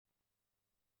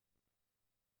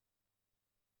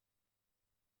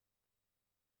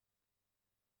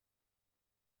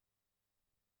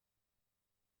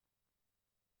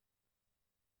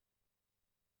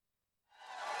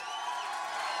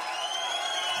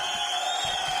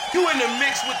You in the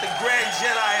mix with the Grand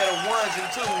Jedi of the ones and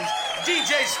twos,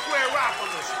 DJ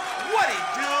Squareopolis. What he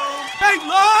do? They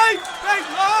lie! They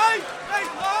lie! They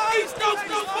lie! He's no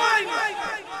fine!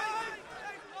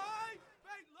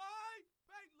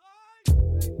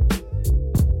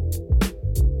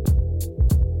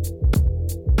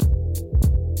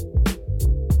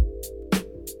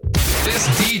 This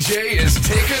DJ is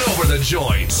taking over the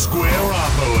joint.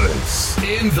 Squareopolis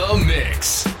in the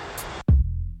mix.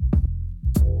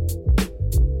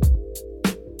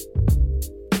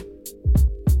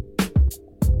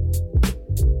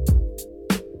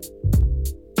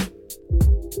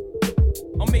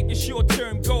 I'm making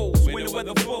short-term goals when the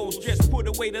weather falls. Just put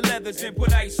away the leathers and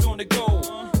put ice on the gold.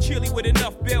 Chilly with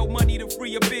enough bail money to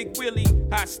free a big Willie.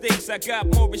 High stakes, I got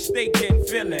more at stake than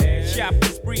Philly. Shopping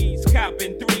sprees,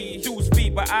 copping threes. Dudes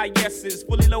feed by IS's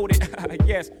fully loaded.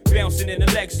 Yes, bouncing in the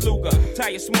Lex Luger.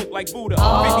 Tire smoke like Buddha.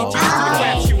 50 G's to the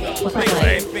rap shooter. They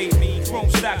can't fade me. Chrome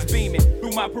stocks beaming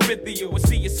through my peripheral. I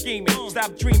see you scheming.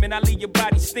 Stop dreaming, I leave your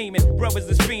body steaming. Brothers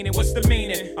is fiending, what's the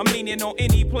meaning? I'm leaning on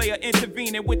any player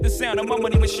intervening with the sound of my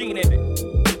money machining.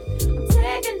 I'm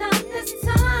taking out this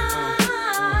time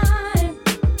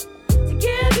to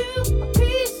give you a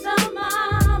piece of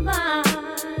my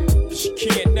mind. She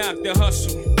can't knock the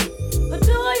hustle. But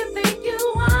do you think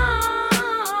you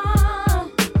are?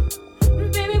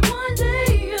 Baby, one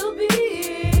day you'll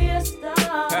be a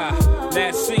star.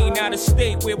 Last seen out of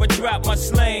state where I dropped my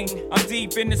slang. I'm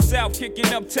deep in the south,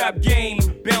 kicking up top game.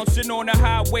 Bouncing on the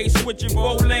highway, switching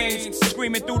 4 lanes.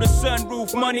 Screaming through the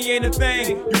sunroof, money ain't a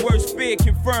thing. Your worst fear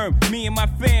confirmed. Me and my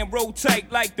fam roll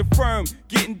tight like the firm.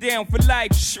 Getting down for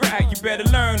life, right, you better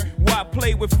learn. Why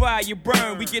play with fire, you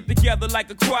burn. We get together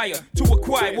like a choir to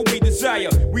acquire what we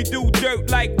desire. We do dirt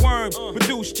like worms,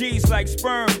 produce G's like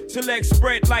sperm. Select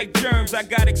spread like germs. I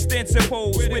got extensive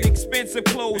holes with expensive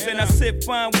clothes. And I sip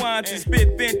fine wines and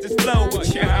spit vintage flow. But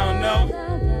yeah, I don't know.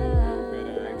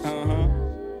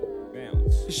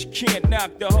 She can't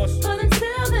knock the hustle. But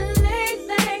until then, they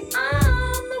think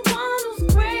I'm the one who's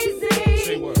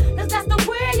crazy. 'Cause that's the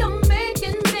way you're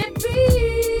making me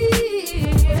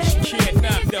feel. She can't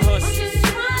knock the hustle. I'm just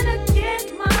trying to get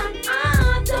mine. I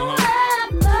don't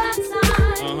have the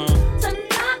time to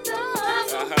knock the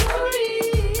hustle free.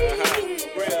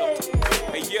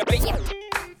 Hey, yeah.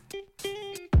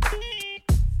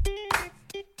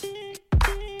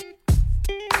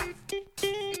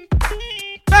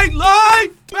 They lie!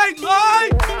 They lie!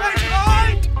 They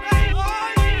lie! They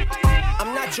lie!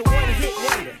 I'm not your one-hit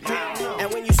wonder. And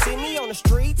when you see me on the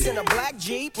streets in a black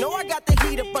Jeep, know I got the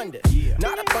heat up under.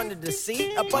 Not up under the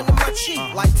seat, up under my cheek.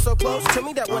 Like so close to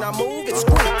me that when I move, it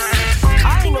squeaks.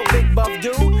 I ain't no big buff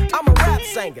dude, I'm a rap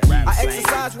singer. I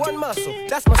exercise one muscle,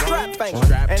 that's my strap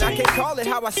finger. And I can't call it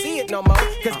how I see it no more.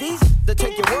 Cause these that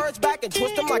take your words back and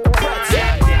twist them like a pretzel.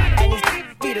 And these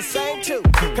be the same too.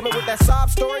 Coming with that sob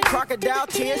story, crocodile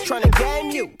tears, trying to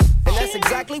game you. And that's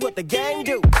exactly what the gang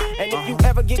do. And if you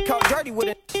ever get caught dirty with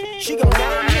it, she gon'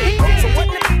 name you. So what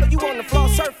the you on the floor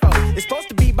surf for? It's supposed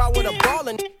to be about what a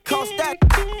ballin' cost that.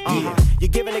 You're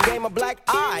giving the game a black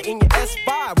eye in your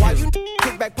S5. While you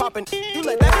kick back poppin', you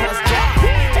let that plus drive.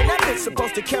 And that bitch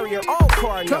supposed to carry her own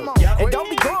car note. And don't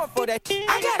be going for that.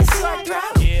 I got it sucked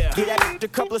out. Get at a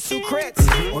couple of Sucrets.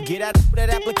 Or get out that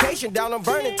application down on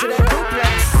Vernon to that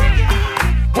duplex.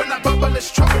 When I bubble,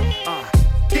 it's trouble.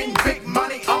 Getting big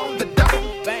money on the double.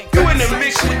 You in the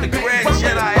mix with the Grand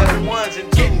Jedi of the ones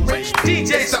and twos,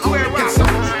 DJ Squareopolis.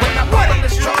 What he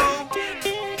do?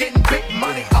 Getting big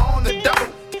money on the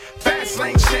double. Fast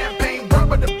lane, champagne,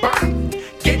 rubber to burn.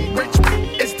 Getting rich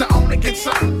is the only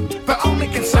concern. The only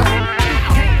concern.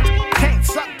 Can't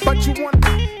suck, but you want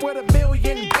with $1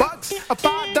 billion. A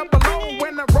 500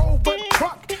 in a Rover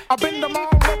truck. I bend them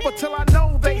all over till I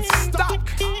know they stuck.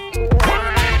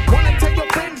 Wanna tell your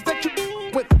friends that you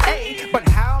with A, but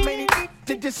how many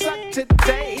did you suck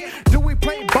today? Do we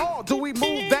play ball? Do we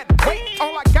move that weight?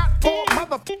 All I got for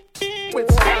with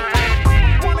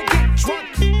hate. Wanna get drunk?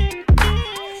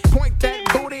 Point that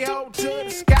booty hole to the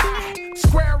sky.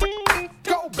 Square it,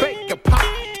 go bake a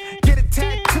pie. Get a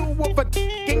tattoo of a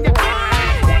in your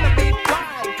eye. Wanna be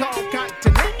fly, called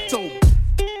Continental.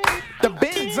 The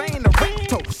Benz ain't a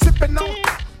rental. Sipping on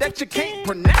that you can't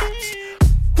pronounce.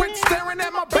 Quit staring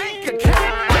at my bank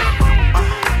account.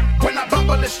 When I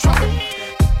bubble, it's trouble.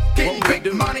 Getting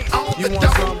big money on the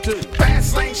double.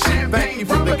 Fast lane, champagne,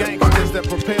 rubber to burn.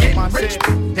 Getting rich,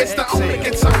 it's the only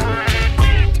concern.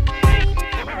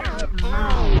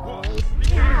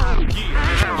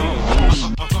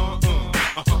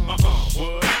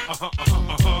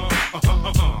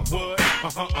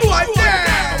 Like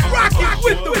that! Rock it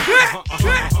with the back!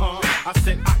 I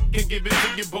said I can give it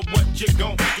to you, but what you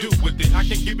gon' do with it? I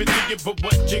can give it to you, but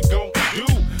what you gon' do?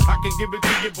 I can give it to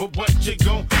you, but what you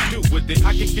gon' do with it?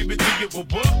 I can give it to you,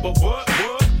 but what?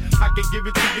 I can give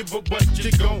it to you, but what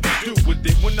you gon' do with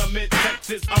it? When I'm in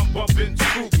Texas, I'm bumping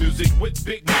screw music with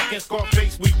Big Mike and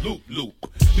Scarface, we loop.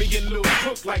 Me and Lil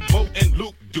Cook like Bo and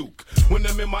Luke Duke. When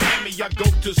I'm in Miami, I go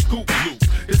to Scoop Loop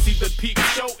to see the Peep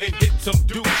Show and hit some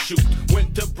dude shoot.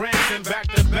 Went to Branson back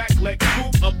to back like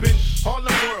Coop up in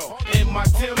Harlem World. In my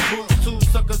Tim boots, two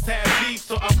suckers had beef,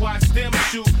 so I watched them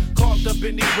shoot. Caught up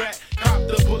in the rat, copped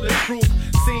the bulletproof.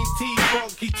 Seen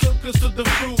T-Funk, he took us to the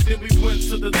fruit. Then we went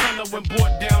to the tunnel and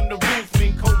brought down the roof.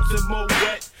 Mean coats and more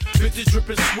wet, bitches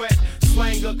dripping sweat.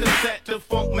 Slang a cassette to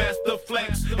Funk Master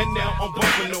Flex. And now I'm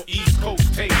bumping on East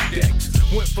Coast tape decks.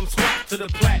 Went from SWAT to the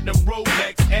platinum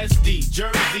Rolex SD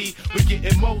Jersey. We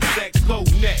getting more sex.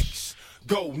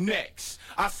 Go next.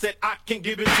 I said I can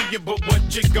give it to you, but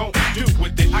what you gon' do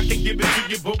with it? I can give it to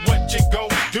you, but what you gon'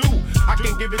 do? I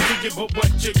can give it to you, but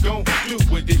what you gon' do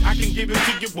with it? I can give it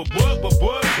to you, but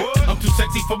what? I'm too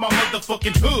sexy for my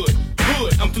motherfucking hood.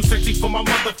 I'm too sexy for my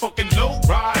motherfucking low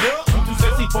rider. I'm too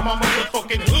sexy for my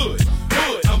motherfucking hood.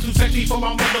 I'm too sexy for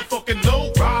my motherfucking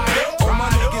low rider. All my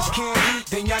niggas can't eat,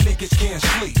 then y'all niggas can't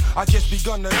sleep. I just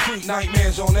begun to creep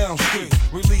nightmares on Elm Street.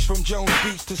 Released from Jones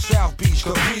Beach to South Beach.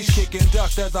 Capiche, kicking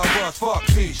dust as I bust fuck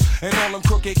peace. And all them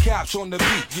crooked cops on the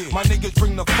beat. My niggas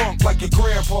bring the funk like your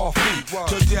grandpa feet.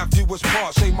 To death do us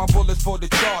part. Say my bullets for the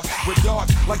charts. With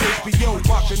darts like HBO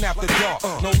watching after dark.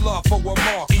 No love for a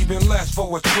mark, even less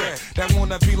for a trick. That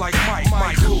wanna be like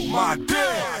Mike who? My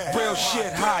dick. Real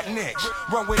shit, hot nicks.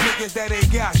 Run with niggas that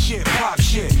ain't got shit, pop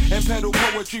shit. And peddle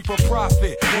poetry for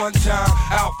profit. One time,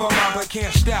 out for mine, but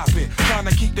can't stop it. Trying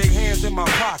to keep their hands in my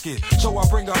pocket. So I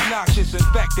bring obnoxious,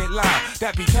 infected line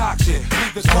that be toxic.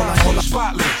 Leave the crime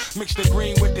spotless. Mix the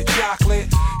green with the chocolate.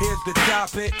 Here's the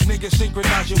topic. Niggas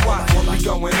synchronize your watch. We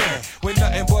going in with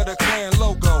nothing but a clan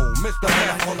logo. Mr.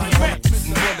 Mac,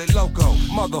 Bullet Loco.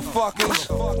 Motherfuckers.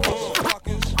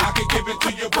 I can give it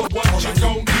to you, but what you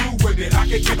gon' do with it? I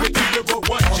can give it to you, but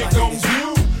what you gon'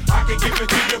 do? I can give it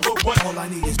to you, but what all I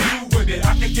need is do with it.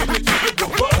 I can give it to you,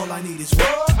 but what all I need is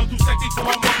what? I'm too sexy for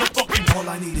my motherfucking. All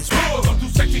I need is what? I'm too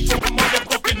sexy for my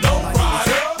motherfucking low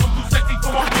rider. I'm too sexy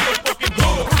for my motherfucking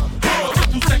low.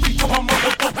 I'm too sexy for my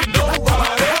motherfucking low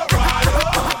rider.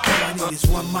 All I need is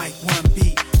one mic, one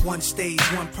beat, one stage,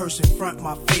 one person front,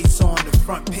 my face on the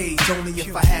front page. Only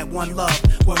if I had one love,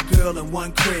 one girl and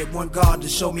one crib, one God to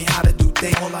show me how to do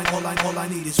things. All I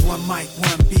need is one mic,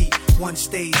 one beat, one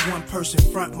stage, one person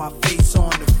front, my face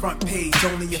on the front page.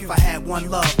 Only if I had one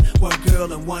love, one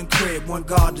girl and one crib, one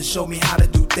God to show me how to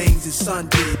do things. His son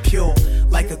did, pure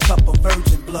like a cup of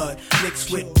virgin blood,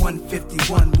 mixed with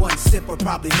 151. One sip would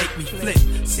probably make me flip.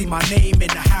 See my name in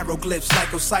the hieroglyphs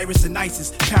like Osiris and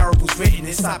Isis. Parables written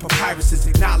inside papyruses.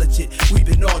 Acknowledge it. We've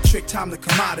been all tricked, time to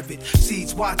come out of it.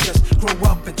 Seeds watch us grow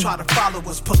up and try to follow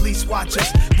us. Police watch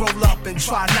us roll up and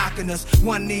try knocking us.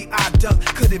 One knee I duck.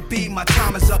 Could it be my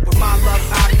time is up? With my luck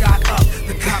I got up.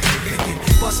 The cops are picking.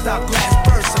 Bust out glass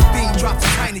bursts. A beam drops a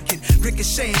Heineken.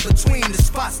 Ricocheting between the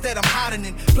spots that I'm hiding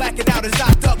in. Black it out as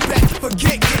I duck back.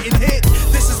 Forget getting hit.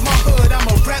 This is my hood. I'm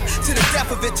a rep to the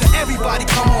death of it. To everybody,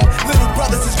 come on. Little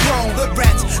brothers is grown. Hood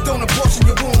rats don't abortion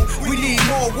your womb. We need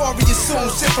more warriors soon.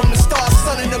 Sit from the stars,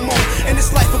 sun and the moon. In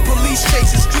this life of police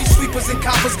chases, street sweepers and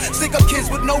coppers. Stick up kids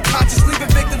with no conscience,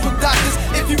 leaving victims with doctors.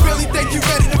 If you really think you're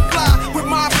ready to fly with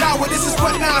my power, this is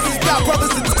what Nas is about, brothers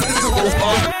and sisters.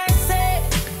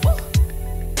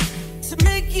 To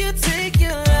make you take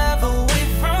your love away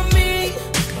from me,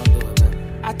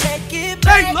 I take it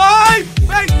back. They lie!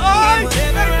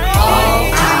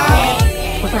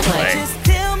 Just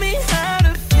tell me how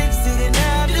to fix it and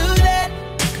I'll do that.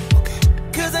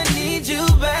 Cause I need you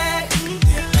back.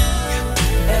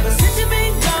 Ever since you've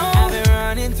been gone, I've been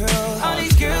running through all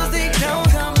these girls.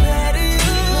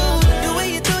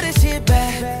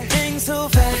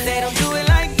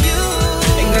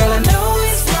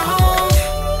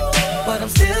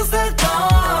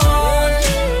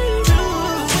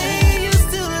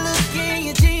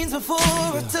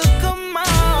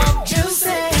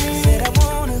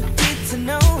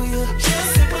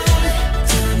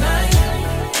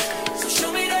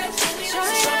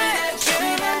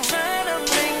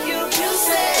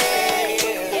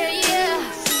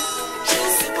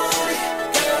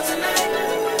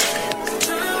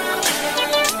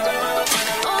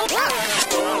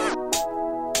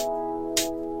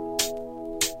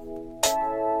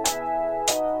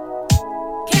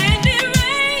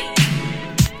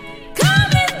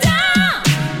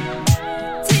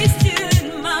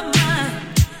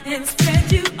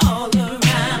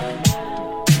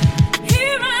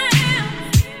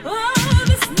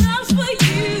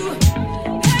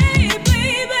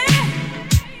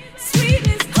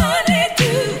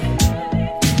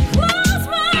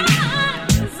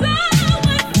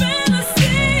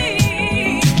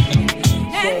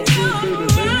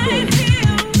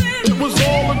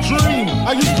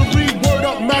 I used to read Word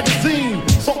Up magazine,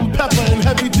 Salt and Pepper and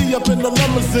Heavy D up in the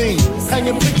limousine,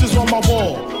 hanging pictures on my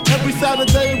wall. Every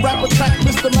Saturday, rap attack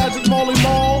Mr. Magic Molly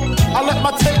Mall. I let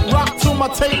my tape rock till my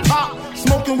tape pop.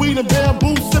 Smoking weed and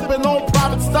bamboo, sipping on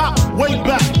private stock. Way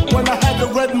back when I had the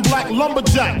red and black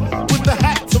lumberjack with the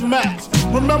hat to match.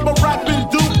 Remember rapping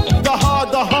Duke? The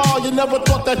hard, you never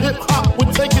thought that hip hop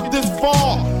would take it this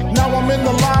far. Now I'm in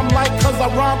the limelight cause I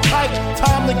rhyme tight.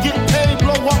 Time to get paid,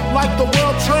 blow up like the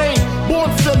world trade. Born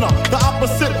sinner, the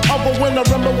opposite of a winner.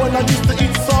 Remember when I used to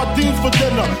eat sardines for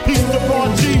dinner? He's the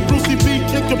Ron G, Brucey B,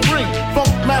 Kid Capri,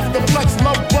 Funk Master Flex,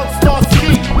 Love Bug, Star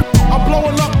Ski. I'm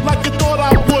blowing up like you thought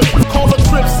I would. Call a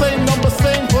trip, same number,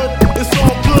 same hood. It's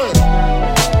all good.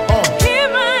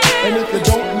 And if you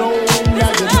don't know,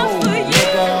 now you know.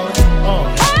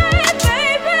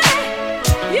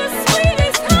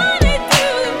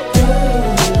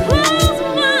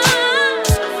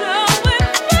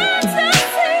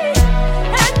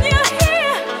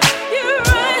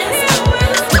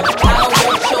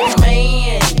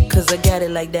 I got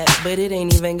it like that, but it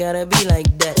ain't even gotta be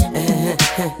like that.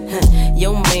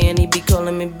 Yo man, he be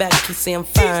calling me back, he say I'm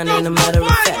fine, ain't a matter of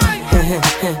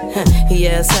fact. He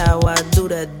asks how I do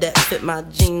that fit my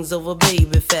jeans over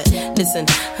baby fat. Listen,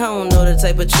 I don't know the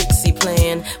type of tricks he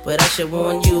playing, but I should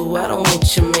warn you, I don't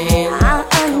want your man. I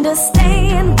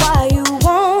understand why you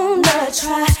wanna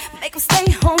try, make him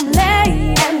stay home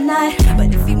late at night,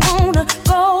 but if he wanna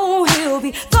go, he'll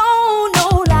be gone,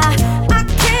 no lie. I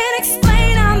can't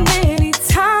explain how many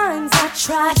times I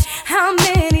tried, how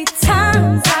many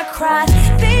times I cried,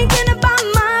 thinking about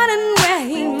mine and where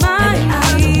he might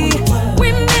be.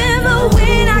 Remember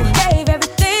when I gave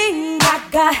everything I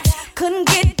got, couldn't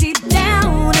get deep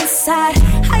down inside.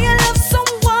 How you love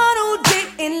someone who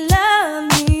didn't love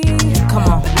me? Come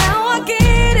on. But now I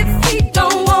get if he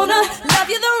don't wanna love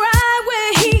you the right way,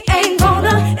 he ain't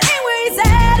gonna. It ain't where he's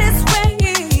at, it's where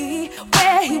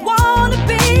he wanna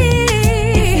be.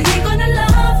 If he ain't gonna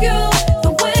love you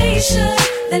the way he should,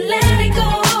 then let it go.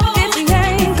 If he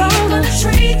ain't gonna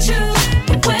treat you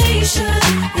the way he should,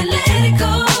 then let it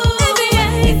go. If he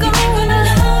ain't gonna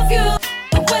love you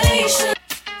the way he should,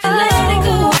 then let it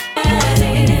go. If he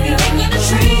ain't gonna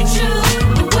treat you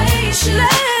the way he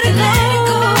should, then let it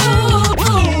go.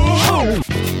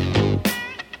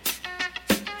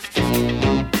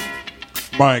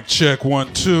 Mic check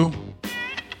 1 2.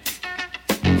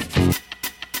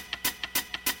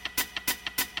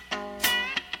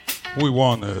 We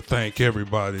want to thank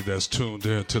everybody that's tuned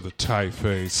in to the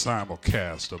Typhoid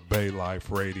simulcast of Bay Life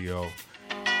Radio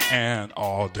and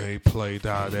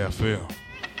alldayplay.fm.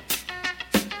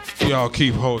 Y'all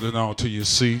keep holding on to your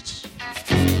seats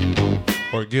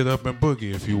or get up and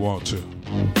boogie if you want to.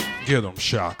 Get 'em,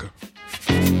 Shaka.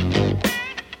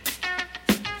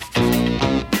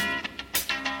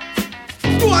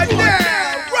 Right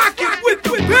now, rock it with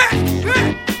the back.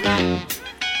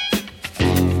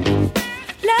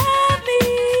 Love me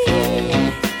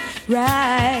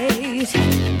right.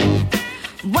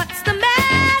 What's the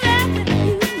matter with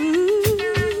you?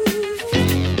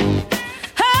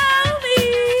 Hold me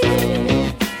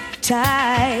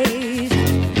tight.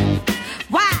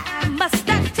 Why must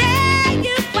I tell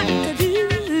you what to do?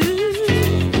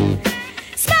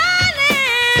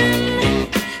 Smiling,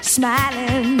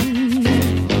 smiling.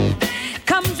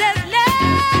 Comes as no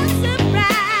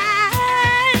surprise.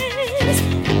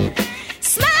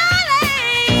 Smile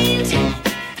ain't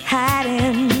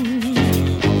hiding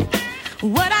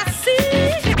what I see.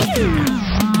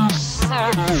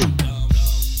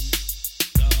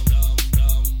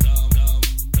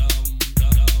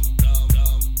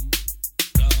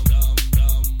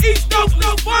 East Coast,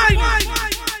 no fight.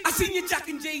 I seen you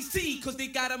jocking JC, cause they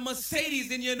got a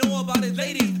Mercedes, and you know about his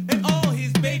ladies and all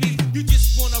his babies. You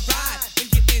just wanna ride and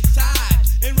get inside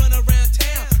and run around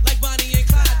town like Bonnie and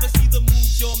Clyde. But see the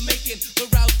moves you're making, the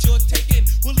route you're taking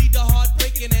will lead to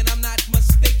heartbreaking, and I'm not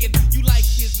mistaken. You like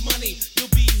his money, you'll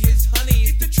be his honey.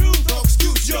 It's the truth, no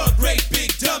excuse, you're a great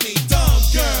big dummy. Dumb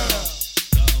girl.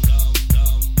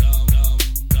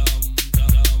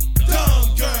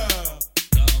 Dumb girl.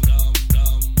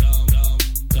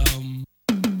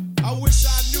 I wish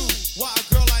I knew why a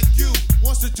girl like you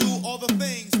wants to do all the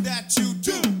things that you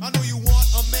do. I know you want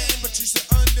a man, but you should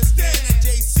understand that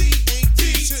JC ain't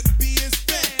D, shouldn't be his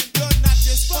fan. You're not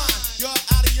just fine, you're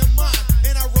out of your mind.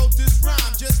 And I wrote this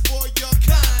rhyme just for your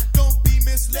kind. Don't be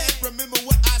misled, remember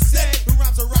what I said. The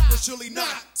rhymes are rock, but surely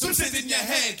not some sense in your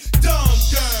head. Dumb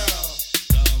girl.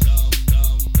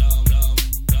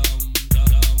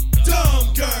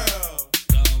 Dumb girl.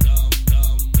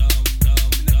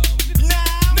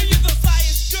 Now you're the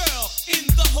flyest girl in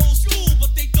the whole school,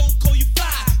 but they don't call you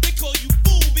fly. They call you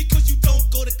fool because you don't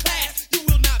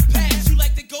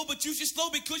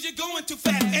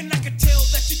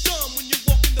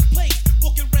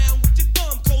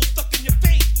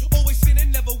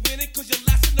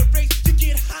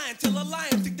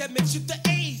characteristic that makes you the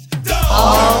A's.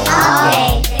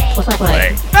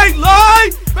 Play. Fake lie!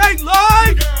 Fake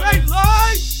lie! Fake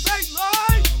lie! Fake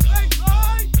lie! Fake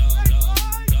lie!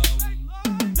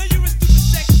 Now you're a stupid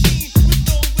sex fiend with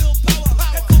no willpower.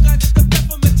 That coke got the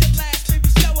peppermint your last baby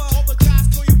shower. All the guys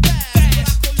call you fast, but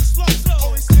I call you slow.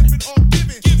 Always slipping or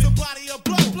giving somebody a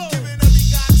blow. Giving every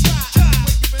guy a try.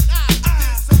 Giving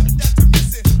there's something that you're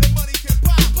missing. That money can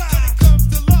buy. When it comes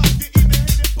to love, you even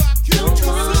hate it by Q.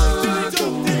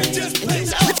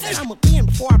 I'ma in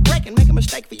before I break and make a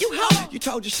mistake for you, ho. You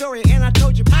told your story and I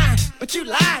told you mine, but you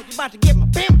lied. You about to get my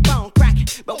bim bone cracking,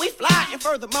 but we fly. And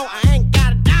furthermore, I ain't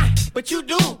gotta die, but you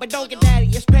do. But don't get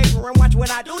daddy's paper and watch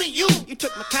what I do to you. You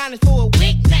took my kindness for a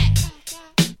weakness.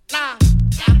 Nah,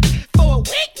 for a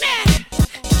weakness.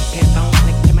 Hip bone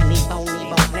next to my knee bone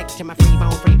next to my free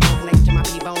bone next to my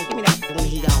knee bone. Give me that when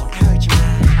he gone. I heard you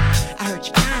mine, I heard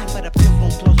you kind, but a pimp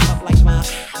won't close up like my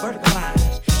vertical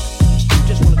eyes. You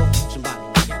just wanna go f somebody.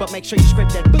 But make sure you scrape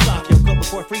that boot off your coat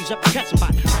before it frees up and cut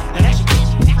somebody. Now that's your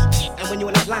bitch. And when you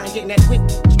in that line getting that quick,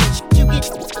 you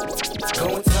get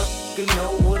going tough, you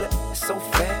know what it's so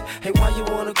fat. Hey, why you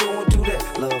wanna go and do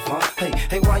that, love, huh?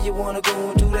 Hey, why you wanna go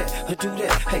and do that, or do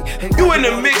that? Hey, you in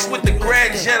the mix with the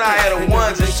Grand Jedi at the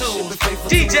ones and twos.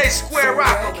 DJ Square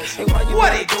Rock.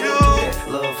 What he do?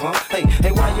 Love, huh?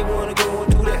 Hey, why you wanna go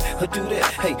and do that, or do that?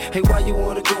 Hey, why you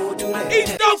wanna go and do that?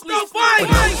 He's no fine. But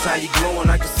notice how you glowing,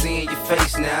 I can see in your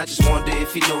face now. I just wonder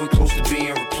if you know we're close to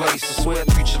being replaced. I swear I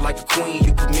treat you like a queen.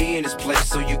 You put me in this place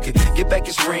so you can get back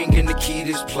his ring and the key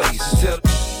to this place. Just tell the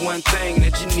one thing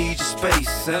that you need your space.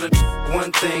 Tell the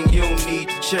one thing you don't need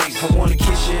to chase. I wanna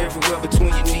kiss you everywhere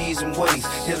between your knees and waist.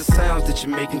 Hear the sounds that you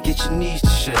make and get your knees to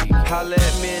shake. Holla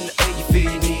at me in the A, you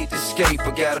feel you need to escape.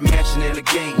 I got a mansion in the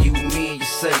gate, you, me, and you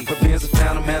safe. My Benz, I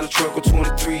found a man, a truck with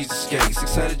 23s to skate.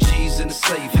 600 G's in the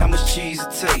safe, how much cheese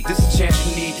it take? This is a chance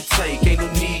you need to take, ain't no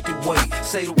need to wait.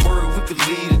 Say the word, we could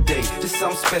lead a day. This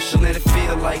something special and it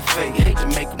feel like fate. Hate to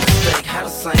make a mistake, how the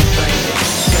same thing.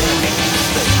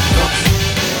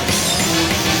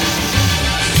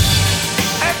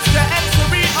 Extra,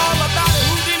 read all about it.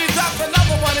 Houdini drops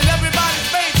another one in everybody's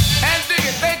face. And dig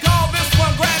it, they call this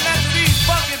one Grandmaster D's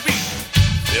Funky Beat.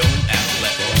 Film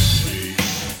Athletic.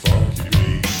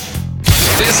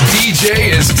 This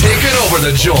DJ is taking over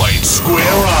the joint.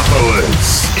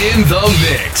 Squareopolis in the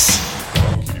mix.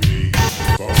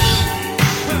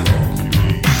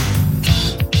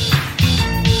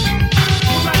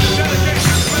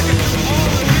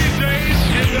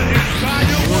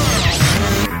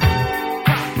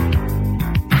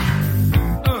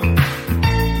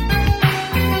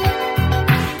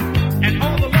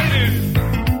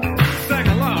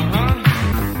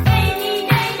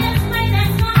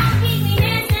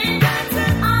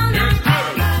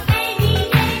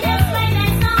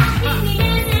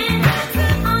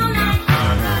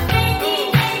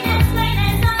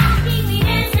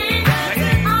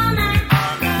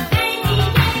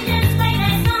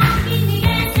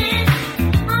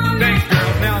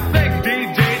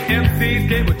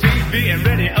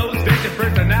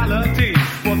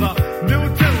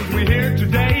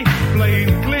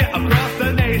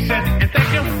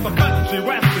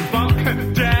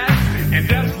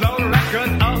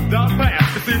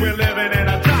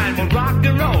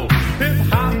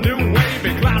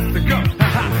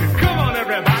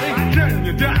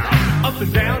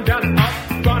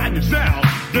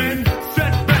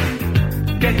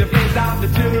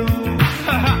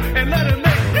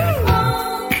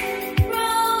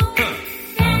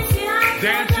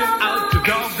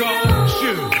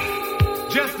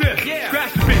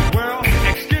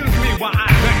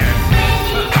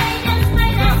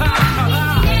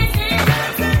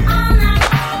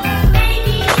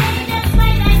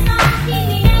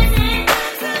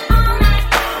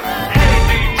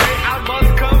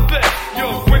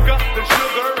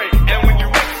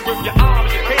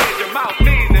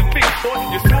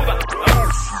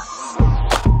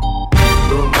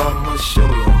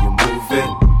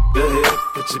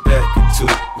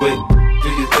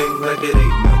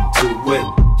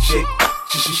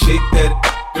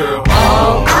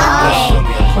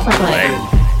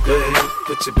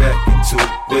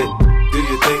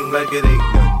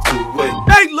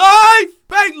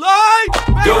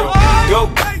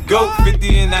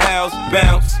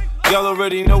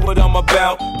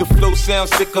 Sound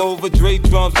sick over Dre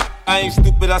drums. I ain't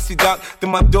stupid, I see Doc, then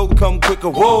my dough come quicker.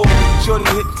 Whoa, shorty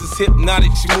hips is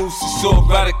hypnotic, she moves, she's so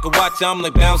erotic. I watch, I'm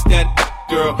like, bounce that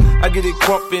girl. I get it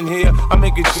crump in here, I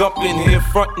make it jump in here,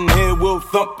 front in here, we'll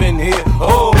thump in here.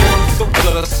 Oh, so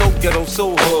good, so ghetto,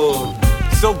 so hard.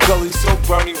 So gully, so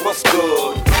brownie, what's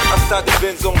good? Outside the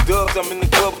Benz on dubs, I'm in the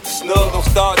club with the snug. Don't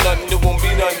start nothing, it won't be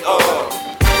nothing,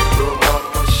 Little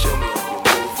mama, show me how you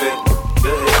move it.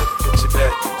 Go ahead, put your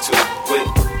back to it.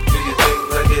 Do your thing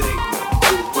like it ain't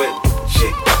nothing to it.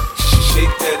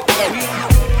 Shake that.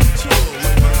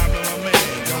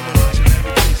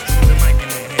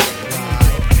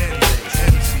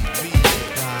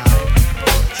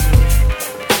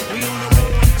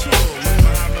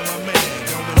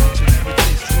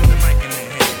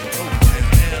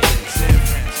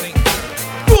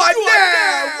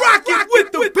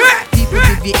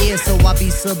 Your ear, so I be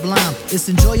sublime. It's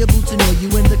enjoyable to know you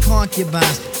in the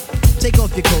concubines. Take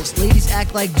off your coats, ladies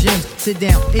act like gems. Sit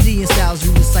down, Indian styles,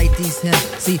 you recite these hymns.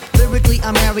 See, lyrically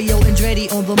I'm Mario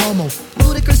Andretti on the Momo.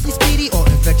 Ludicrously speedy or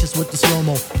infectious with the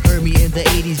slow-mo. Heard me in the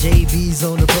 80s, JV's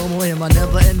on the promo. Him, I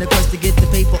never end the quest to get the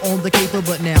paper on the caper.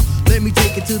 But now, let me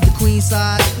take it to the Queen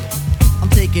side. I'm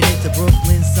taking it to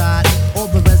Brooklyn side. All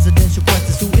the residential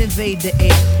questions who invade the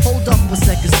air. Hold up a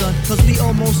second, son, cause we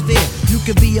almost there. You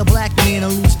could be a black man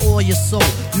and lose all your soul.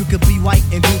 You could be white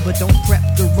and blue, but don't prep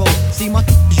the road. See, my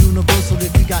is universal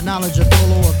if you got knowledge of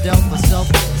Dolo or Del myself.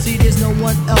 See, there's no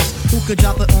one else who could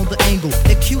drop it on the angle.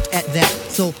 They're cute at that.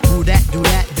 So, do that, do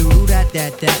that, do that,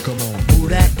 that. Come on. Do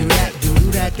that, do that, do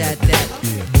that, that.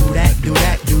 Yeah. Do that, do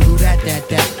that, do that,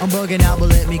 that. I'm bugging out, but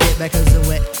let me get back cause I'm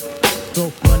wet. So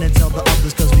run and tell the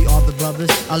others cause we are the brothers.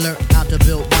 I learned how to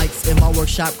build mics in my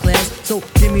workshop class. So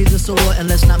give me the sword and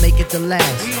let's not make it the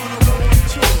last.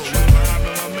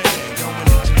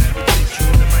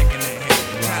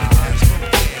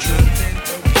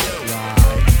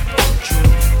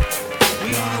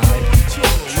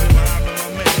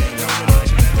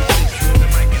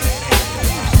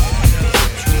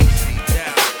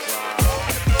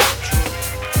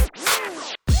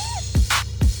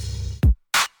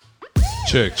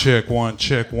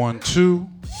 Check, 1, 2.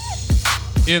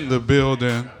 In the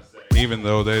building, even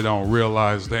though they don't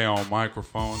realize they on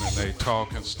microphone and they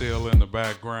talking still in the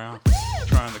background,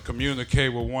 trying to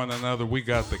communicate with one another. We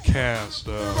got the cast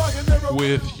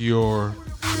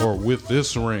with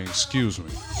this ring, excuse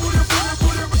me.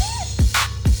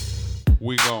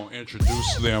 We gonna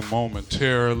introduce them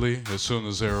momentarily as soon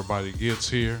as everybody gets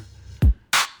here.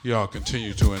 Y'all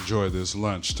continue to enjoy this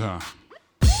lunchtime.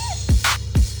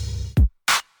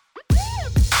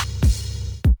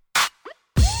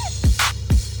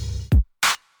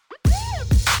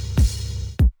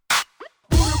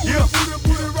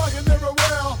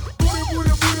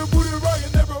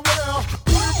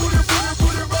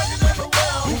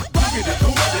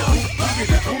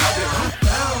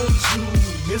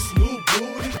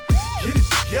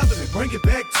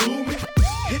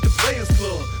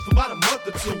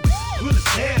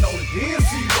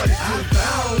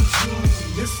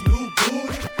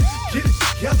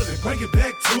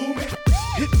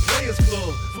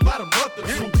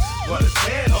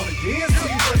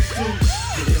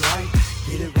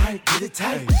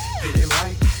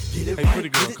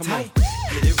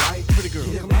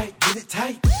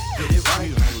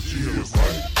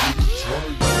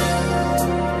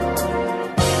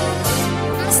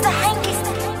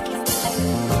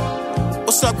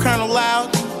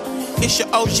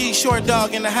 Short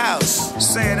dog in the house.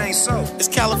 Say it ain't so. It's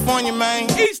California, man.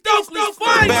 East Oakland's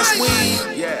fine. The best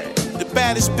weed. Yeah. The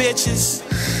baddest bitches.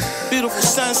 Beautiful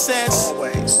sunsets.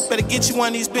 Always. Better get you one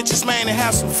of these bitches, man, and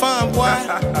have some fun, boy.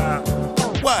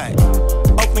 What?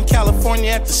 Oakland,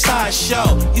 California at the side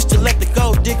show. Used to let the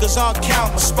gold diggers all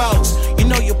count my spokes. You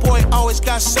know your boy always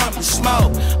got something to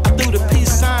smoke. I threw the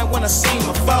peace sign when I seen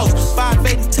my folks.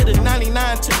 580 to the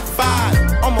 99 to the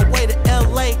 5. On my way to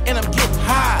LA and I'm getting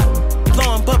high.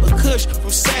 Blowing Bubba Kush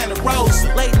from Santa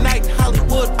Rosa. Late night in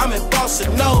Hollywood, I'm in Bossa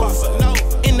Nova.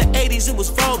 In the 80s, it was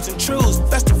Vogues and Trues.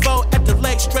 Festival at the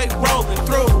lake, straight rolling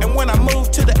through. And when I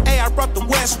moved to the A, I brought the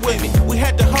West with me. We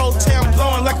had the whole town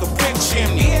blowing like a brick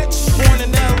chimney. Born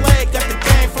in LA, got the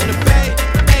game from the Bay.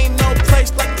 Ain't no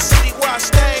place like the city where I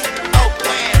stay.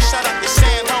 Oakland, shout out to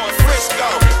San Juan and Frisco.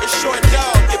 It's Short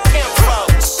Dog, your pimp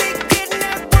folks.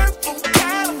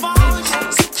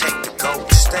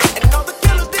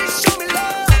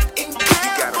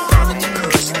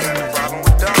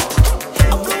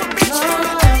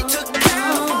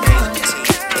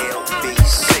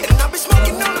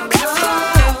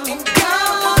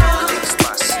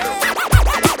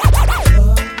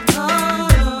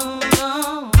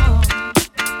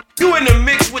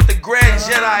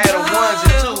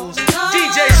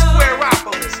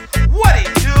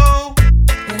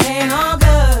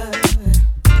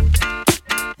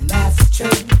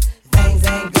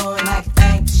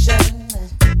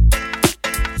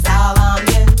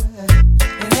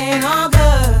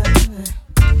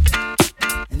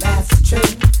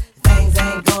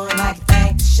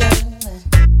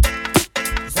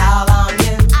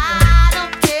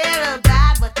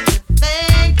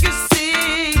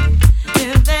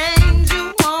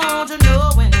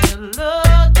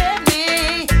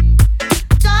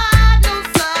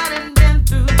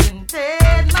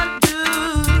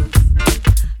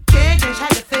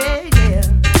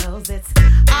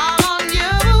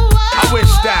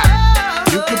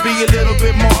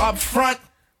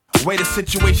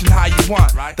 situation how you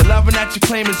want. The loving that you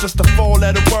claim is just a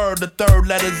 4-letter word. The third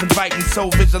letter's inviting, so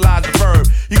visualize the verb.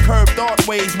 You curve thought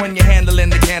ways when you're handling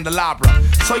the candelabra.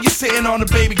 So you're sitting on a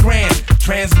baby grand,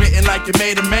 transmitting like you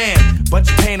made a man. But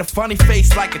you paint a funny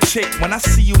face like a chick. When I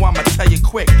see you, I'ma tell you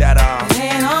quick that it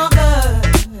ain't all good.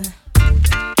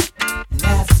 And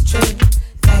that's the truth.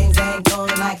 Things ain't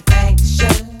going like you think they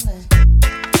should.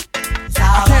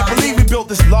 I can't believe we built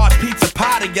this large pizza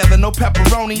pie together, no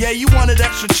pepperoni. Yeah, you wanted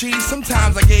extra cheese,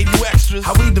 sometimes I gave you extras.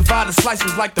 How we divided slice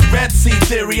was like the Red Sea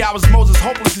theory. I was Moses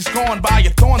hopelessly scorned by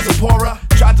your thorns, Zipporah.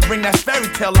 Tried to bring that fairy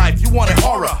tale life, you wanted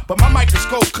horror. But my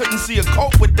microscope couldn't see a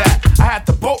cope with that. I had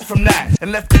to bolt from that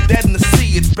and left it dead in the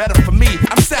sea. It's better for me,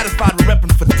 I'm satisfied with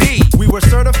repping for D. We were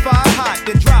certified hot,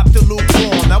 then dropped the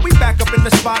lukewarm. Now we back up in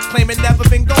the spots, claiming never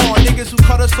been gone. Niggas who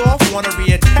cut us off wanna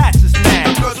reattach us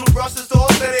now. The girls who brush us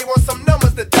off say they want some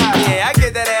numbers to die. Yeah, I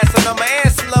get that ass a number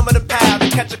and some lumber to pound. To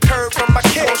catch a curve from my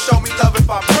kick. Don't show me love if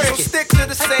I break. So stick to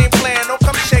the same plan, don't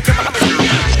come shaking my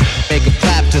Make a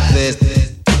clap to this.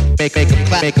 Make a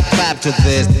clap to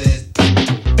this.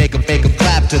 Make a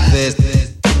clap to this.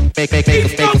 Make a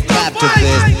clap to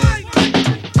this.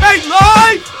 Make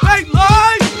live!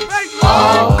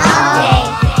 All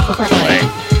day.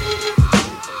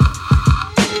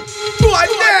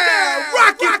 Right now,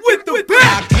 rock it with the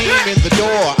back. I came in the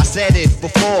door, I said it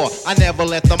before. I never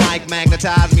let the mic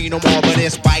magnetize me no more, but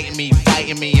it's biting me,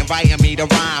 fighting me, inviting me to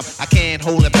rhyme. I can't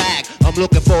hold it back, I'm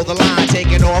looking for the line,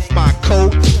 taking off my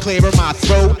coat, clearing my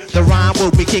throat. The rhyme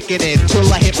will be kicking in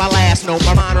till I hit my last note.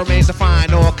 My mind remains to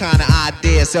find all kind of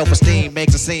ideas. Self-esteem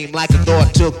makes it seem like a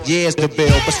thought took years to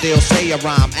build, but still say a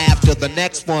rhyme after the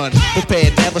next one.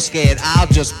 Prepared, never scared, I'll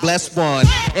just bless one.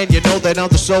 And you know that I'm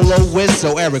the solo whiz,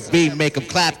 so Eric B, make him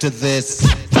clap to this.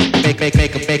 Make him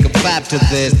clap to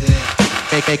this.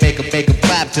 Make him clap to this. Make him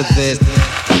clap to this.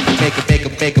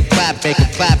 Make him clap to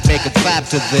this. Make him clap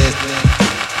to this.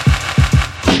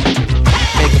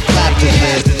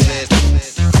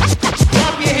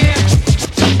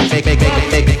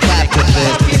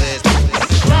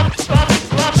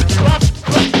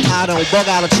 I don't bug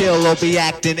out or chill or be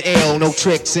acting ill. No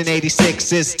tricks in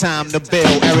 86, it's time to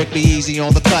build. Eric be easy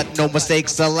on the cut, no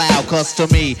mistakes allowed. Cause to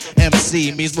me,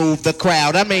 MC means move the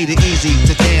crowd. I made it easy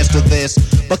to dance to this.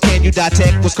 But can you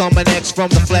detect what's coming next from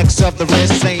the flex of the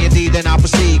wrist? Say indeed, then I'll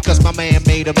proceed. Cause my man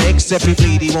made a mix. If he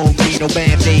bleed, he won't need no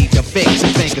band-aid to fix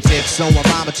his fingertips. So I'm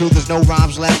rhyming too, there's no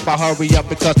rhymes left. I hurry up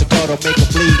because the cut'll make him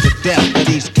bleed to death. But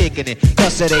he's kicking it,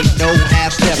 cause it ain't no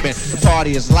half-stepping. The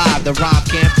party is live, the rhyme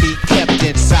can't be kept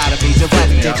inside of me.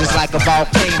 Erupting just like a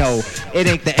volcano. It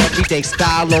ain't the everyday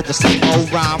style or the same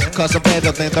old rhyme. Cause I'm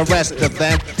better than the rest of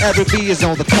them. Every B is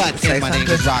on the cut, and my name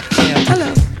is Rakim.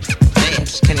 Hello.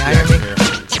 Can you hear me?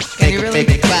 Can you really? Make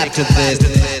it clap to this.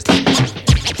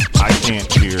 I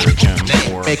can't hear him.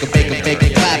 Make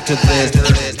it clap to this.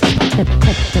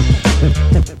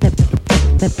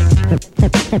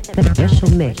 Special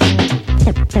mix.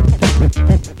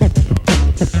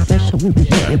 Special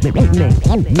mix.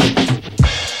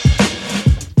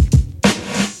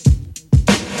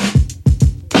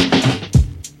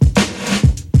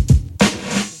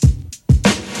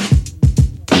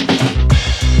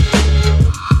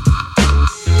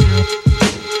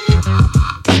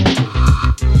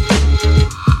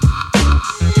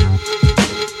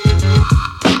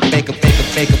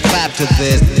 Make a clap to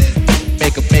this.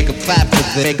 Make a clap to this.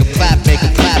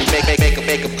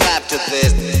 Make a clap to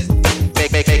this.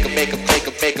 Make a.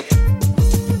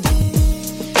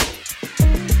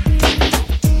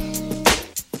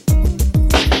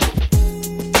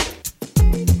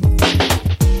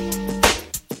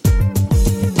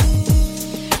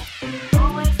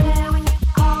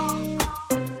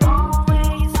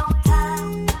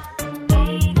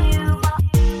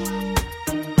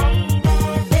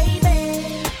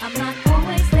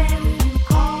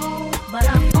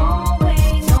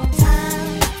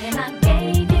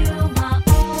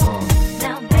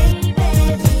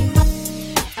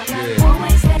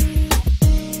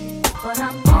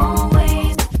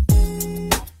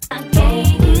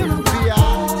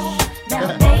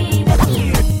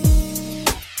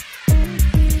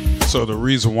 So the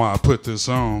reason why I put this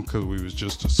on, because we was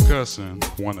just discussing,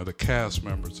 one of the cast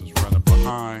members is running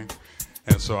behind,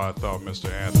 and so I thought Mr.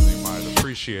 Anthony might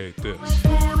appreciate this.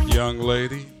 Young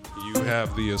lady, you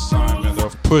have the assignment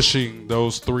of pushing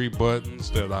those 3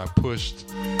 buttons that I pushed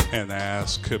and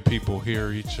asked, could people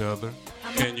hear each other?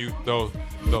 Can you,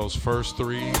 those first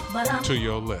 3 to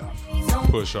your left,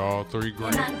 push all 3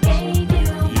 greens.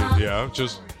 Yeah,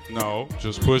 just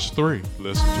push 3.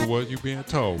 Listen to what you're being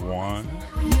told. 1.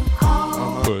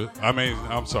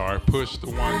 Push the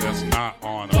one that's not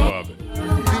on above it.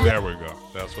 There we go.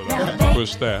 That's what I want.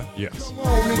 Push that. Yes.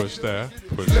 Push that.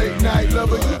 Push that.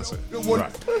 That's it.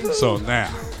 Right. So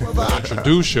now,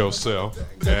 introduce yourself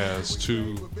as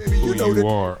to who you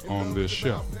are on this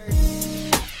show.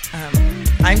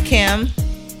 I'm Kim.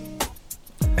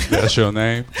 That's your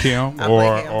name, Kim,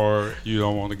 or you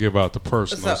don't want to give out the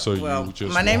personal, so you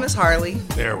just. My name is Harley.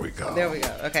 There we go. There we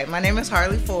go. Okay, my name is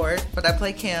Harley Ford, but I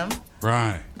play Kim.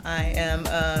 Right. I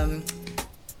am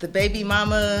the baby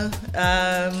mama,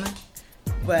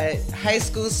 but high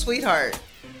school sweetheart,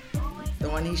 the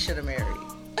one he should have married.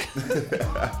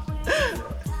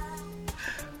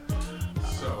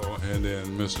 So, and then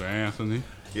Mr. Anthony.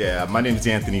 Yeah, my name is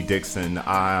Anthony Dixon.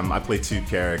 I play two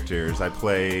characters. I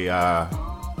play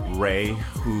Ray,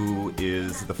 who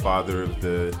is the father of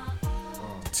the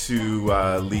two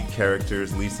lead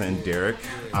characters, Lisa and Derek.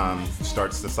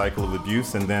 Starts the cycle of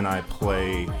abuse, and then I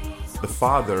play the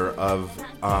father of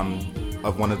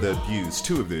one of the abused,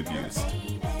 two of the abused.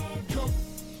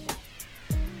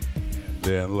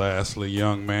 Then lastly,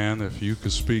 young man, if you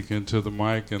could speak into the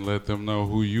mic and let them know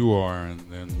who you are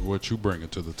and what you bring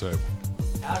to the table.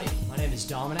 Howdy, my name is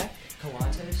Dominic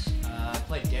Colantes. I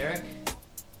play Derek.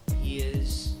 He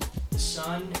is the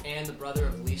son and the brother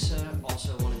of Lisa,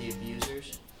 also one of the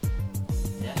abusers.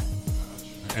 Yeah.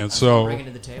 And so, bring it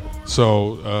to the table.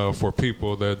 So for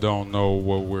people that don't know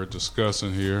what we're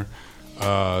discussing here,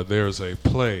 there's a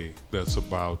play that's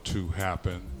about to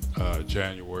happen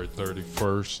January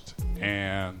 31st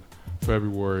and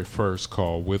February 1st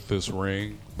called With This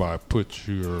Ring by Put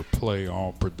Your Play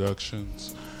On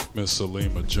Productions. Miss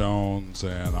Salima Jones,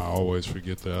 and I always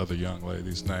forget the other young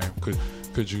lady's name.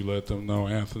 Could you let them know,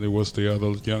 Anthony, what's the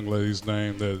other young lady's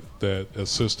name that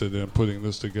assisted in putting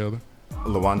this together?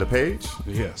 LaWanda Page?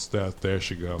 Yes, there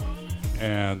she go.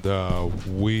 And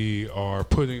we are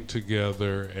putting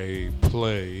together a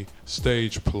play,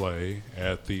 stage play,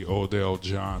 at the Odell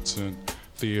Johnson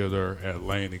Theater at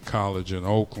Laney College in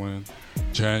Oakland,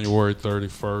 January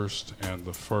 31st and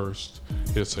the 1st.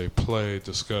 It's a play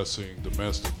discussing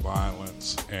domestic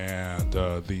violence, and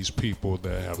these people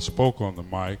that have spoke on the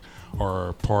mic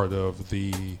are part of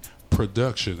the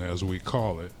production, as we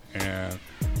call it. And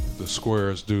the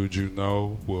Squares Dude You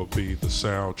Know will be the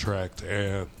soundtrack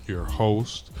and your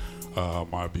host.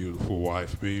 My beautiful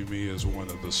wife Mimi is one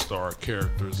of the star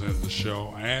characters in the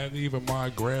show, and even my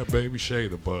grandbaby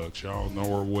Shada Bugs. Y'all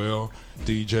know her well.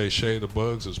 DJ Shada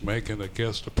Bugs is making a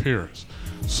guest appearance.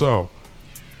 So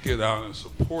get out and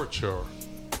support your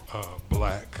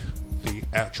black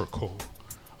theatrical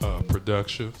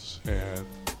productions. And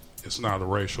it's not a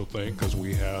racial thing, because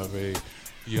we have a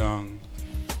young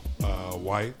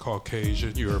white,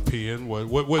 Caucasian, European.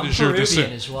 What is your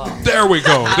descent? As well. There we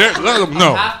go. Let them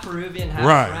know. I'm half Peruvian,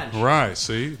 half French. Right.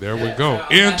 See, there we go.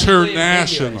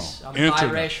 International. I'm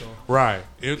biracial. Right.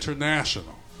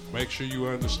 International. Make sure you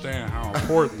understand how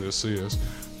important this is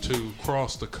to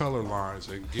cross the color lines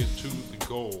and get to the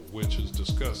goal, which is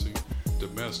discussing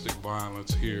domestic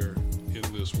violence here in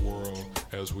this world,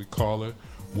 as we call it.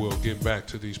 We'll get back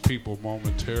to these people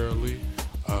momentarily.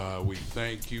 We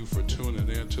thank you for tuning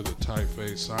in to the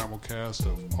Typeface simulcast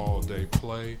of All Day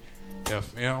Play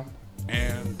FM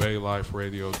and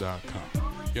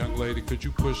BayLifeRadio.com. Young lady, could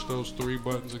you push those 3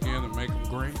 buttons again and make them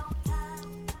green?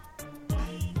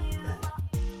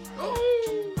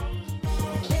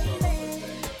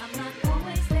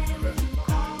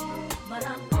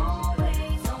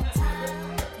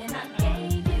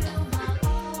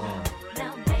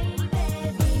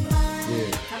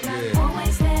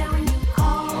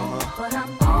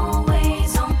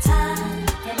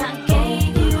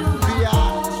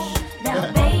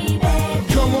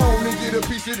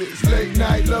 This late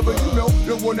night lover, you know,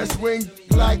 the one that swing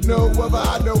like no other.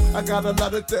 I know I got a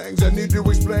lot of things I need to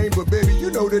explain, but baby,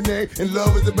 you know the name, and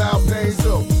love is about pain.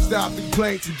 So stop the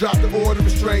complaints and drop the order of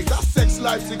restraints. Our sex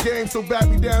life's a game, so back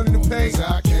me down in the pain.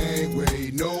 I can't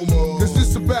wait no more. Cause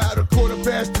it's about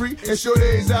 3:15, and sure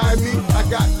days I me. I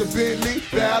got the Bentley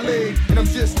Ballet, and I'm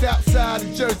just outside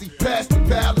of Jersey, past the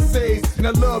Palisades. And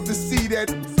I love to see that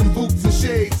some boots and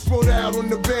shades spread out on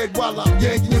the bed while I'm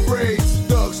yanking your braids.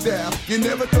 Thug style, you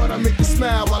never thought I'd make you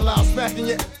smile while I'm smacking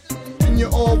you. And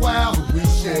you're all wild. We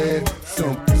shared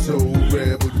something so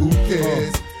rare, but who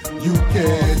cares? You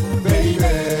can, baby.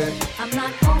 I'm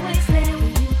not always there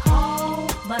when you call,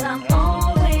 but I'm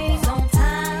always on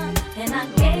time. And I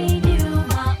gave you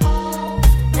my all.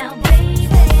 Now, baby,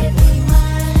 be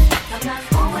mine. I'm not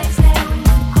always there when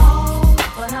you call,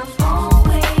 but I'm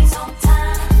always on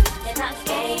time. And I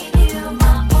gave you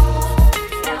my all.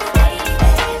 Now, baby.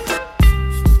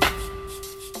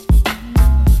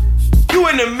 You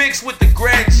in the mix with the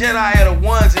Grand Jedi of the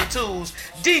ones and twos,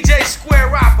 DJ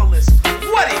Squareopolis.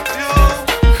 What it do?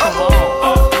 Come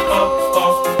on.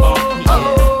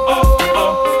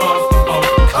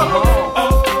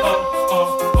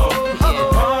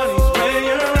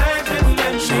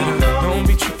 Don't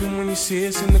be tripping when you see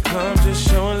us in the club. Just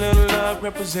show a little love,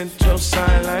 represent your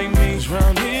side like me.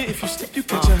 Round here, if you slip, you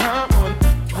catch a hot one.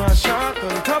 One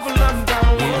shotgun, a couple of them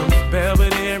down one.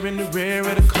 Belvedere in the rear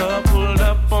of the club, pulled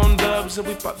up on dubs, and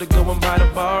we about to go and buy the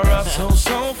bar up. So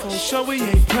for sure we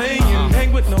ain't playing.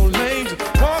 Hang with no lames,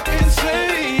 walk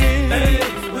insane. Hey,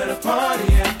 where the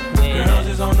party at? Girls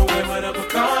is on the way with a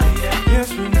Bacardi at.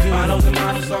 Yes, we do. Bottles and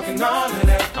models talking all of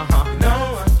that.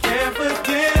 No, I can't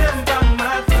forget about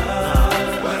my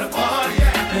love. Where the party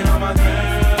at? And all my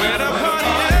girls. Where the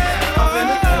party at? Up in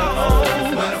the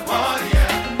club. Where the party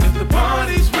at? If the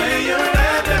party's where you're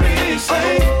at, let me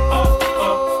say.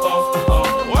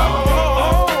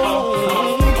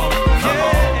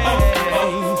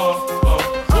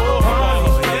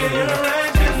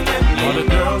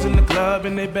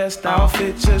 In their best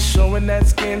outfit, just showing that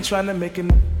skin, trying to make it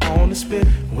on the spit.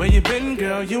 Where you been,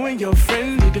 girl? You and your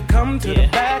friend need to come to the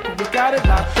back. We got it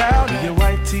locked down. Your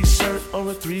white t-shirt or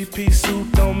a three-piece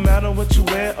suit, don't matter what you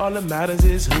wear. All that matters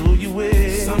is who you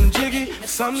with. Some jiggy,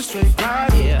 some straight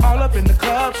ride. All up in the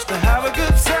club just to have a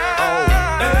good time.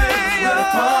 Hey, where the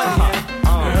party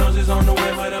at? Girls is on the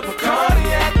way with a Bacardi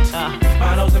at.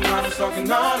 Bottles and models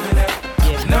talking all of that.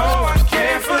 No, I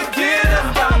can't forget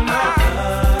about my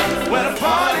love. Where the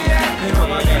party at? Oh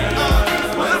my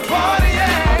God. Where the party at?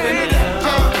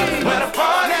 Where the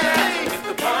party at? If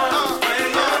the party's where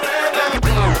you're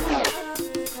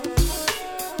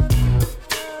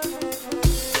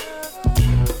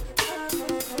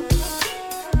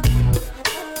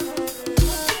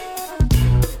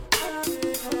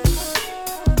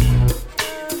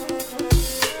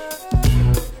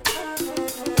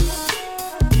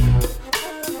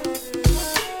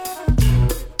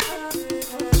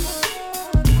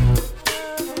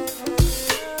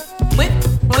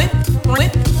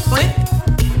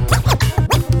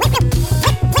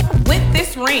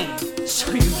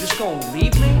So you just gonna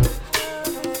leave me?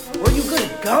 Where you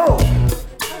gonna go?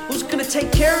 Who's gonna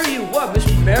take care of you? What, Miss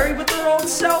Mary with her own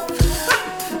self?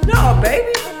 No,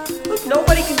 baby. Look,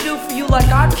 nobody can do for you like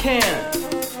I can.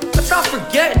 Let's not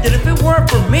forget that if it weren't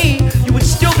for me, you would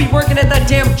still be working at that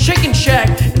damn chicken shack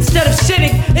instead of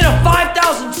sitting in a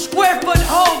 5,000 square foot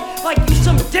home like you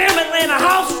some damn Atlanta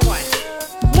housewife.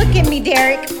 Look at me,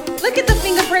 Derek. Look at the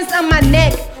fingerprints on my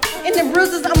neck and the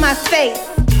bruises on my face.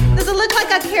 Does it look like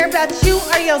I care about you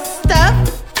or your stuff?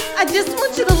 I just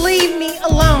want you to leave me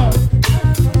alone.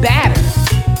 Batter.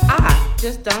 I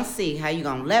just don't see how you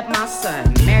gonna let my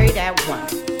son marry that woman.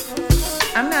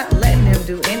 I'm not letting him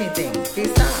do anything.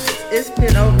 Besides, it's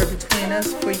been over between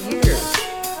us for years.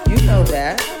 You know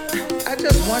that. I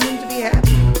just want him to be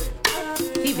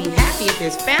happy. He'd be happy if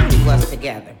his family was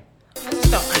together. I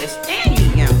just don't understand you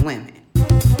young women.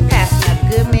 Passing up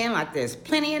good men like there's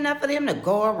plenty enough of them to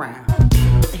go around.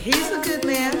 He's a good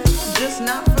man, just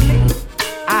not for me.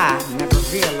 I never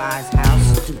realized how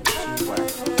stupid you were.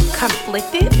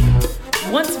 Conflicted?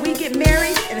 Once we get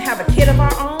married and have a kid of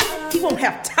our own, he won't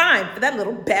have time for that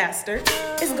little bastard.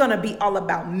 It's gonna be all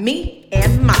about me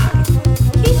and mine.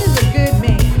 Keith is a good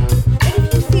man. And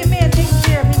if you see a man taking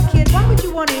care of his kid, why would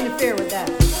you want to interfere with that?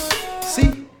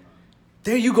 See?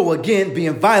 There you go again,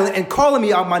 being violent and calling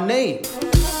me out my name.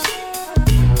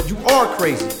 You are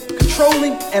crazy,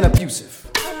 controlling, and abusive.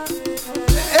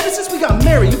 Ever since we got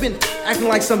married, you've been acting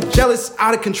like some jealous,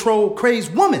 out-of-control,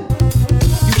 crazed woman.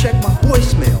 You check my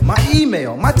voicemail, my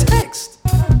email, my text.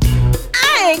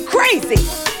 I ain't crazy.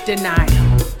 Denial.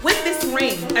 With this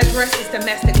ring addresses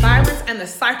domestic violence and the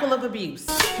cycle of abuse,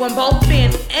 when both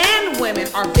men and women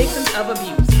are victims of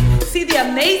abuse. See the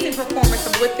amazing performance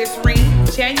of With This Ring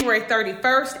January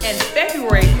 31st and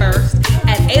February 1st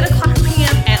at 8 o'clock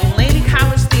p.m. at Laney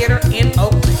College Theater in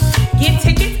Oakland. Get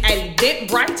tickets at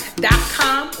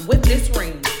eventbrite.com with this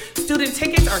ring. Student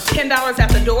tickets are $10 at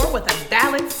the door with a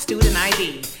valid student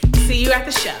ID. See you at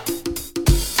the show.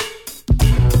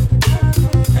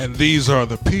 And these are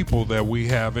the people that we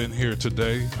have in here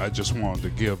today. I just wanted to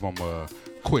give them a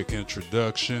quick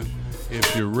introduction.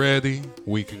 If you're ready,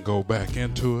 we can go back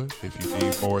into it. If you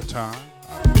need more time,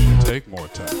 I will take more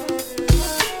time.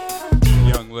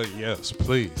 Young lady, yes,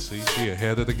 please. See, she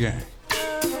ahead of the game.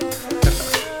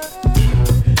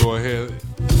 Go ahead,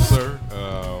 sir.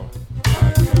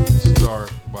 I can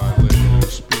start by letting you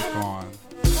speak on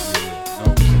your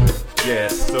notes there.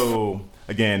 Yes, so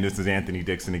again, this is Anthony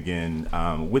Dixon again.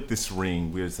 With This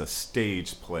Ring, there's a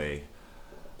stage play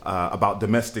about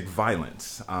domestic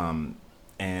violence.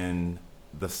 and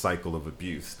the cycle of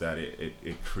abuse that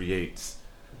it creates.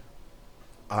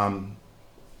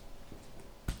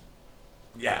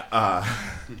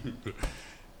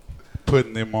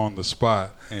 Putting them on the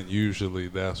spot, and usually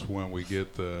that's when we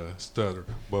get the stutter.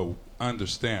 But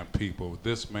understand, people,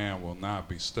 this man will not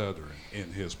be stuttering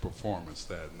in his performance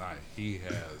that night. He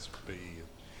has been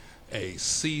a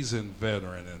seasoned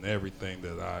veteran in everything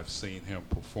that I've seen him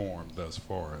perform thus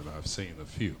far, and I've seen a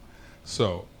few.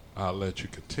 So I'll let you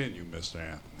continue, Mr.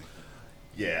 Anthony.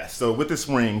 Yeah, so With This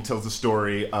Ring tells the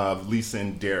story of Lisa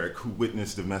and Derek, who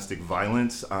witnessed domestic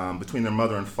violence between their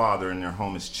mother and father in their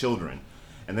home as children.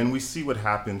 And then we see what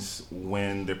happens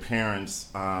when their parents,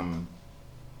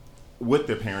 with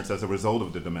their parents as a result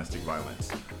of the domestic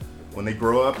violence. When they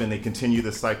grow up and they continue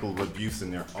the cycle of abuse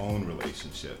in their own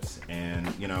relationships.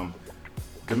 And, you know,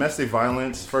 domestic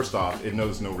violence, first off, it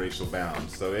knows no racial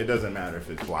bounds. So it doesn't matter if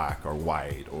it's black or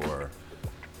white or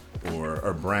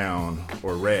brown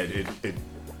or red.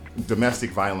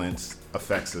 Domestic violence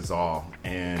affects us all.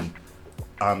 And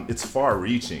it's far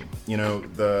reaching. You know,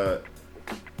 the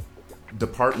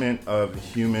Department of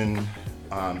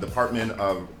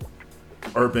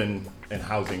Urban and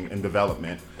Housing and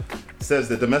Development says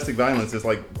that domestic violence is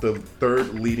like the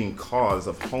third leading cause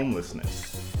of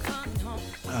homelessness.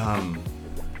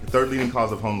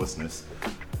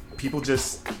 People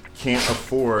just can't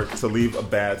afford to leave a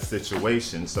bad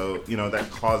situation, so you know that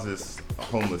causes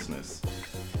homelessness.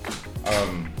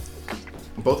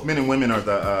 Both men and women are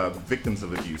the victims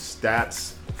of abuse.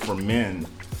 Stats for men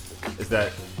is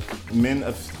that men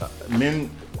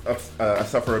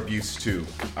suffer abuse too,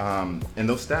 and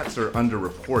those stats are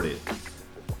underreported.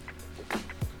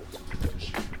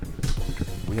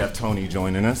 We have Tony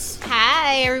joining us.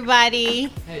 Hi,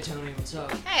 everybody. Hey, Tony, what's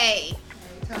up? Hey.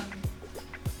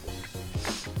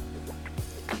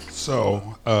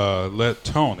 So let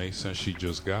Tony, since she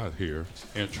just got here,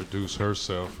 introduce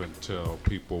herself and tell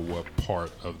people what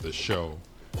part of the show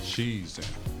she's in.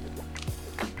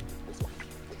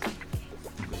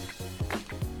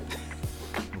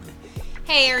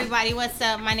 Hey, everybody. What's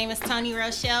up? My name is Tony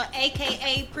Rochelle,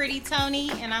 a.k.a. Pretty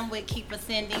Tony, and I'm with Keep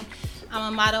Ascending.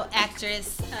 I'm a model,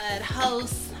 actress,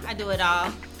 host. I do it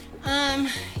all. I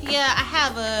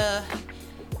have a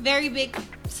very big,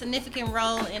 significant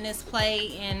role in this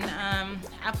play, and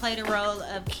I play the role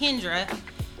of Kendra.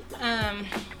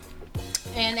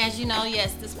 And as you know,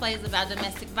 yes, this play is about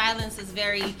domestic violence. It's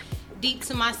very deep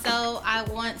to my soul. I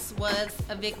once was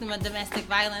a victim of domestic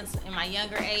violence in my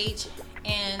younger age,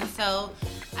 and so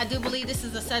I do believe this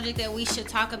is a subject that we should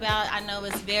talk about. I know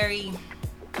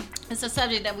it's a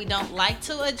subject that we don't like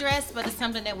to address, but it's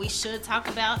something that we should talk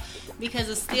about because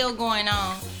it's still going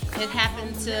on. It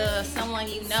happened to someone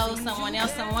you know, someone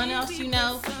else you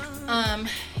know,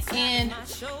 and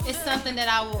it's something that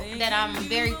I'm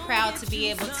very proud to be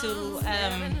able to,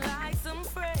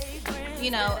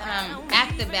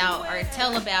 act about or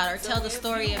tell the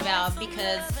story about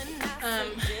because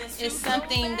it's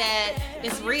something that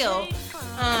is real.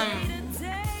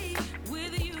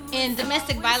 And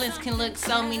domestic violence can look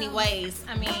so many ways.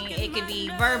 I mean, it could be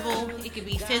verbal, it could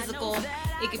be physical,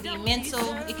 it could be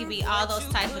mental, it could be all those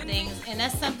types of things. And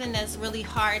that's something that's really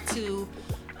hard to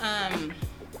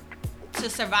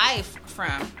survive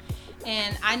from.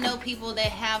 And I know people that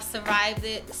have survived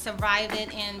it,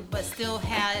 but still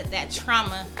had that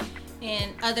trauma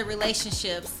in other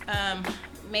relationships.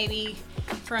 Maybe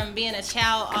from being a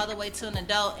child all the way to an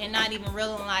adult and not even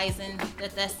realizing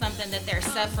that that's something that they're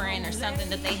suffering or something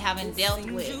that they haven't dealt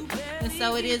with. And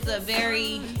so it is a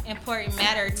very important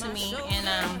matter to me,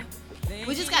 and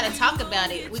we just got to talk about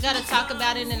it. We got to talk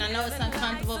about it, and I know it's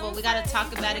uncomfortable, but we got to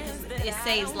talk about it because it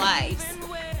saves lives.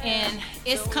 And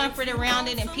it's comfort around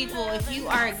it, and people, if you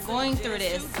are going through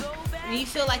this and you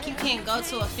feel like you can't go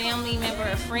to a family member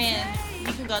or friend,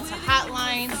 you can go to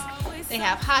hotlines. They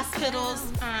have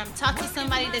hospitals. Talk to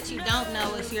somebody that you don't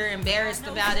know if you're embarrassed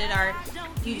about it or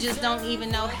you just don't even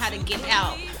know how to get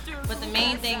out. But the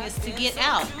main thing is to get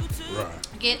out. Right.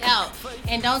 Get out.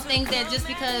 And don't think that just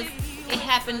because it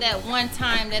happened that one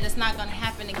time that it's not going to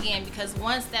happen again, because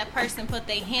once that person put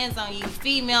their hands on you,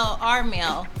 female or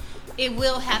male, it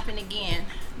will happen again.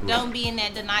 Right. Don't be in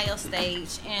that denial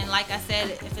stage. And like I said,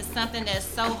 if it's something that's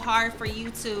so hard for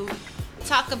you to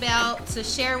talk about, to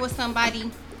share with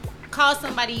somebody, call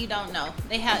somebody you don't know.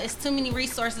 It's too many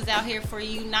resources out here for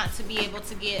you not to be able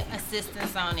to get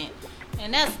assistance on it.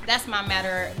 And that's my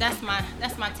matter. That's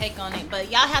my take on it. But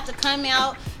y'all have to come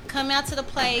out to the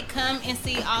play, come and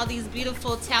see all these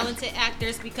beautiful, talented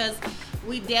actors, because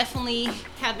we definitely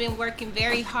have been working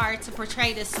very hard to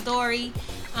portray this story.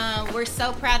 We're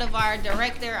so proud of our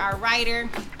director, our writer,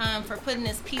 for putting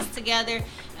this piece together.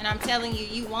 And I'm telling you,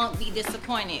 you won't be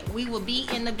disappointed. We will be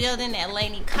in the building at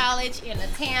Laney College in the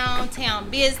town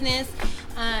business,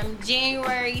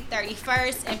 January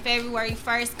 31st and February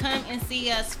 1st. Come and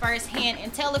see us firsthand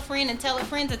and tell a friend and tell a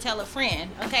friend to tell a friend.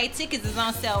 Okay, tickets is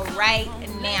on sale right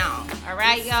now. All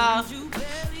right, y'all.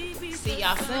 See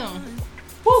y'all soon.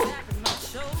 Woo!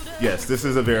 Yes, this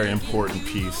is a very important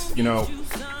piece. You know,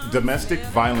 domestic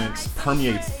violence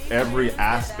permeates every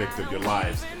aspect of your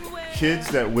lives.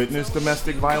 Kids that witness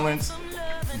domestic violence,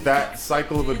 that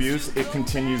cycle of abuse, it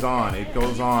continues on. It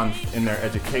goes on in their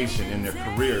education, in their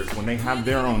careers, when they have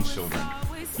their own children.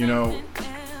 You know,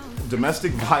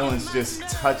 domestic violence just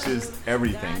touches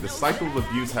everything. The cycle of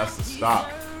abuse has to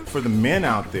stop. For the men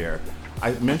out there,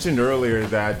 I mentioned earlier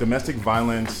that domestic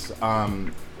violence,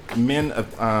 men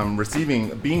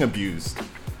being abused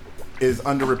is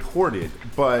underreported,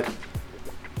 but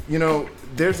you know,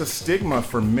 there's a stigma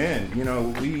for men. You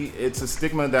know, it's a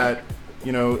stigma that,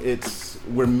 you know,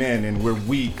 we're men and we're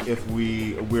weak if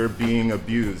we're being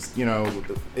abused. You know,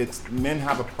 men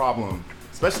have a problem,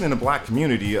 especially in the black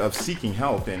community, of seeking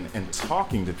help and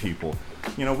talking to people.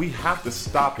 You know, we have to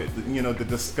stop it. You know, the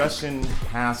discussion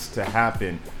has to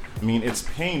happen. I mean, it's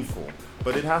painful,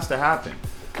 but it has to happen.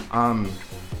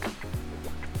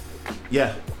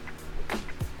 Yeah.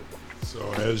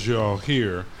 So as y'all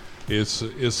hear,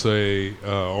 it's a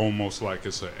almost like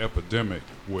it's an epidemic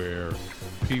where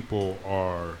people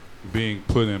are being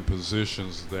put in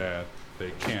positions that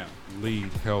they can't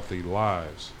lead healthy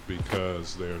lives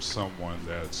because there's someone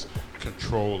that's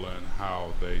controlling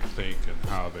how they think and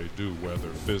how they do, whether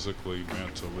physically,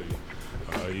 mentally,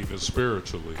 even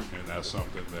spiritually. And that's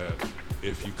something that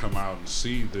if you come out and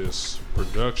see this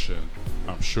production,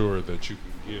 I'm sure that you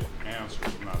can get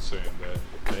answers. I'm not saying that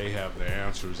they have the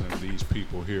answers and these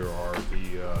people here are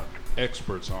the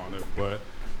experts on it, but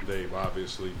they've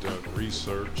obviously done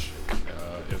research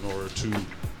in order to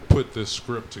put this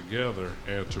script together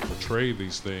and to portray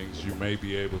these things. You may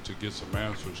be able to get some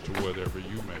answers to whatever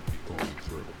you may be going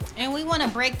through. And we want to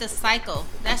break the cycle.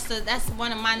 That's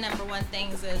one of my number one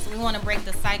things is we want to break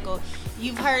the cycle.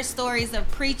 You've heard stories of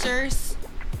preachers.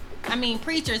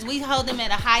 We hold them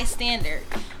at a high standard.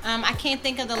 I can't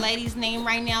think of the lady's name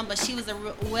right now, but she was a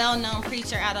well-known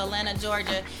preacher out of Atlanta,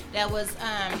 Georgia, that was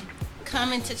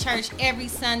coming to church every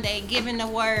Sunday, giving the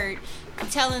word,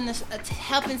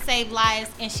 helping save lives,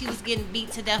 and she was getting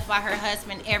beat to death by her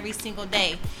husband every single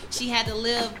day. She had to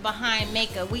live behind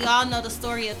makeup. We all know the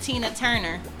story of Tina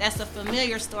Turner. That's a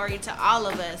familiar story to all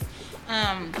of us.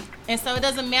 And so it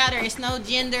doesn't matter. It's no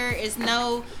gender. It's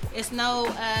no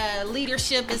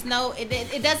leadership.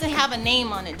 It doesn't have a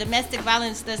name on it. Domestic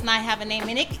violence does not have a name,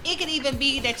 and it could even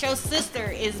be that your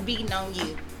sister is beating on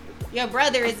you, your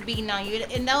brother is beating on you.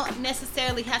 It don't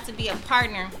necessarily have to be a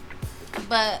partner.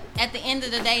 But at the end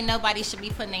of the day, nobody should be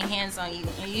putting their hands on you,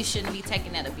 and you shouldn't be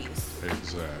taking that abuse.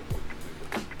 Exactly.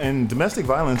 And domestic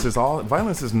violence is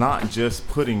not just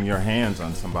putting your hands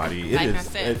on somebody.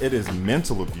 It is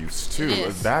mental abuse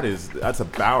too. That's a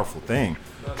powerful thing.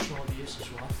 Emotional abuse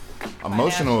as well.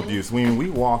 Emotional abuse. We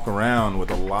walk around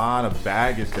with a lot of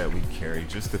baggage that we carry,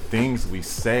 just the things we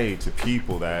say to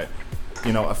people that,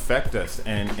 you know, affect us,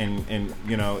 and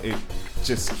you know, it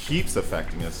just keeps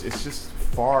affecting us. It's just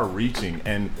far-reaching,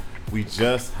 and we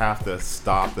just have to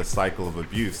stop the cycle of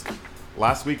abuse.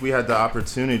 Last week we had the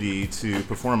opportunity to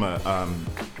perform a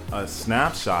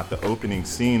snapshot, the opening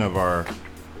scene of our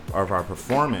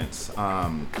performance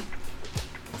at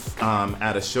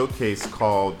a showcase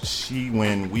called She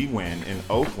Win, We Win in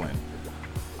Oakland.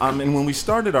 And when we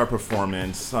started our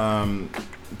performance,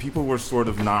 people were sort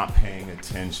of not paying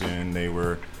attention. They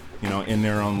were, you know, in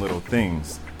their own little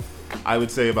things. I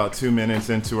would say about 2 minutes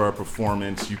into our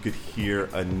performance, you could hear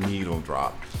a needle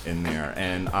drop in there,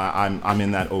 and I'm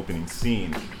in that opening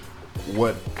scene.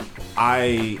 What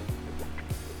I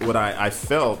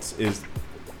felt is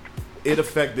it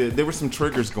affected. There were some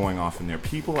triggers going off in there.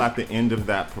 People at the end of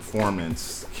that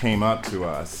performance came up to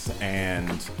us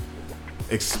and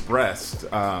expressed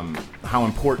how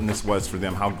important this was for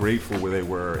them, how grateful they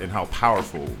were, and how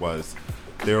powerful it was.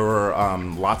 There were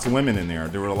lots of women in there.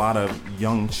 There were a lot of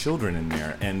young children in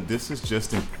there. And this is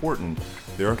just important.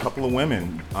 There are a couple of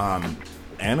women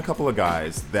and a couple of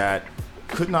guys that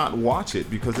could not watch it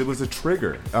because it was a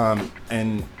trigger.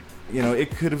 And, you know,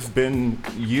 it could have been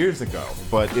years ago,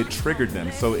 but it triggered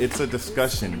them. So it's a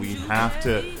discussion. We have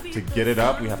to get it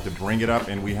up. We have to bring it up,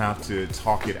 and we have to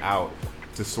talk it out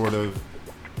to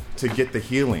get the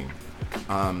healing.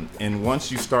 And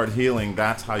once you start healing,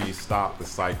 that's how you stop the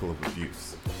cycle of abuse.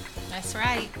 That's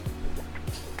right.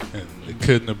 And it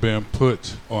couldn't have been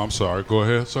put. Oh, I'm sorry. Go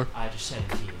ahead, sir. I just said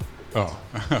it to you. Oh,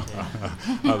 I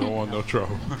don't want no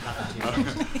trouble.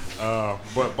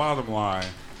 But bottom line,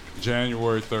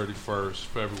 January 31st,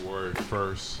 February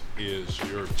 1st is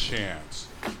your chance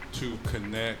to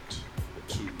connect,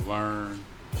 to learn,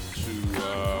 to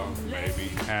maybe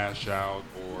hash out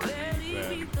or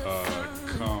even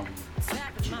come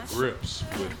to grips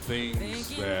with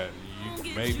things that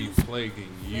you may be plaguing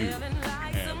you.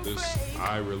 And this,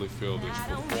 I really feel this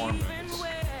performance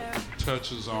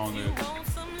touches on it.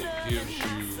 It gives you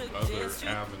other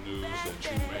avenues that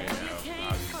you may have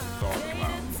not even thought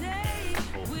about. And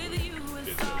hopefully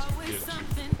it doesn't get to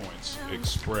the points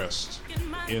expressed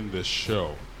in this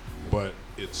show. But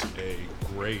it's a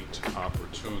great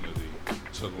opportunity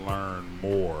to learn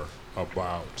more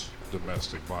about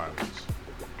domestic violence.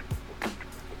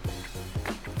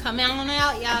 Come on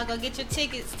out, y'all. Go get your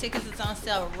tickets. Tickets is on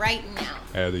sale right now.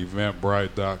 At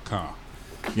eventbrite.com.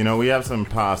 You know, we have some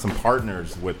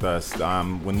partners with us.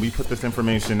 When we put this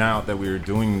information out that we were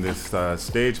doing this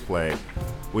stage play,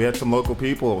 we had some local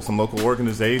people, some local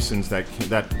organizations that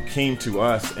came to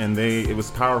us, and it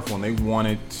was powerful, and they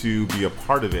wanted to be a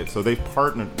part of it. So they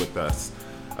partnered with us.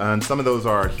 And some of those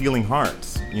are Healing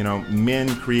Hearts, you know,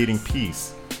 Men Creating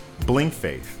Peace, Blink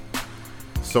Faith,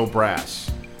 So Brash,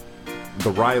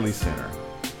 the Riley Center,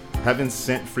 Heaven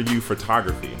Sent for You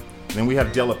Photography. Then we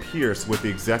have Della Pierce with the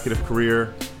Executive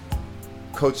Career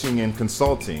Coaching and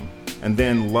Consulting. And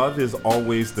then Love Is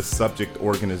Always the Subject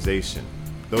organization.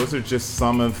 Those are just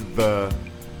some of the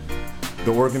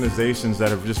organizations that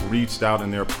have just reached out,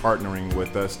 and they're partnering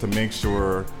with us to make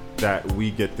sure that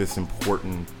we get this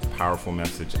important, powerful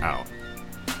message out.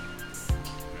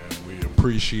 And we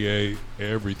appreciate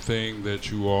everything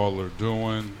that you all are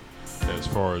doing as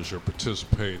far as you're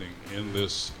participating in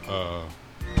this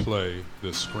play,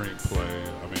 this screenplay,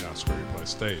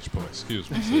 stage play, excuse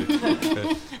me.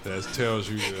 That tells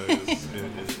you that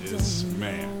it's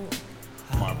man.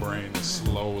 My brain is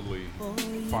slowly,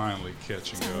 finally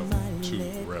catching up to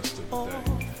the rest of the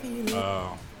day.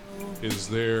 Is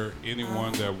there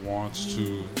anyone that wants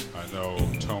to, I know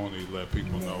Tony let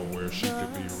people know where she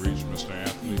could be reached. Mr.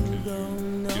 Anthony,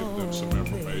 can you give them some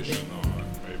information on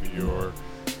maybe your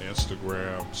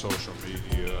Instagram, social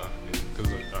media?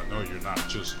 Because I know you're not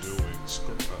just doing,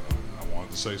 I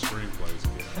wanted to say screenplays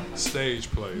again, stage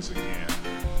plays again,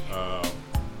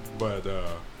 but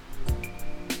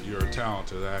you're a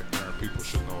talented actor and people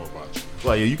should know about you.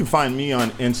 Well, yeah, you can find me on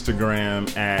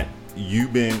Instagram at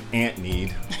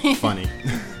YouBinAntNeed. Funny.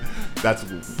 That's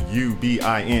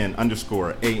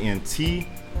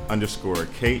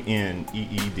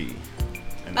UBIN_ANT_KNEED.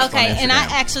 Okay, and I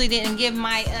actually didn't give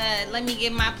my, let me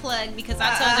give my plug because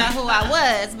I told y'all who I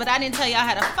was, but I didn't tell y'all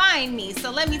how to find me.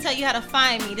 So let me tell you how to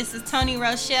find me. This is Toni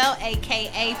Rochelle,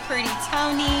 a.k.a. Pretty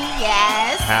Tony.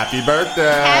 Yes. Happy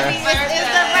birthday. Happy birthday. It's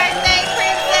the birthday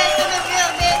princess in the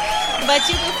building. But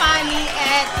you can find me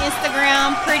at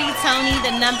Instagram, Pretty Tony,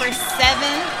 the number 7,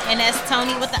 and that's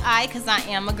Tony with the I because I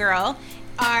am a girl.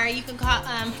 Or you can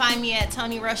find me at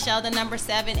Toni Rochelle, the number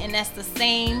 7, and that's the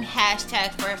same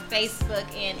hashtag for Facebook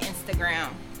and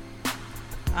Instagram.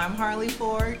 I'm Harley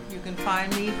Ford. You can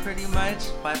find me pretty much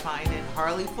by finding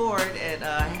Harley Ford at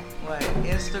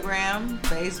Instagram,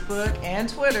 Facebook, and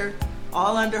Twitter,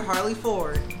 all under Harley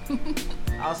Ford.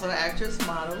 Also actress,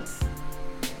 models.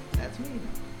 That's me.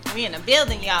 We in the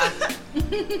building, y'all.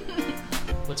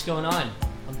 What's going on?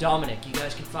 I'm Dominic. You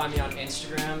guys can find me on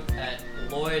Instagram at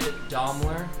Lloyd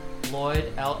Domler.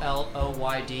 Lloyd,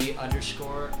 LLOYD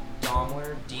 _Domler,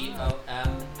 DOMLER.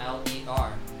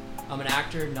 I'm an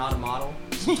actor, not a model.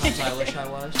 Sometimes I wish I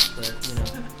was, but you know,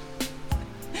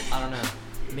 I don't know.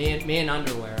 Me and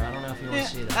underwear. I don't know if you want to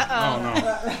see that. Oh no.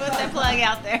 Put that plug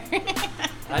out there.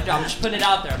 I'm just putting it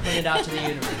out there. I'm putting it out to the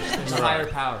universe. There's a higher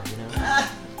power, you know.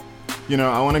 You know,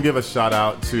 I want to give a shout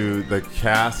out to the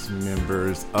cast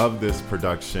members of this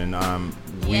production.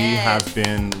 We have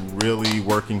been really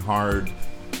working hard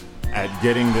at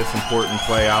getting this important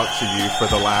play out to you for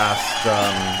the last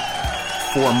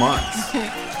 4 months.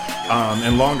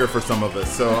 And longer for some of us.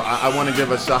 So I want to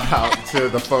give a shout out to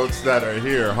the folks that are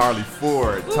here. Harley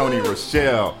Ford, Toni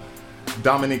Rochelle,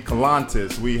 Dominique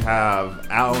Calantes, we have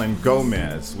Alan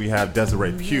Gomez, we have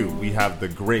Desiree Pugh, we have the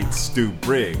great Stu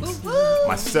Briggs,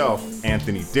 myself,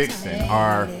 Anthony Dixon,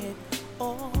 our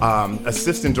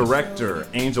assistant director,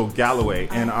 Angel Galloway,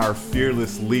 and our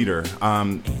fearless leader,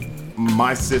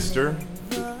 my sister,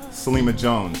 Salima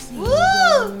Jones.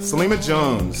 Salima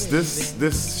Jones,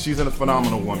 she's a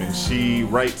phenomenal woman. She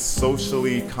writes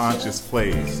socially conscious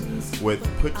plays with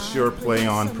Put Your Play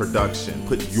On Production.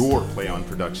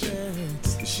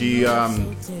 She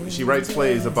writes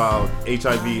plays about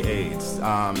HIV/AIDS,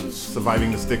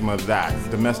 surviving the stigma of that,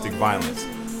 domestic violence.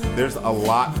 There's a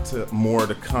lot more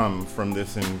to come from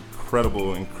this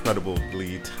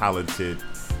incredibly talented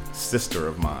sister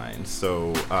of mine.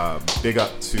 So big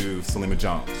up to Salima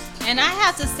Jones. And I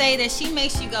have to say that she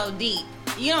makes you go deep.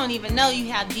 You don't even know you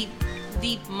have deep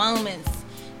moments.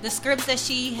 The scripts that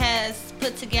she has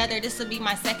put together, this will be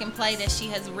my second play that she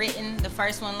has written. The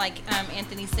first one, like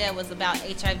Anthony said, was about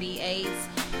HIV/AIDS.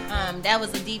 That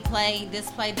was a deep play. This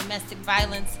play, domestic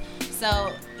violence.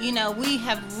 So, you know, we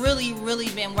have really, really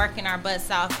been working our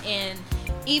butts off. And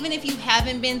even if you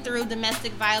haven't been through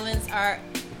domestic violence or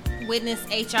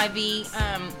witnessed HIV,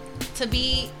 to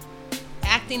be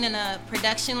acting in a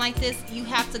production like this, you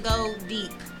have to go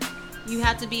deep. You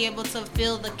have to be able to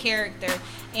feel the character.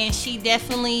 And she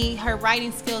definitely, her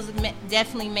writing skills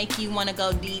definitely make you want to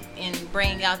go deep and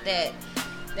bring out that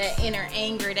inner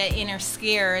anger, that inner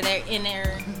scare, that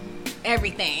inner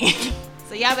everything.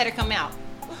 So y'all better come out.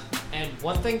 And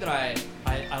one thing that I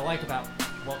like about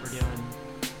what we're doing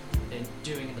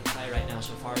in the play right now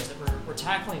so far is that we're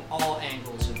tackling all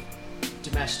angles of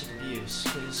domestic abuse.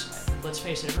 Because let's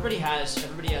face it, everybody has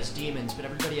demons, but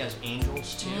everybody has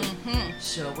angels too. Mm-hmm.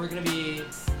 So we're gonna be,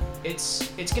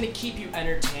 it's gonna keep you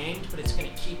entertained, but it's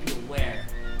gonna keep you aware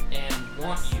and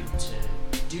want you to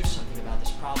do something about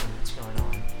this problem that's going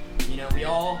on. You know,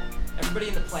 everybody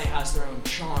in the play has their own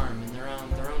charm and their own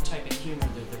type of humor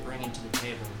that they're bringing to the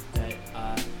table that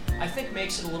I think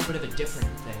makes it a little bit of a different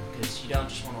thing, because you don't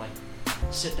just want to like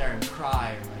sit there and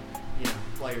cry or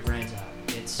blow your brains out.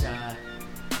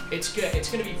 It's good. It's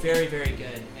going to be very, very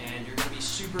good, and you're going to be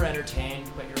super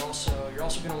entertained. But you're also going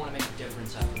to want to make a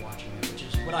difference after watching it, which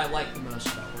is what I like the most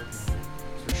about working on it,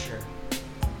 for sure.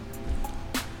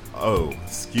 Oh,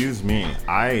 excuse me.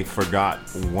 I forgot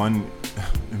one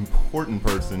important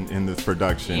person in this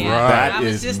production. Yeah, that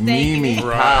is Mimi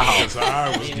Powell.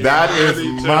 That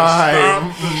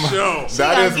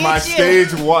is my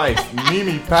stage wife,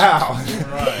 Mimi Powell.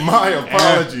 Right. My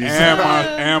apologies.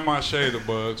 And my Shader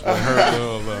Bugs with her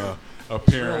little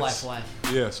appearance. Real life wife.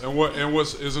 Yes,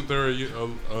 isn't there a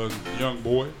young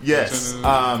boy? Yes,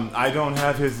 I don't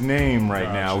have his name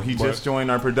right now. He just joined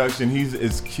our production. He's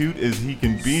as cute as he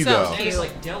can be, though. His name is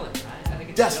like Dylan, right? I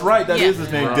think it's That's Dylan. right. That is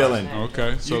his name, Right. Dylan.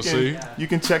 Okay, so you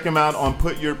can check him out on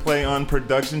Put Your Play On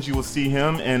Productions. You will see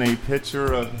him and a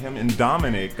picture of him and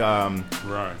Dominic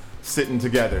sitting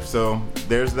together. So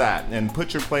there's that. And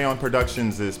Put Your Play On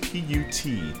Productions is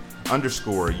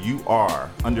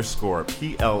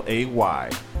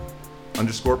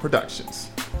PUT_UR_PLAY_Productions.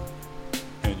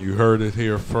 And you heard it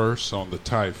here first on the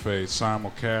Typeface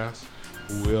simulcast.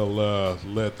 We'll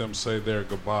let them say their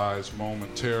goodbyes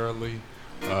momentarily.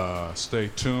 Stay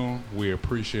tuned. We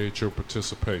appreciate your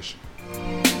participation.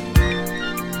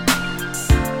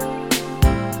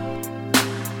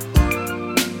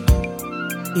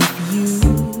 If you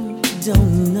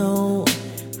don't know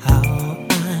how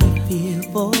I feel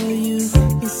for you,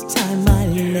 it's time I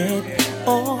let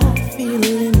all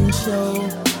feeling show.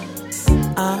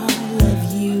 I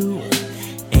love you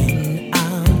and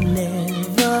I'll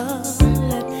never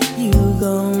let you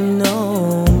go,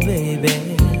 no,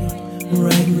 baby.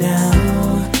 Right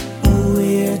now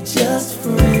we're just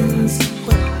friends,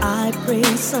 but I pray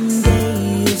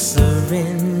someday you'll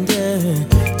surrender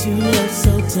to love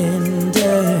so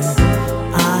tender.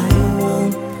 I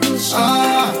won't push you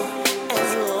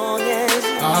as long as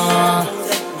you know that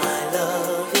my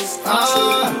love is true.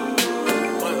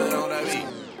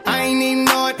 I ain't even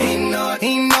know it,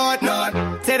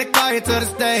 Take the car here to the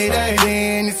stage,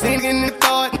 then you sing in the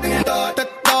thought,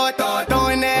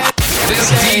 throwing that.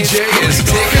 This DJ is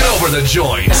taking over the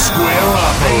joint.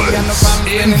 Squareopolis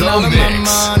in the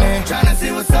mix. Tryna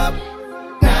see what's up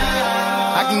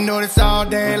now. I can do this all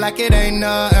day like it ain't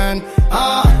nothing.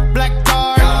 Black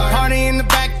car, party in the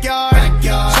backyard.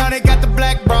 Shawty got the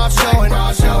black bra showing.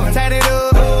 Tatted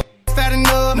up, fat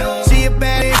enough. She a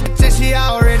bad bitch and she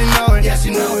already know it. Yeah, she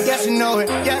know it. Yeah, she know it.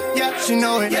 Yeah, she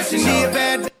know it. Yeah, she a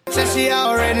bad bitch and she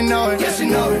already know it. Yeah, she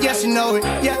know it. Yeah, she know it.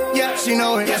 Yeah, she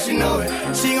know it. Yeah, she know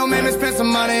it. She gon' make me spend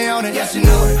some money on it. Yeah, she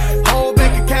know it. Whole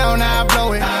bank account, I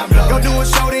blow it. Go do a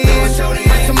show then,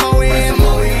 bring some more in.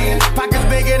 Pockets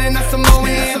bigger than a Samoan.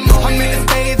 I'm in the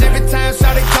stage every time,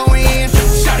 shout it go in.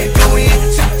 Shout it go in,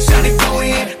 shout it go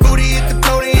in. Booty hit the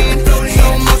throat in,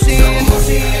 slow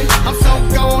motion. I'm so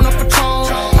gone off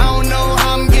Patron. I don't know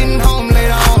how I'm getting home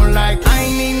later on. Like I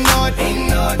ain't even know it,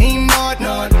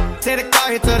 Take the car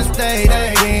here to the stage,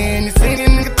 then you sing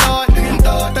in the thought,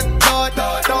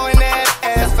 throwing that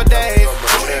ass for days.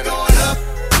 Booty going up,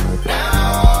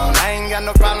 down. I ain't got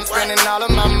no problem spending all of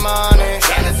my money.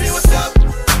 Tryna see what's up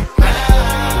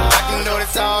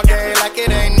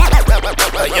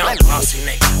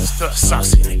Little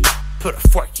saucy nigga. Put a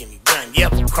fork in me, done, yep,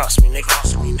 cross me,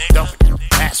 nigga. Don't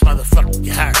ass motherfucker,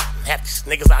 you heard. Half these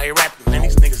niggas out here rapping, and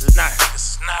these niggas is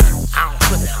nerds. I don't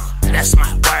put it on, that's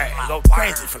my word. Go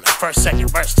crazy from the first, second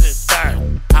verse to the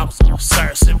third. I was on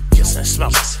Sir, sipping, kissing, and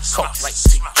smoking. Coke like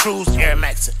Trues, Air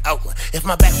Max in Oakland. If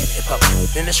my back ain't broken,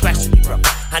 then the scratch to be broken.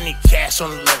 I need cash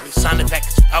on the delivery, sign the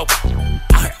package open.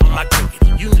 I heard on my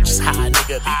cricket, you just how a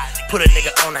nigga be. Put a nigga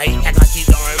on the hate, act like he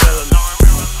don't remember me.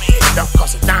 It don't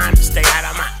cost a dime to stay out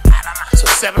of my. So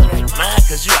separate mine,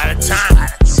 cause you out of time.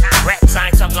 Raps, I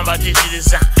ain't talking about digi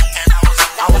design.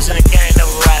 I was in the game,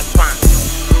 never ride fine.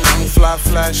 I'm fly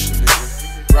flashing,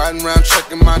 nigga. Riding around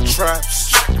checking my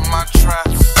traps.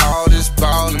 All this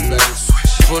ballin', baby.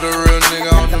 Put a real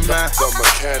nigga on the map. The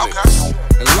mechanics.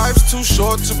 And life's too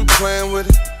short to be playing with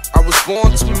it. I was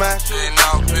born to match.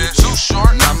 Too short.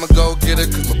 And I'ma go get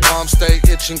it, cause my palms stay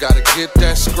itching. Gotta get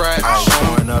that scratch. I'm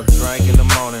showing up, drink in the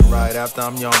morning, right after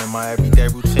I'm yawning. My everyday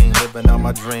routine, living out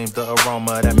my dreams. The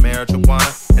aroma of that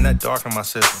marijuana and that dark in my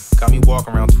system got me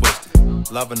walking around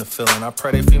twisted. Loving the feeling. I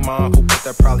pray they free my uncle, but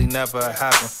that probably never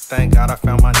happen. Thank God I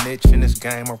found my niche in this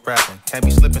game of rapping. Can't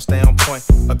be slipping, stay on point.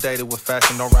 Updated with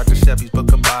fashion, don't rock the Chevys, but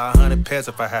could buy 100 pairs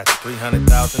if I had to.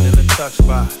 300,000 in the tuck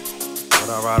spot. But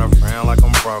I ride around like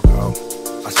I'm broke, ho.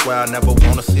 I swear I never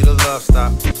wanna see the love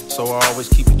stop. So I always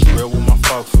keep it real with my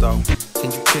folks, though.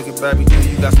 Can you kick it, baby? Do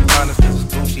you got some partners? Cause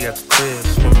it's Gucci at the crib.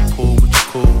 Swimming pool with your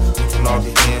cool. You can log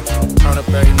it in. Turn up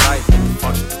every night.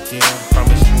 Function again.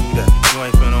 Promise you that you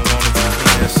ain't finna wanna be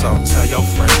here. So tell your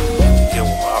friends to get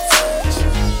with my friends.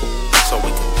 So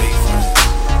we can be friends.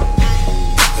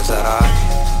 Is that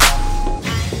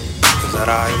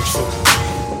I am true?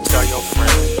 Tell your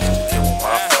friends to get with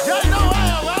my friends.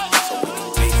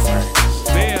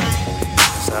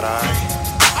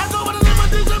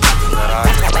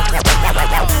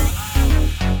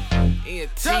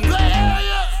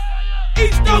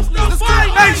 East Coast, no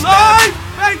fight! Make live!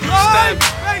 Make live!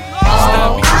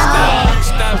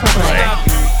 Stop.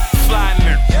 Fly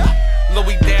nigga.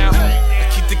 Louis down. I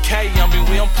keep the K on me,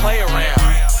 we don't play around.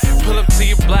 Pull up to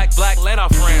your black, let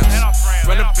off rounds.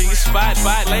 Run up in your spot,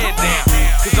 lay it down.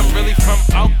 Cause I'm really from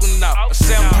Oakland now. I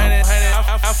say I'm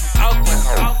I'm from Oakland.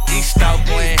 East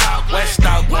Oakland, West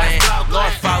Oakland,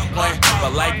 North Oakland.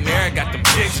 But like Mary got them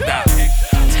chicks out.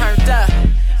 Turned up,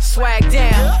 swag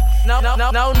down. No,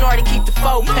 nor to keep the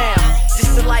 4 pound.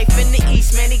 Just the life in the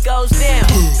East, man, he goes down.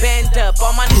 Band up,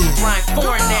 all my niggas grind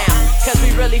foreign now. Cause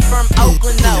we really from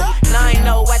Oakland, though. 9-0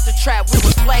 at the trap, we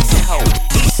was flexing, ho.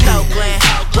 East Oakland,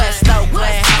 West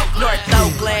Oakland, North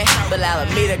Oakland. But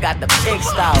Alameda got the big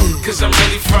style. Cause I'm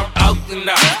really from Oakland,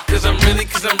 now. Cause I'm really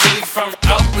from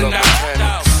Oakland, now.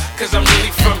 Cause I'm really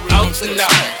from Oakland, now.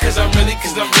 Cause I'm really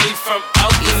from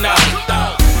Oakland, now.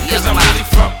 Cause I'm really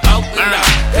from Oakland, now.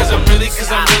 Cause I'm really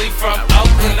from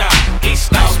Oakland, now.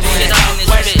 East Oakland,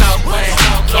 West Oakland,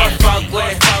 North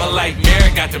Oakland. But like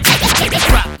Mary got the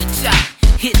drop the top,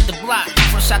 hit the block,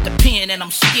 fresh out the pen, and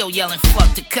I'm still yelling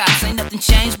fuck the cops. Ain't nothing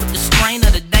changed but the strain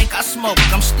of the dank I smoke.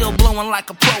 I'm still blowing like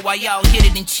a pro while y'all hit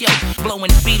it and choke.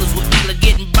 Blowing Beatles with Wheeler,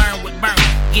 getting burned with burn.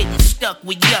 Getting stuck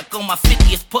with yuck on my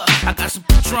 50th puff. I got some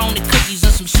Patron and cookies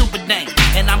and some super dank.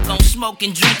 And I'm gon' smoke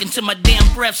and drink until my damn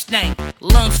breath stank.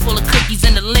 Lungs full of cookies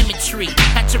and the lemon tree.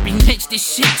 Had to remix this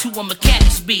shit to a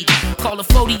mechanic's beat. Call the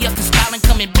 40 up and style and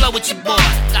come and blow with your boy.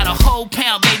 Got a whole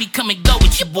pound, baby, come and go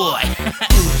with your boy.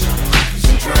 Cookies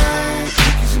and drinks,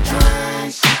 cookies and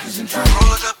drinks, cookies and drinks.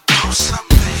 Roll it up, do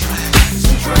something, baby. Cookies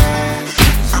and drinks,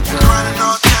 I've been grinding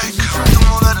all day, come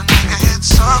on, let a nigga hit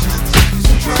something. Cookies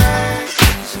and drinks,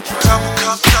 double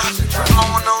cupped up,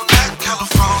 blowing on that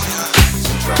California. Cookies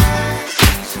and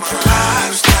drinks, my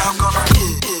lifestyle gonna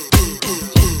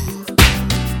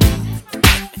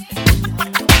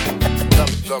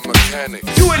The mechanic.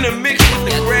 You in the mix with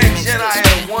the Grand Jedi at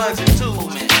the 1s and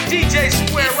 2s. DJ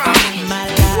Square Rock.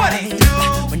 What he do?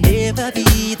 Will never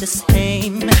be the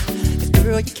same. 'Cause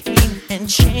girl, you came and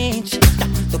changed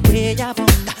the way I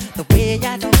want, the way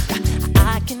I don't.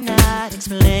 I cannot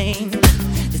explain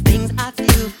the things I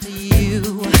feel for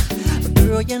you. But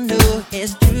girl, you know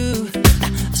it's true.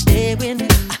 I'll stay with you,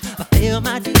 I'll feel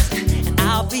my dues, and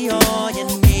I'll be all you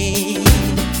need.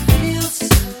 Feels so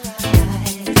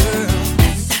right, girl.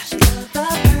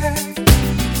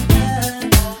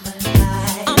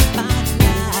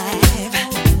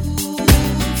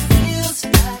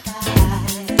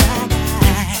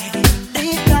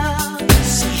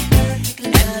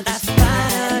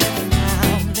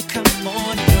 Come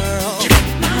on, girl.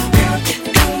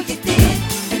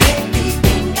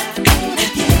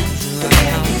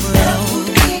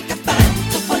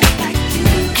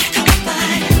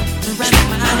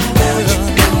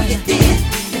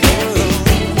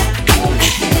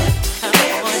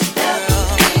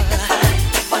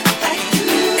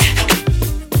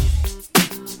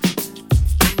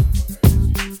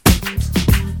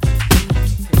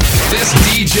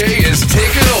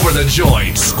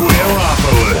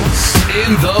 Squareopolis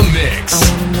in the mix. I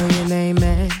wanna know your name,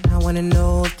 man. I wanna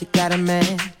know if you got a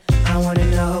man. I wanna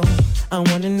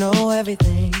know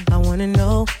everything. I wanna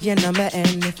know your number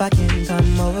and if I can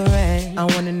come over and I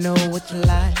wanna know what you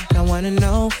like. I wanna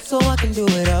know so I can do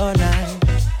it all night.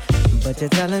 But you're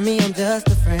telling me I'm just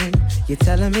a friend. You're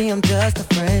telling me I'm just a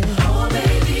friend. Oh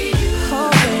baby, you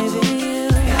got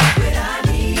what I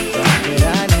need. Got what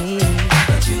I need.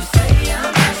 But you say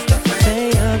I'm just a friend.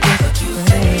 Say I'm just a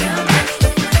friend.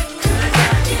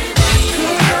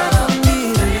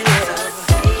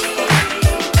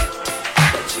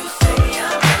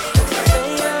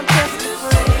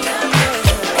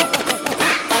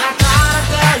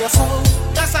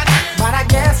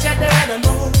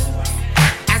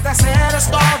 I said a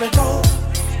story goes,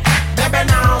 baby,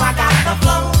 now I got the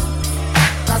flow.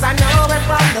 Cause I know it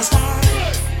from the start.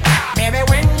 Baby,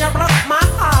 when you broke my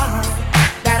heart,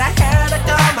 that I had to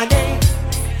come again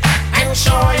and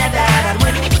show you that I'd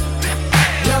win.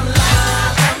 You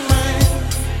lied to me.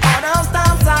 All those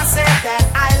times I said that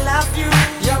I love you.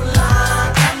 You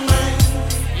lied to me.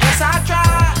 Yes, I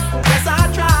tried. Yes, I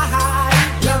tried.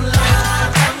 You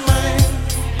lied to me.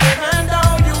 Even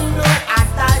though you knew I'd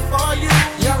die for you.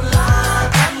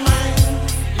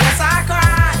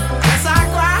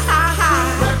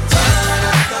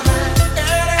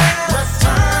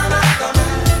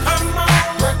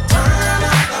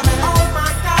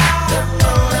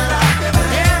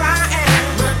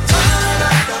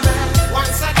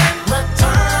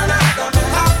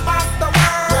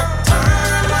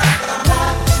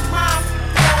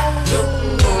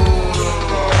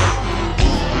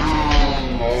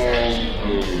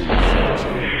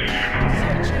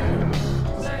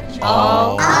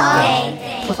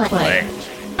 Play.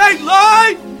 Bang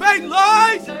line! Bang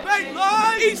line! Bang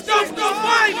line! East Coast no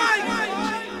fight!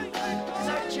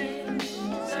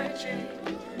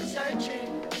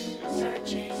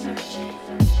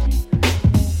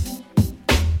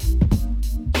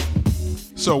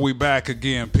 So we back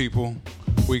again, people.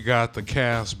 We got the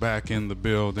cast back in the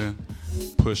building.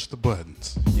 Push the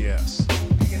buttons. Yes.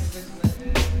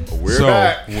 We're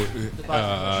back.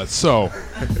 So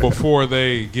before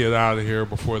they get out of here,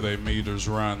 before their meters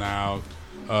run out,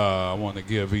 I want to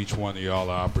give each one of y'all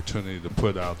an opportunity to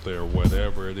put out there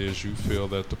whatever it is you feel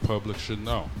that the public should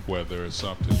know, whether it's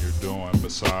something you're doing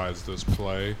besides this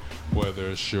play, whether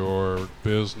it's your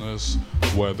business,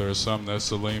 whether it's something that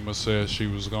Salima said she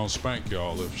was going to spank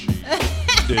y'all if she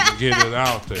didn't get it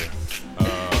out there.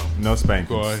 No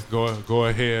spankings. Go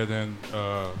ahead and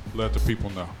let the people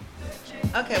know.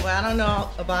 Okay, well, I don't know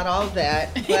about all of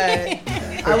that,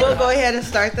 but I will go ahead and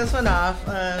start this one off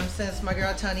since my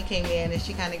girl Tony came in and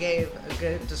she kind of gave a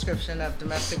good description of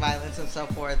domestic violence and so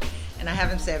forth, and I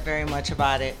haven't said very much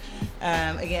about it.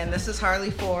 Again, this is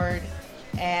Harley Ford,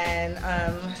 and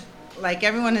like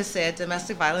everyone has said,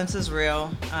 domestic violence is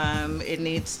real. It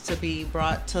needs to be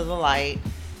brought to the light.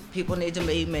 People need to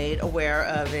be made aware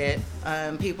of it.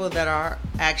 People that are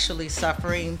actually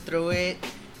suffering through it.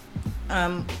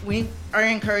 We are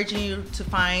encouraging you to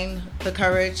find the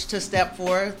courage to step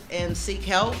forth and seek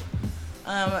help.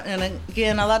 And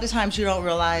again, a lot of times you don't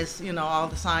realize, all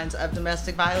the signs of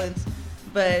domestic violence,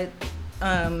 but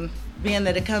being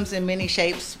that it comes in many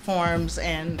shapes, forms,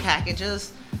 and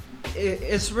packages,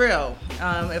 it's real.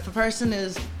 If a person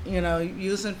is,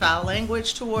 using foul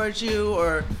language towards you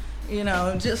or,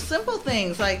 just simple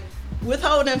things like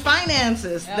withholding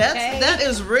finances, that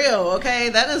is real, okay?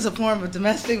 That is a form of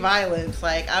domestic violence.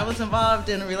 Like, I was involved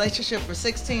in a relationship for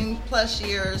 16 plus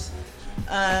years,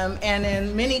 and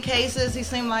in many cases he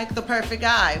seemed like the perfect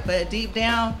guy, but deep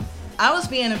down I was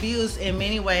being abused in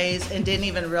many ways and didn't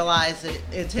even realize it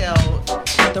until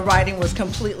the writing was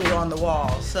completely on the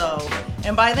wall. So,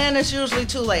 and by then it's usually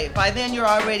too late. By then you're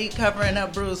already covering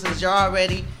up bruises, you're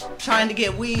already trying to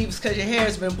get weaves because your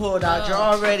hair's been pulled out, you're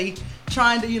already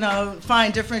trying to,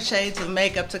 find different shades of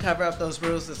makeup to cover up those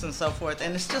bruises and so forth.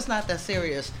 And it's just not that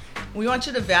serious. We want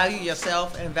you to value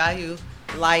yourself and value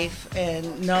life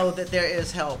and know that there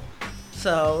is help.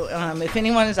 So if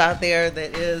anyone is out there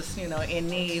that is, in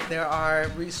need, there are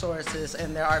resources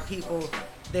and there are people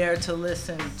there to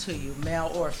listen to you,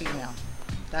 male or female.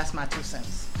 That's my 2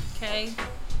 cents. Okay.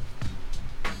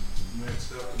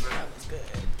 Next up, that was good.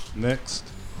 Next.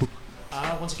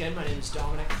 Once again, my name is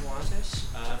Dominic Fuentes.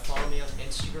 Follow me on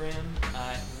Instagram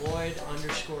at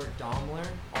Lloyd_Domler,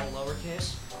 all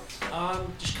lowercase.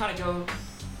 Just kind of go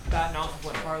batting off of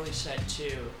what Harley said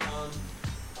too.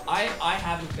 I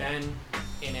haven't been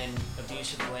in an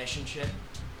abusive relationship,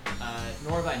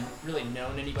 nor have I really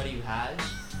known anybody who has,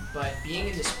 but being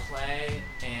in this play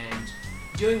and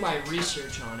doing my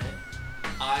research on it,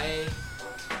 I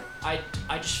I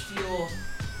just feel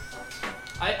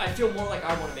I feel more like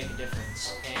I want to make a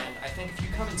difference, and I think if you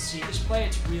come and see this play,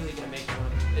 it's really gonna make people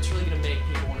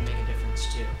want to make a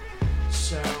difference too.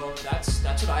 So that's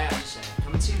what I have to say.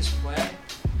 Come and see this play,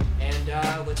 and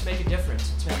let's make a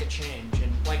difference. Let's make a change.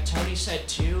 And like Tony said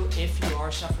too, if you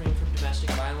are suffering from domestic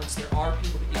violence, there are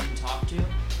people that you can talk to,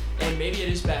 and maybe it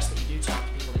is best that you do talk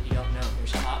to people that you don't know.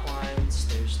 There's hotlines,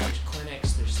 there's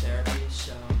clinics, there's therapies.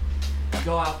 So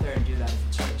go out there and do that if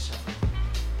it's really suffering.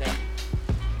 Thank you.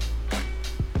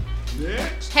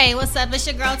 Next. Hey, what's up? It's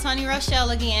your girl Tony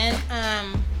Rochelle again.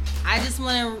 I just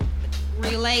want to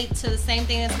relate to the same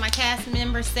thing as my cast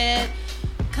member said.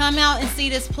 Come out and see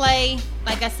this play.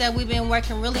 Like I said, we've been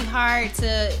working really hard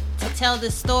to tell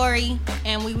this story,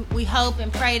 and we hope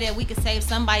and pray that we can save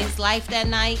somebody's life that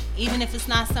night. Even if it's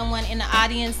not someone in the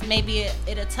audience, maybe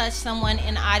it'll touch someone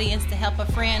in the audience to help a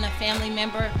friend, a family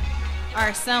member,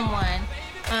 or someone.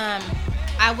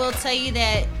 I will tell you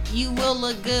that you will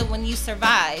look good when you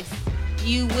survive.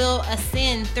 You will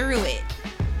ascend through it.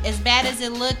 As bad as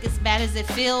it looks, as bad as it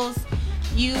feels,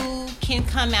 you can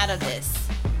come out of this.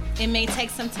 It may take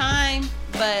some time,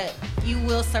 but you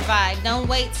will survive. Don't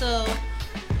wait till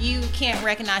you can't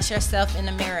recognize yourself in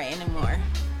the mirror anymore.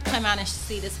 Come out and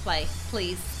see this play,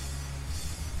 please.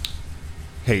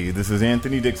 Hey, this is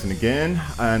Anthony Dixon again,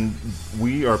 and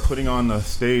we are putting on a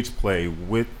stage play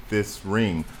with this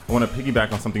ring. I want to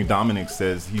piggyback on something Dominic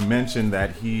says. He mentioned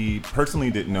that he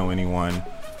personally didn't know anyone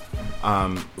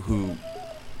who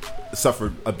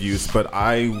suffered abuse, but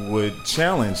I would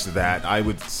challenge that. I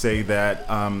would say that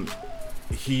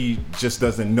he just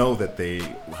doesn't know that they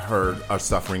are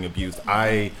suffering abuse.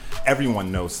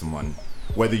 Everyone knows someone,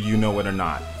 whether you know it or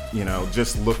not. You know,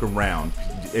 just look around.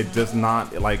 It does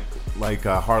not, like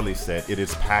Harley said, it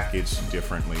is packaged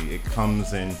differently. It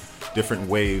comes in different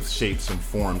waves, shapes, and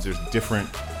forms. There's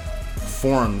different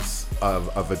forms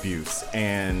of abuse,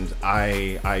 and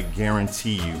I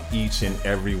guarantee you, each and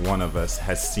every one of us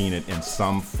has seen it in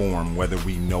some form, whether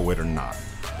we know it or not.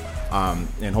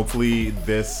 And hopefully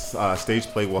this stage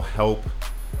play will help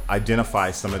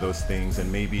identify some of those things,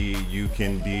 and maybe you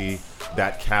can be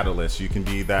that catalyst, you can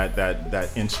be that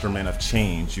instrument of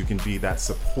change, you can be that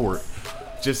support,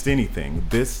 just anything.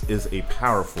 This is a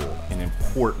powerful and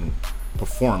important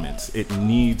performance. It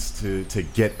needs to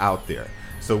get out there.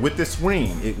 So with this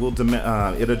ring,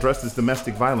 it addresses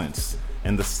domestic violence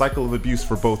and the cycle of abuse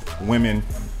for both women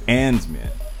and men.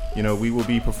 You know, we will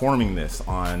be performing this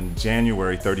on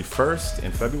January 31st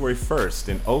and February 1st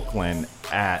in Oakland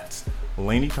at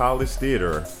Laney College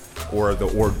Theater, or the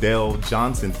Ordell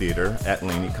Johnson Theater at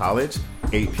Laney College,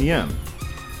 8 p.m.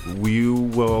 We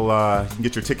will you can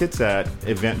get your tickets at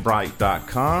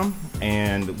eventbrite.com,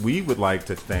 and we would like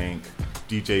to thank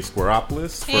DJ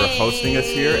Squareopolis for hosting us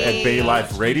here at Bay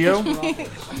Life Radio.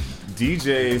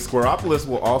 DJ Squareopolis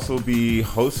will also be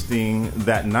hosting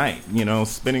that night,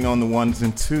 spinning on the ones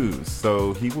and twos.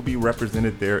 So he will be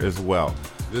represented there as well.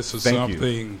 This is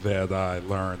something that I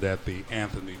learned at the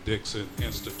Anthony Dixon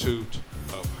Institute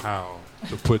of how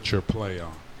to put your play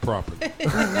on properly.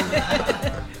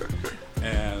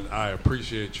 And I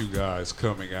appreciate you guys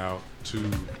coming out to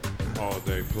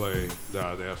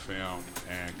alldayplay.fm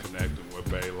and connecting with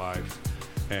Bay Life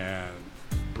and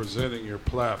presenting your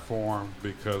platform,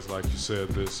 because like you said,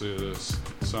 this is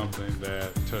something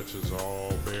that touches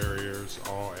all barriers,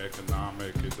 all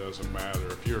economic. It doesn't matter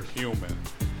if you're human,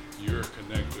 you're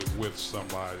connected with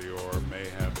somebody or may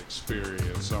have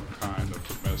experienced some kind of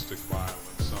domestic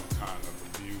violence, some kind of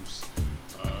abuse.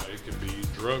 It could be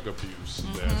drug abuse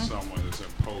that someone is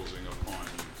imposing upon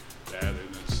you. That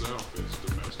in itself is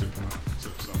domestic violence.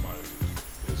 If somebody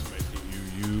is making you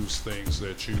use things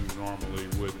that you normally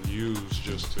wouldn't use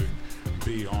just to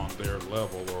be on their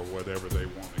level or whatever they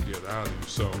want to get out of you.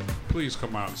 So please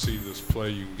come out and see this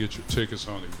play. You can get your tickets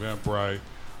on Eventbrite.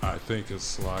 I think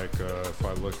it's like, if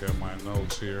I look at my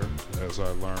notes here, as I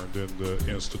learned in the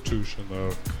institution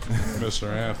of Mr.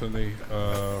 Anthony,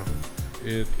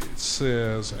 it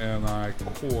says, and I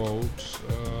quote,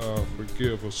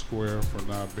 forgive a square for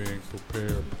not being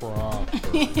prepared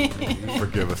properly.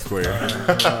 Forgive a square.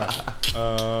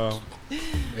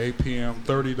 8 p.m.,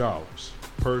 $30.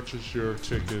 Purchase your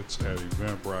tickets at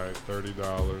Eventbrite,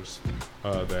 $30.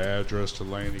 The address to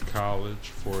Laney College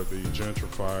for the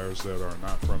gentrifiers that are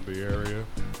not from the area,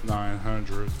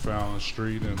 900 Fallon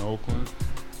Street in Oakland.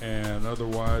 And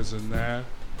otherwise than that,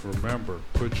 remember,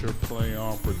 Put Your Play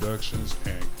On Productions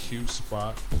and Q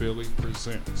Spot Philly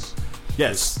presents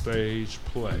the stage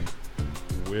play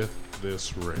with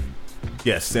this ring.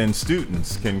 Yes, and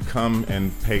students can come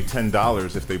and pay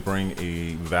 $10 if they bring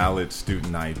a valid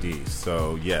student ID.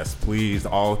 So yes, please,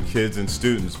 all kids and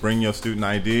students, bring your student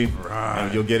ID,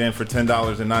 and you'll get in for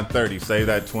 $10 and not $30. Save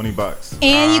that $20.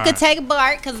 And you could take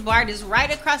BART, because BART is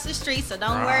right across the street. So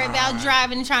don't worry about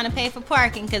driving and trying to pay for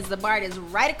parking, because the BART is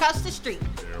right across the street.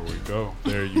 There we go.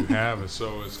 There you have it.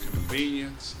 So it's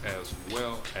convenience as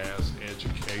well as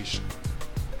education.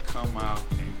 Come out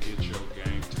and get your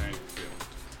game tank filled.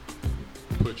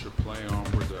 Put your play on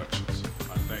productions.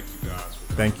 I thank you guys.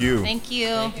 Thank you. Thank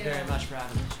you. Thank you very much for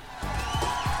having us.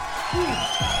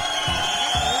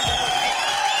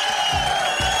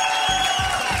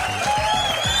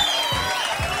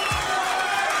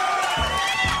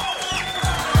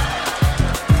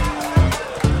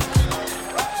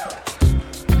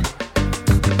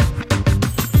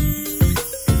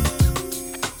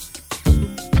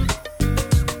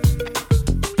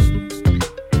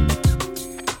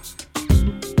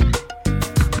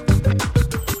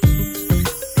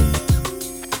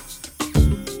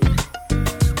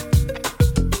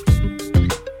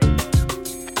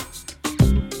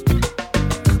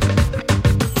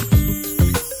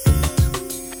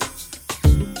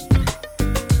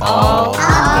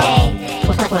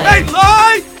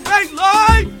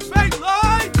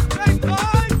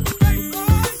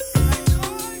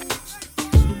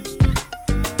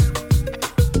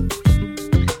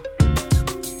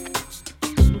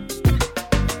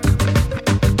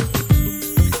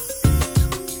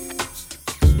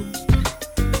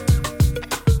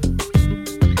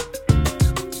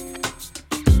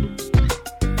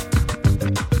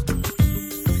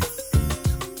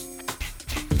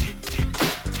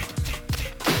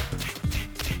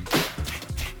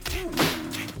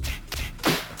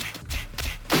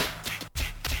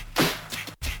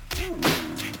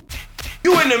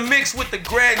 With the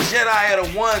Grand Jedi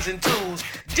of the ones and twos,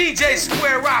 DJ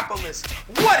Squareopolis.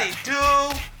 What he do?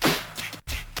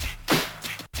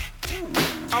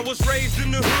 I was raised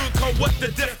in the hood, called what the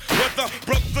diff. But the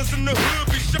brothers in the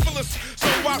hood be chivalrous. So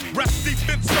I rest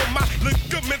defense on my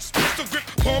ligaments. Pistol grip,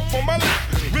 pump on my lap.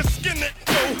 Risking it,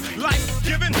 no life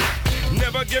giving.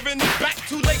 Never giving it back,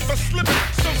 too late for slipping.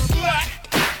 So slack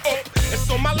up, it's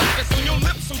on my lap, it's on your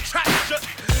lips, so trap shut.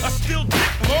 I still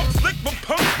dick long, slick but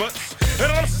punk butts.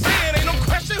 And I'm saying, ain't no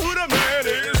question who the man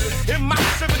is. In my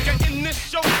civic and in this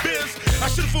show biz, I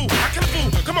should fool, I can fool.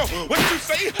 Come on, what did you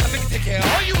say? I think I take care of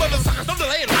all you motherfuckers. Don't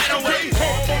delay it right away.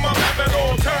 Pump on my lap at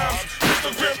all times.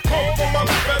 Mr. Grip, pump on my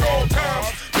lap at all times.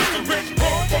 Mr. Grip,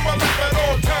 pump on my lap at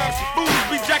all times. Fools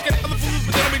be jacking other fools,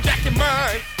 but they don't be jacking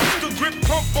mine. Mr. Grip,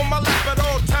 pump on my lap at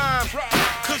all times.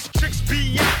 Cause tricks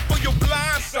be out for your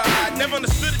blind side. Never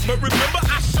understood it, but remember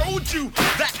I showed you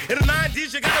that in the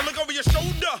 90s you gotta look over your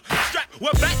shoulder. Strap,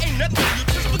 well that ain't nothing, you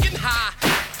just for getting high.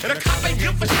 And a cop ain't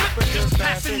good for shit, but just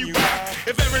passing you by.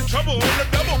 If they're in trouble on the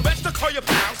double, best to call your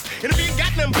pals. And if you ain't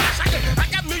got them bucks, I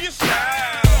got million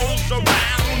styles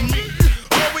around me.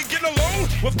 Are we getting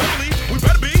along? Well, family, we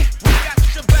better be. We got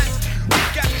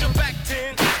your back,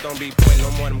 10. Don't be putting no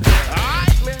more than them.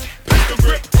 Alright, man. Pistol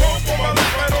grip, pump on my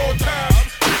lap at all times.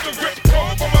 Pistol grip,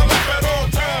 pump on my lap at all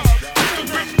times. Pistol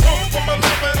grip, pump on my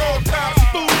lap at all times.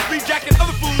 Fools be jacking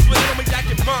other fools, but they don't be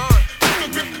jacking mine. Pistol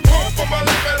grip, pump on my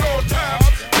lap at all times.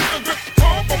 Pistol grip,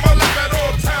 pump on my lap at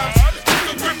all times.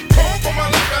 Pistol grip, pump on my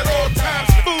lap at all times.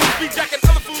 Fools be jacking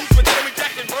other fools, but they don't be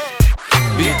jacking mine.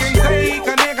 You can take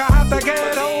a nigga out the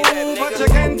ghetto, but you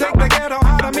can't take the ghetto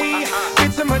out of me.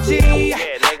 Bitch, I'm a G.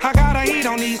 I gotta eat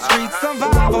on these streets,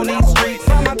 survive on these streets.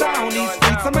 I'ma die on these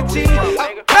streets, I'm a G.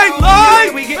 Hey,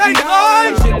 Lloyd! We getting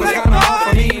down, shit was kinda hard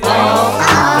for me.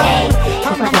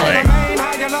 I'm the man,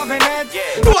 how you loving that?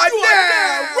 Right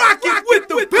now, rockin' with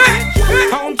the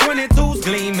bitch. Home 22's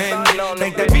gleaming,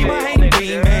 think that people ain't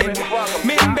beaming.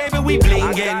 Men, baby, we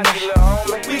blingin'.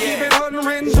 We keep it hood and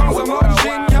rich on some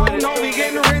motion. Y'all know we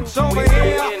getting rich over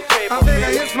here. I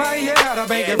figure it's my year to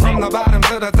make it from the bottom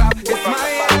to the top. It's my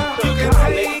year. You can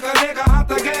take a nigga out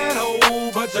the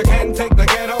ghetto, but you can't take the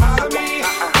ghetto out of me.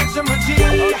 Bitch, I'm a G.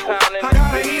 I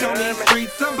gotta eat on these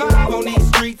streets, survive on these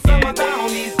streets. I'ma die on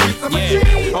these streets, I'm a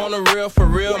G. On the real, for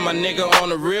real, my nigga, on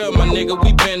the real, my nigga,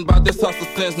 we been about this hustle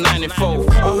since 94.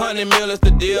 100 mil is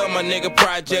the deal, my nigga,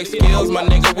 project skills, my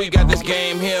nigga, we got this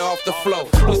game here off the floor.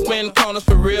 We spin corners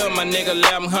for real, my nigga,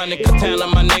 1100 katana,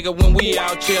 my nigga, when we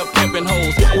out here pimping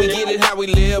hoes. We get it how we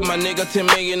live, my nigga, 10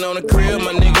 million on the crib,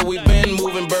 my nigga, we been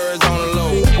moving birds on the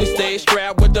low. We stay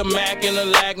strapped with the Mac and the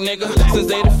lack, nigga.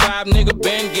 Since 85, nigga,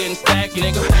 been getting stacked,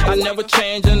 nigga. I never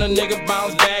changed and the nigga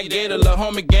bounce back. Get a little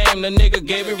homie game, the nigga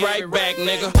gave it right back,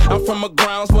 nigga. I'm from a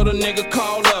grounds where the nigga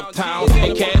called uptown.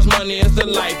 And cash money is the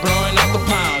light blowing out the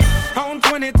pound. On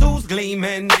 22's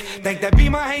gleaming. Think that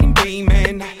Beamer ain't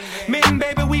beaming. Men,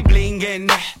 baby, we blingin'.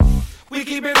 We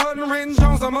keep it hot and rich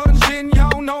on some other shit.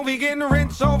 Y'all know we getting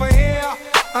rich over here.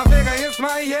 I figure it's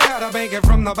my year to make it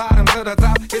from the bottom to the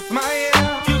top. It's my year.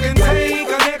 You can take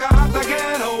a nigga out the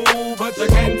ghetto, but you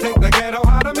can't take the ghetto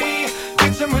out of me.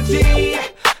 Bitch, I'm a G.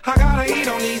 I gotta eat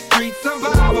on these streets,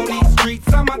 survive on these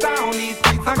streets. I'm a down on these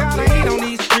streets. I gotta eat on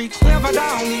these streets, live a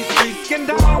down on these streets. Get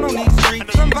down on these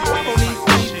streets, survive on these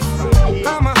streets.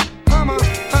 I'm a.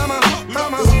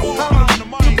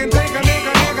 You can take a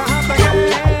nigga out the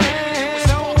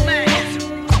ghetto,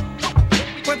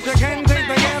 but you can't take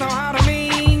the ghetto out of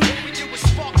me.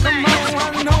 Come on,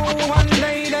 I know one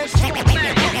day that's.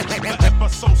 The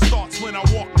episode starts when I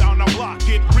walk down the block.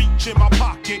 It reach in my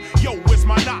pocket. Yo, where's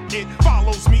my knot? It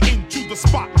follows me into the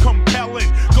spot, compelling.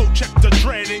 Go check the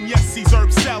dread, and yes, he's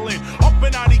herb selling. Up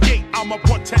and out the gate, I'm a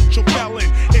potential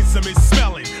felon. Ism is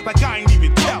smelling like I ain't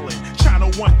even telling.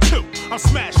 Channel 1, 2, I'm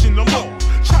smashing the law.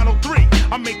 Channel 3,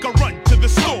 I make a run to the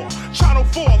store. Channel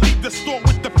 4, leave the store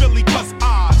with the Philly, cause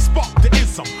I spark the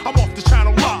ism. I'm off the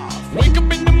channel live. Wake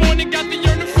up in the morning, got the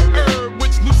yearning for herb,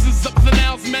 which loosens up the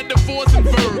nouns, metaphors, and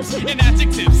verbs. And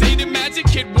adjectives, ain't it magic,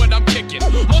 kid, what I'm kicking.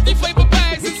 Multi-flavor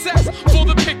bags and sets for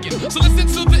the picking. So listen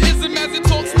to the ism as it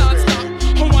talks non-stop.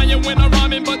 Hawaiian when I'm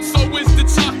rhyming, but so is the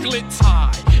chocolate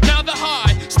tie. Now the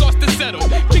high starts to settle.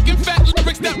 Kicking fat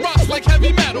lyrics that rocks like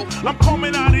heavy metal. I'm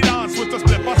coming out of dance with a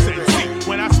split percent. See,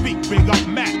 when I speak, big up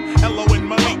Mac, Hello and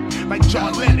Malik. Like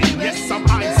John Lennon, yes, I'm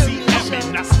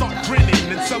ICMing. I start grinning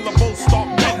and syllables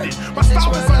start bending. My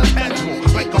style is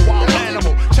untangible, like a wild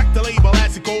animal. Check the label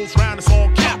as it goes round, it's all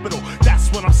capital. That's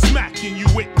when I'm smacking you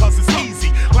with, cause it's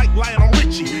easy. Like Lionel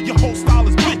Richie, your whole style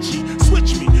is bitchy.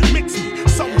 Switch me, mix me,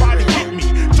 somebody get me.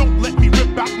 Don't let me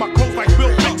rip out my clothes like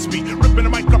Bill Bixby. Ripping the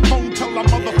microphone till I'm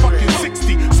motherfucking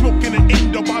 60. Smoking an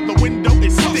Indo by the window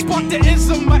is sticky. Spark the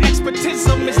ism, my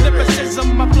expertism is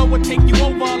lyricism. My flow will take you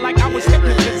over like I was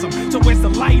hypnotism. So where's the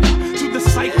lighter to the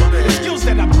cipher? The skills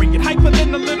that I bring it hyper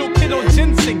than a little kid on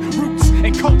ginseng. Roots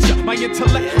and culture, my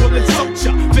intellect will insult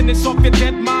ya. Finish off your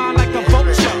dead mind like a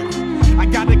vulture. I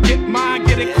gotta get mine,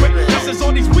 get it quick. Cause there's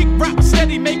all these weak raps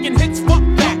steady making hits, fuck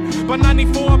that. But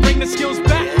 94, I bring the skills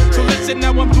back. So listen,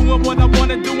 now I'm doing what I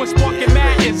wanna do and sparking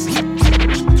madness.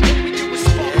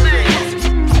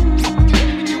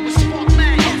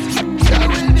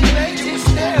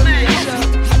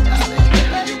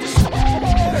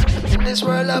 This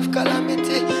world of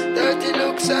calamity, dirty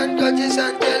looks and grudges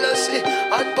and jealousy,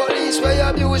 and police where you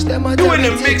abuse them. You in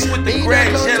the mix with the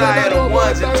Grand Jedi at the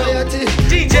ones and twos.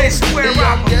 DJ Square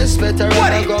Rock. Yes, better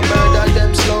what I go murder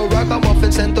them slow.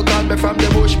 Ragamuffin sent to call me from the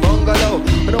bush bungalow.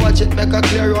 When I watch it make a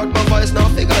clear out, my voice now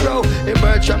figure out.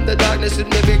 Emerge from the darkness with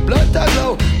me big blood to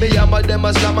glow. Me hammer them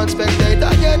a slam and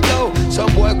spectator get low.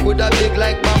 Some boy coulda big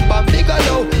like Bam Bam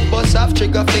Bigelow. Bust off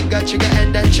trigger finger, trigger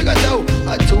end and trigger toe.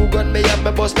 A 2 gun me up,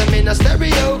 me bust them in a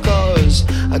stereo. Cause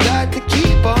I got to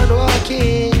keep on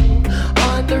walking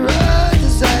on the road to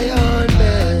Zion,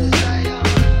 man.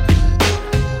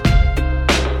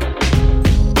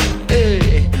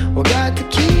 Hey, we got to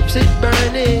keep it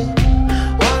burning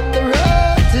on the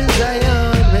road to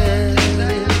Zion, man.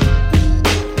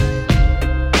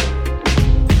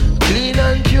 Clean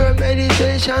and pure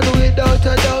meditation without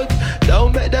a doubt.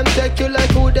 Don't make them take you like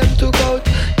who them took out.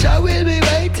 Jah will be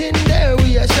waiting there,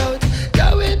 we a shout.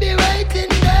 Jah will be waiting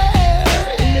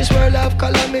there. In this world of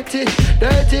calamity,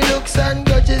 dirty looks and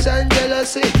grudges and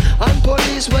jealousy, and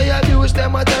police where abuse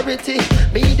them authority.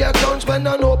 Media clowns when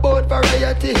I know about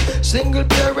variety. Single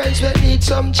parents will need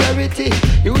some charity.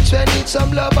 Youths will need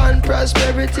some love and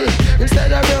prosperity.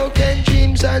 Instead of broken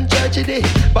dreams and tragedy,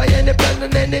 by any plan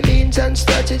and any means and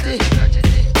strategy.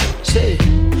 Say,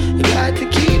 you got to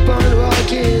keep on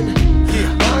walking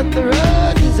on the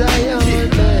road to Zion,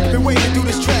 man. Been waiting to do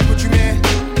this track with you, man.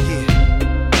 Yeah.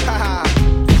 Haha.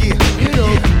 Yeah. You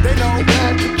know, they know. You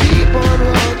got to keep on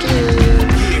walking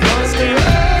on the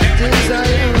road to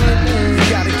Zion, man. You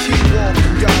gotta keep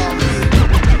walking, y'all.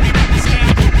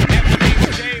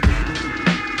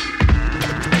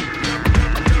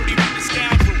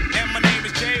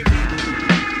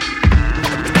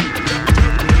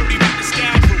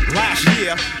 Last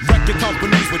year, record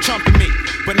companies were chumping me,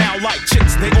 but now like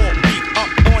chicks, they all beat up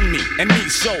on me, and me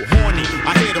so horny,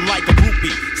 I hit them like a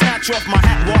groupie. Snatch off my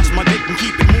hat, wash my dick and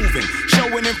keep it moving,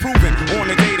 showing and proving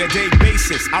on a day-to-day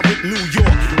basis. I rip New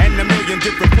York and a million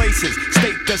different places,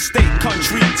 state to state,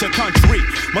 country to country.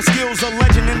 My skills are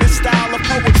legend in this style of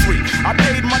poetry. I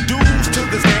paid my dues to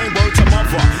this game, word to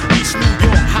mother. East New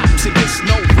York hops, it gets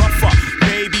no rougher.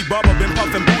 Baby Bubba been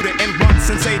puffin' Buddha and blunt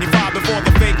since 85, before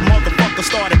the fake motherfucker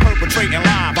started perpetrating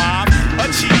live. I've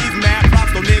achieved mad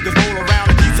props, no niggas roll around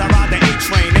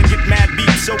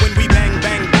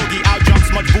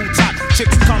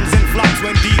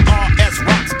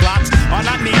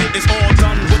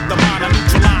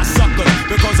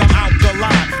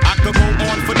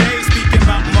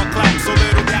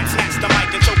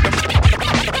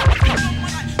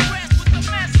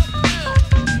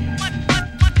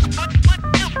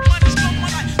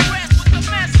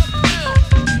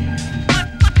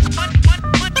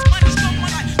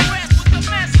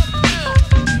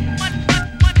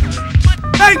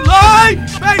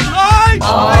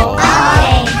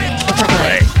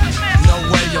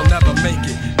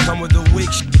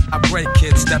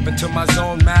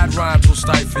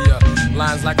right for ya.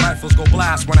 Lines like rifles go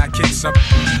blast when I kick some.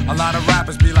 A lot of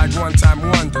rappers be like one-time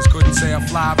wonders. Couldn't say a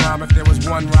fly rhyme if there was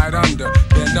one right under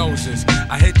their noses.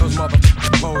 I hate those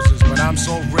motherfucking poses, but I'm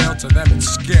so real to them it's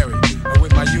scary. And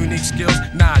with my unique skills,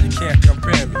 nah, you can't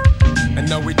compare me. And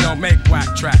no, we don't make whack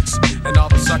tracks. And all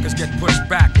the suckers get pushed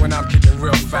back when I'm kicking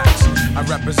real facts. I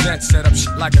represent, set up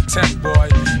shit like a tent boy.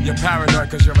 You're paranoid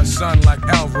cause you're a son like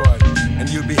Elroy. And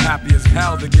you'd be happy as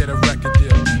hell to get a record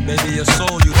deal. Maybe your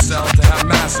soul you'd sell to have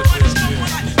massive hits.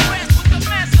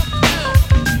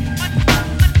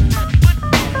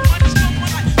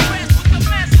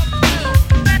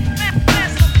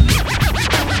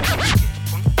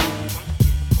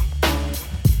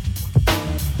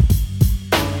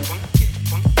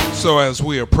 So as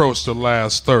we approach the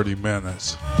last 30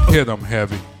 minutes, hit them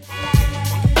heavy.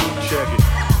 Check it.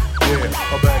 Yeah,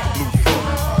 a bag of blue funk.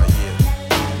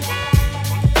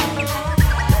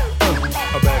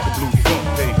 A bag of blue funk,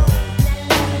 hey.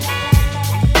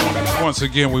 Once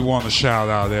again, we want to shout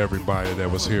out everybody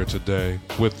that was here today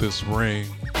with this ring.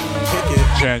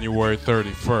 January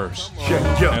 31st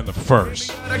and the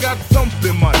 1st. I got something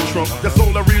in my trunk, that's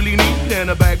all I really need, and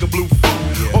a bag of blue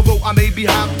funk. Although I may be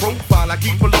high profile, I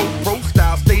keep a low pro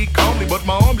style, stay calmly, but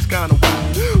my arm is kinda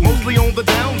wild. Mostly on the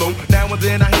down low, now and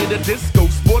then I hit a disco.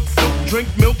 Sports silk, drink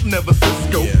milk, never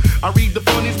Cisco. I read the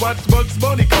funnies, watch Bugs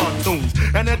Bunny cartoons,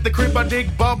 and at the crib I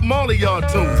dig Bob Marley yard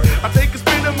tunes. I take a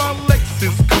spin in my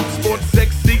Lexus coupe, sports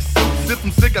sexy suit. If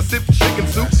I'm sick, I sip chicken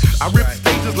soup. I rip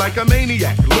stages like a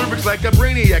maniac, lyrics like a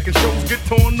brainiac, and shows get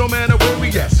torn no matter where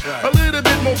we at. A little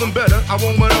bit more than better, I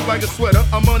warm it up like a sweater,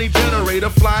 a money generator,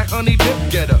 fly honey dip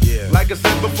getter. Like I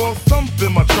said before, something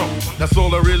in my trunk, that's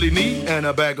all I really need, and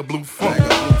a bag of blue funk.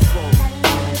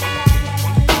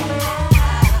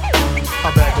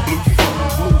 A bag of blue funk.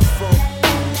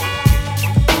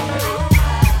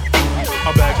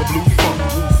 A bag of blue funk.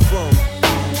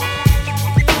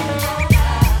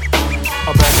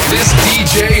 This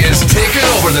DJ is taking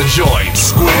over the joint.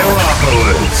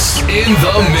 Squareopolis in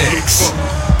the mix.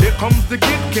 Here comes the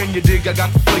kid, can you dig? I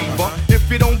got the flavor. If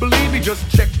you don't believe me, just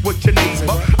check with your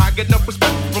neighbor. I get enough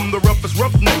respect from the roughest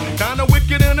roughneck. Kinda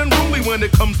wicked and unruly when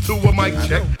it comes to a mic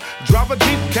check. Drive a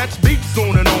Jeep, catch beats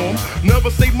on and on. Never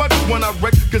say much when I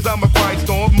wreck, cause I'm a quiet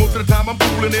storm. Most of the time I'm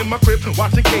fooling in my crib,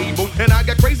 watching cable. And I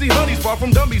got crazy honeys far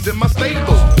from dummies in my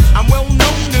stable. I'm well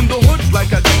known in the hoods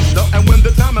like a gangster. And when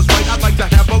the time is right, I'd like to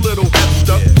have a little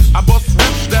hipster. I bust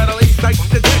rips that'll excite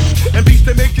the dick. And beats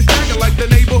that make you stagger like the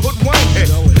neighborhood winehead.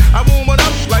 I warm it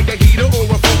up like a heater or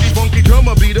a funky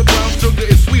drummer beater. Brown sugar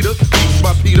is sweeter, beats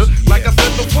by Peter. Like I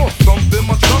said before, something in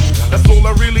my trunk, that's all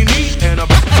I really need. And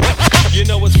you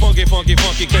know it's funky, funky,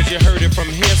 funky, cause you heard it from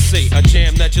hearsay. A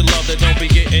jam that you love that don't be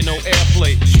getting no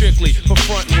airplay. Strictly for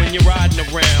frontin' when you're riding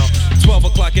around. 12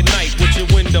 o'clock at night with your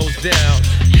windows down.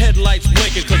 Headlights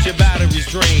blinking cause your battery's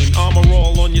drained. Armor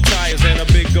all on your tires and a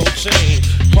big gold chain.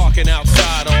 Parking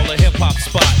outside all the hip-hop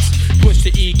spots. Push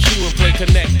the EQ and play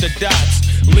connect the dots.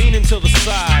 Leaning to the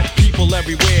side, people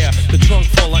everywhere. The trunk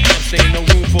full of amps, there ain't no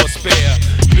room for a spare.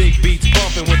 Big beats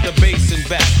bumping with the bass in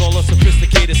back. All the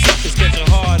sophisticated suckers catch a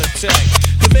heart attack.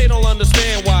 Cause they don't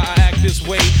understand why I act this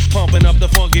way. Pumping up the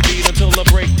funky beat until the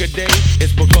break of day.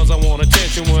 It's because I want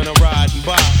attention when I'm riding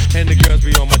by. And the girls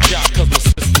be on my jock cause my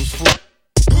system's flow.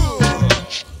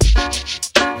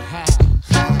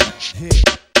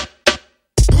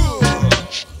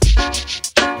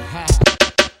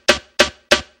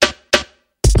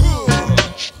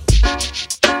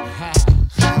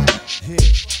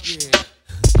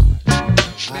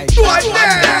 Right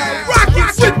now, rockin'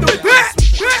 with the back.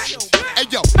 Hey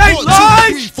yo, Hey, 1, 2,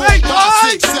 3, 4,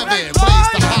 5, 6, 7. Blaze the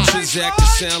hot. Transact to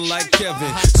sound like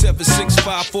Kevin.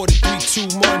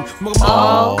 765-4321.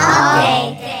 All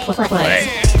day play.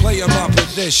 Play my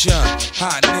position.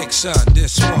 Hot Nixon,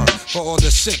 this one. For all the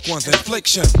sick ones,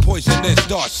 infliction. Poisonous,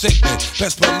 dark sickness.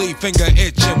 Best believe finger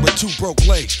itching with 2 broke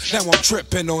legs. Now I'm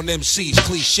tripping on MC's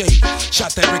cliche.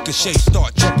 Shot that ricochet,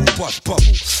 start trouble, bust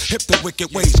bubble. Hip the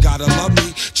wicked ways, gotta love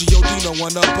me. G.O.D. no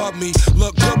one above me.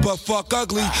 Look good but fuck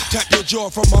ugly. Tap your jaw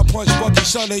from my punch, Bucky,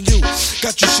 son, and you.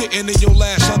 Got you shitting in your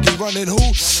last huggy, running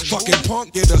who? Fucking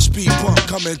punk, get a speed bump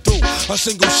coming through. A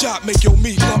single shot make your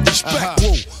meat love respect.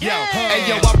 Woo. Yo, hey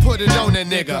yo, I put it on a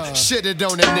nigga, shit it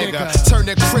on a nigga. Turn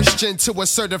a Christian to a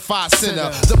certified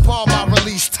sinner. The bomb I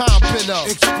released, time been up.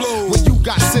 Explode. When you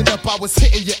got sent up, I was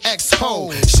hitting your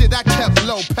ex-hole. Shit, I kept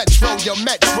low, petrol, your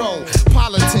metro.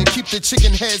 Politan, keep the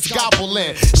chicken heads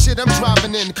gobbling. Shit, I'm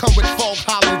driving in, come with folk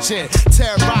halogen.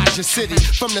 Terrorize your city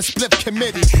from the split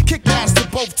committee. Kick ass to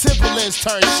both Timberlands,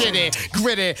 turn shitty.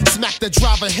 Gritty, smack the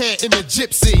driver head in the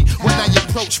gypsy. When I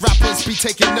approach, rappers be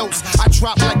taking notes. I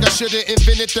drop like I should've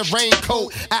invented the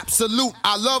raincoat. Absolute,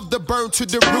 I love the burn to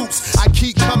the roots. I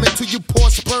keep coming till you pour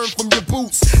sperm from your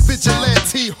boots.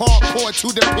 Vigilante, hardcore to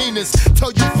the penis.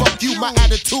 Tell you fuck you, my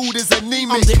attitude is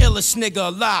anemic. I'm the illest nigga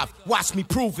alive, watch me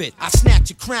prove it. I snatch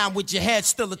your crown with your head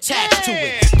still attached to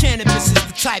it. Cannabis is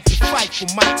the type to fight for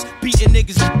mics. Beating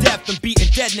niggas to death and beating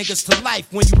dead niggas to life.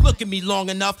 When you look at me long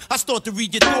enough, I start to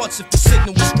read your thoughts if the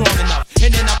signal was strong enough.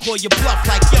 And then I call your bluff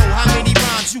like, yo, how many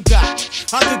rhymes you got?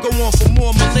 I could go on for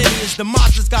more millennia. The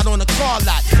monsters got on a car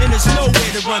lot, and there's nowhere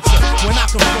to run to. When I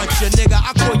confront you, nigga,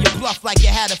 I call your bluff like you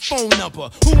had a phone number.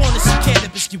 Who wanna see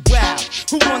cannabis get wild?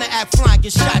 Who wanna act fly and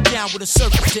get shot down with a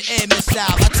surface to air missile?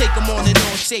 I take them on and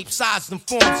on, shape, size, and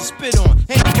forms to spit on.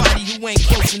 Anybody who ain't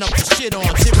close enough to shit on.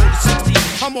 0 to 60,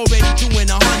 I'm already doing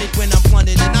 100 when I'm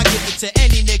blunted, and I give it to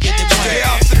any nigga that wants it. Stay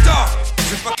after dark.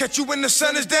 If I catch you when the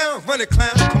sun is down, run it,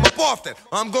 clown, come up off that.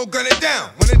 I'm gon' gun it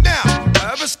down, run it down.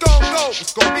 However it's gon' go,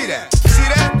 it's gon' be that. See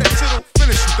that? That shit'll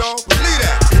finish you, dog. Believe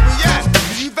that. Where we at?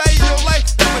 Do you value your life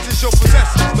as much as your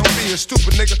possessions? Don't be a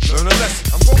stupid nigga, learn a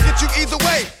lesson. I'm gon' get you either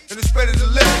way, and it's better to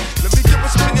live. Let me get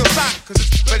what's in your sock, cause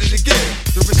it's better to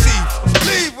give, to receive.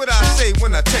 Believe what I say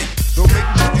when I take. Don't make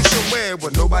me put you somewhere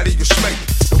where nobody can smake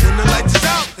it. And when the lights is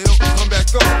out, they don't come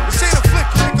back on. This ain't a flick,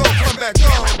 they gon' come back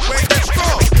on. We ain't that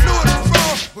strong, knew it was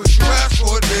wrong, but you asked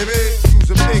for it, baby.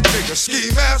 Use a big nigga,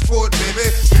 scheme, ask for it,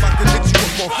 baby. If I can hit you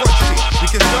up on front street, we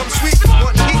can dumb sweet,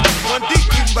 one heat, one deep,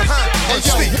 even behind, one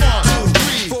sweet. 1, 2,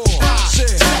 3, 4, 5,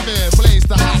 6, 7, blaze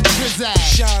the hot trizzy.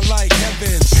 Shine like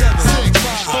heaven. 7, 6,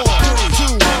 5, 4, 3,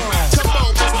 2, 1. Come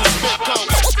on,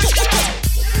 Mr. Spitcoat.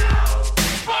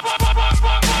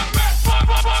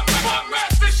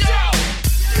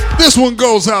 This one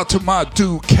goes out to my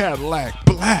dude Cadillac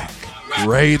Black.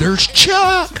 Raiders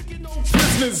Chuck.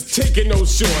 Prisoners taking no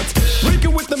shorts.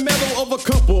 Breaking with the metal of a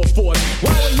couple of forts.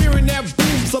 While we're hearing that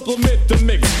boom, supplement the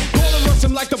mix. Gonna rush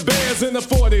them like the Bears in the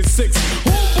 46.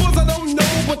 Homeboys I don't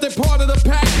know, but they're part of the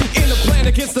pack. In the plan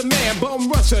against the man, bum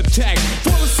rush attack.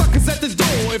 For the suckers at the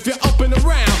door, if you're up and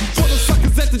around. For the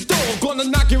suckers at the door, gonna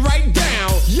knock you right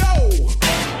down. Yo!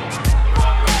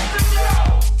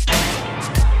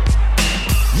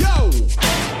 Yo!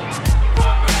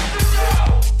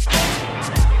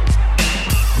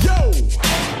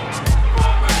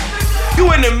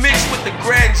 You in the mix with the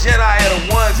Grand Jedi of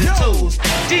the ones and twos.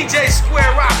 DJ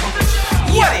Square Rock.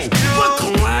 What it do? What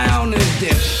clown is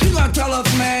this? You gonna tell us,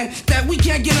 man, that we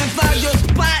can't get inside your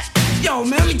spot? Yo,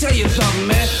 man, let me tell you something,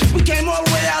 man. We came all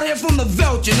the way out here from the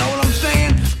Veldt, you know what I'm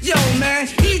saying? Yo, man,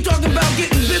 you talking about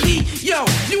getting busy? Yo,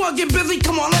 you wanna get busy?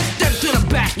 Come on, let's step to the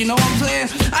back, you know what I'm saying?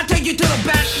 I'll take you to the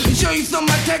back and show you some of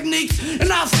my techniques,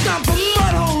 and I'll stomp a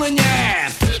mud hole in your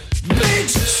ass. Bitch,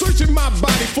 searching my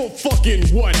body for fucking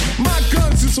what? My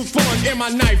guns is for fun and my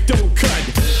knife don't cut.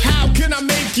 How can I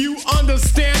make you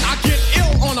understand? I get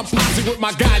ill on a posse with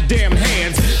my goddamn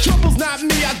hands. Trouble's not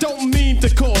me, I don't mean to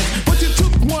cause, but you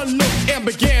took one look and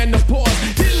began to pause.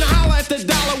 Didn't holler at the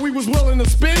dollar we was willing to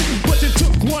spend, but you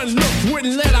took one look,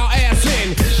 wouldn't let our ass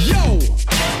in. Yo!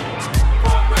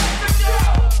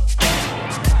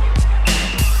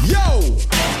 Yo!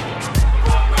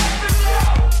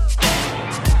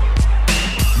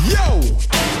 Yo!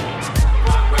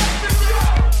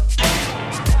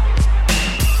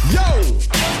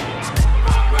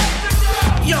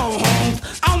 Yo, Holmes,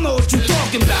 I don't know what you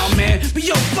talking about, man, but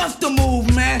yo, bust the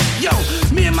move, man. Yo,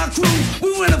 me and my crew,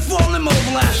 we went and fall him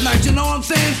over last night, you know what I'm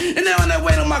saying? And they're on their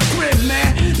way to my crib,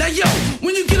 man. Now, yo,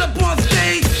 when you get up on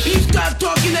stage and you start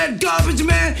talking that garbage,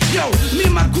 man, yo, me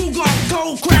and my crew gonna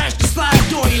cold crash the slide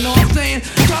door, you know what I'm saying?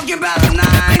 Talking about a 9,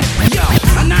 yo,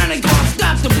 a 9 ain't gonna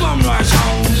stop the bum rush,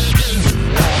 Holmes.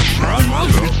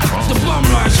 The bum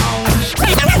rush, Holmes.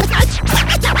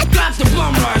 Got the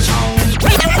bum rush, Holmes.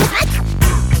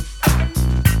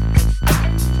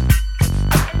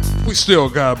 We still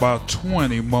got about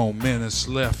 20 more minutes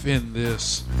left in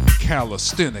this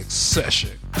calisthenics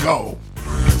session. Go.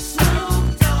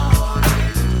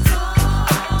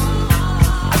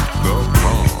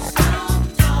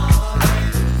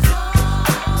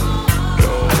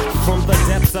 From the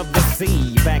depths of the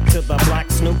sea, back to the block,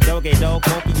 Snoop Doggy Dogg,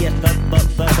 funky at the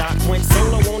dock. Went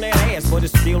solo on that ass, but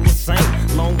it's still the same.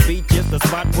 Long Beach is the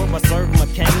spot where I serve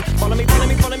McCain. Follow me,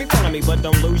 but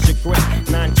don't lose your grip.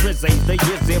 9 trizz ain't the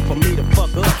years there for me to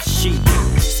fuck up shit.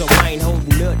 So I ain't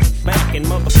holding nothing back, and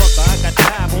motherfucker, I got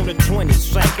 5 on the 20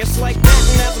 sack. It's like that,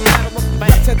 as a matter of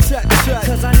fact.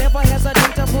 Cause I never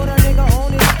hesitate to put a nigga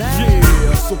on his back.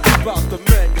 Yeah, so keep out the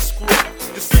manuscript.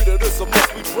 You see that it's so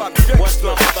must we drop gangsta. What's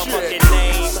my motherfucking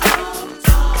name?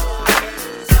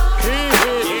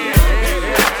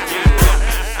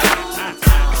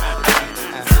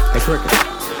 Hey, Cricket.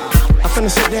 I'm finna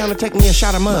sit down and take me a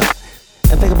shot of mud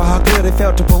and think about how good it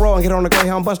felt to parole and get on the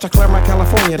Greyhound bus to Claremont,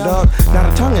 California, dog. Now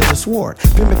the tongue is a sword.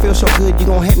 Pimpin' feels so good, you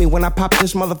gon' hate me when I pop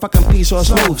this motherfucking piece or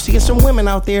smooth. See, it's some women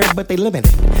out there, but they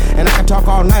limited. And I can talk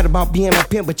all night about being a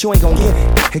pimp, but you ain't gon' get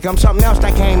it. Here comes something else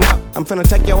that came out. I'm finna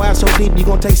take your ass so deep, you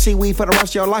gon' take seaweed for the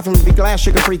rest of your life and be glad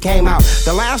Sugar Free came out.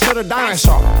 The last of the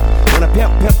dinosaur. When a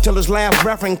pimp till his last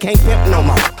breath and can't pimp no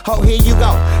more. Oh, here you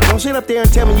go. Don't sit up there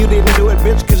and tell me you didn't do it,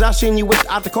 bitch, cause I seen you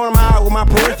out the corner of my eye with my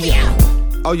peripheral.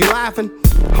 Oh, you laughing?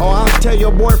 Oh, I'll tell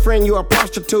your boyfriend you a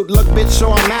prostitute. Look, bitch,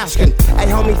 so I'm asking. Hey,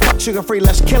 homie, fuck Sugar Free,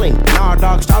 let's kill him. Nah,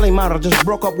 dog, Stolly model just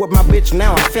broke up with my bitch,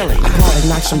 now I feel it. I probably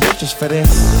knock some bitches for this.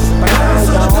 Last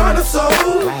of the dinosaur.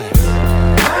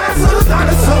 Last of the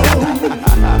dinosaur.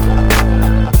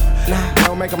 Nah,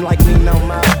 don't make them like me no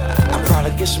more. I'll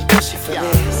probably get some pussy for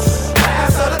this.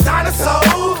 Last of the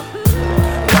dinosaur.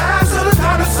 Last of the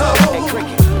dinosaur. Hey,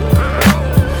 Cricket.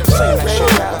 Sing that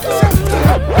shit out.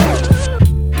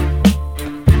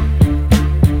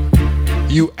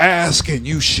 You ask and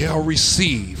you shall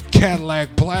receive.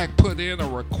 Cadillac Black put in a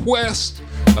request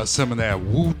of some of that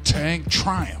Wu-Tang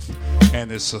Triumph.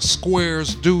 And it's a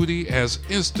Square's duty as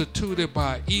instituted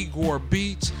by Igor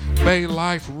Beats, Bay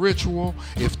Life Ritual.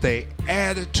 If they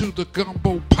add it to the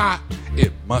gumbo pot,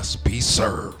 it must be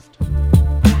served.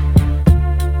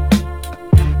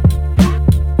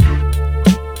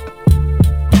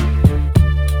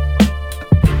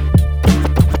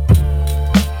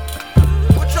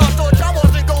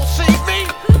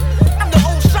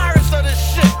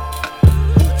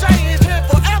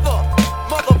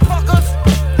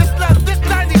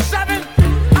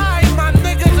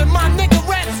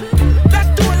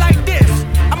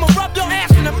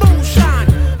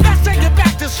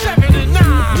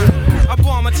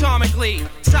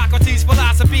 Socrates,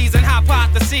 philosophies, and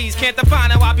hypotheses. Can't define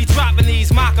how I be dropping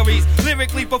these mockeries.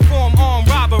 Lyrically perform armed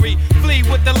robbery. Flee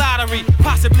with the lottery.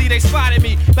 Possibly they spotted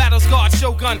me. Battle scarred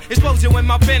shogun. Explosion when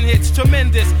my pen hits.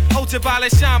 Tremendous.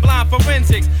 Ultraviolet shine blind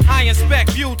forensics. I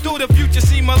inspect. View through the future.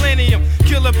 See millennium.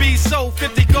 Killer bees sold.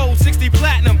 50 gold, 60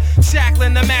 platinum.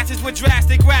 Shackling the masses with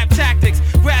drastic rap tactics.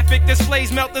 Graphic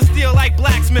displays melt the steel like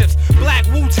blacksmiths. Black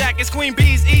Wu jackets. Queen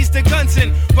bees ease the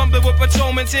Gunson. Rumbling with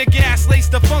patrolmen. Tear gas. Lace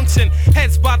the function.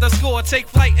 Heads by the score, take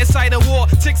flight inside a war.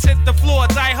 Ticks hit the floor,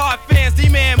 die hard fans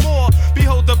demand more.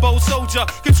 Behold the bold soldier,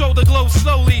 control the globe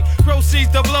slowly.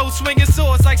 Proceeds the blow, swinging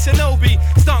swords like shinobi.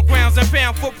 Stomp grounds and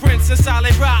pound footprints in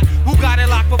solid rock. Who got it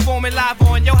locked, performing live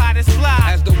on your hottest fly.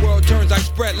 As the world turns, I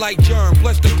spread like germ.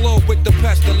 Bless the globe with the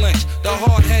pestilence. The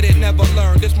hard-headed never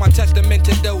learn. This my testament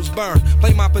to those burned.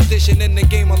 Play my position in the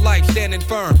game of life, standing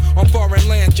firm. On foreign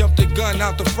land, jump the gun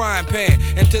out the frying pan.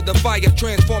 Into the fire,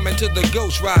 transform into the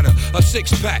Ghost Rider. A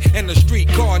six-pack and a street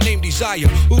car named Desire.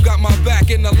 Who got my back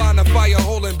in the line of fire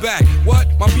holding back? What?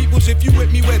 My peoples, if you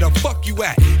with me, where the fuck you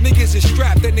at? Niggas is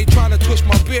strapped and they tryna twist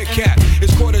my beer cap.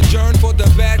 It's court adjourned for the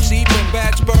bad seed and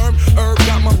bad sperm. Herb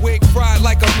got my wig fried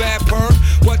like a bad perm.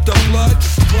 What the blood?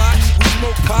 Clots, we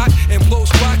smoke pot and blow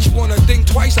spots. You wanna think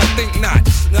twice? I think not.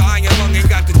 The iron lung ain't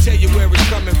got to tell you where it's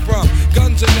coming from.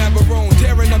 Guns are never own,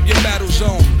 tearing up your battle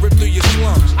zone. Rip through your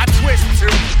slums. I twist.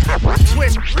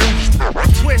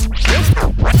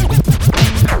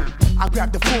 I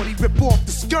grab the 40, rip off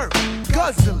the skirt,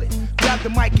 guzzle it. Grab the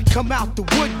mic and come out the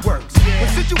woodworks. When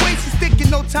situations thinking,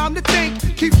 no time to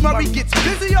think. Keith Murray gets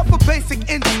busy off a basic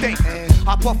instinct.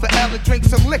 I puff a L and drink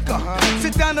some liquor.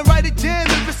 Sit down and write a jam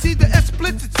and receive the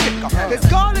explicit sticker. As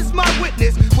God is my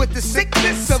witness, with the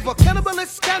sickness of a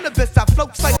cannibalist cannabis, I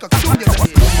float like a cumulus.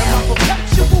 And my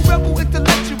perpetual rebel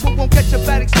intellectual won't catch a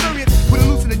bad experience with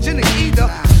hallucinogenic either.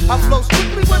 I flow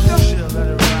strictly with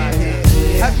them.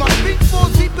 As my feet fall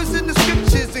deep as in the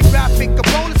scriptures and graphic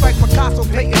components like Picasso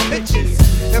painting pictures.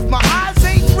 If my eyes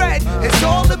ain't red, it's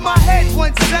all in my head.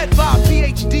 Once said by a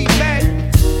PhD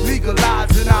man,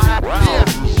 legalizing our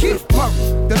Keith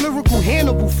Murray, the lyrical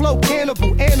Hannibal, flow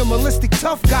cannibal, animalistic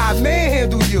tough guy,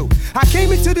 manhandle you. I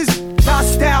came into this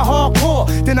style hardcore,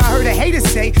 then I heard a hater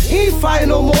say, he ain't fighting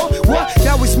no more. What?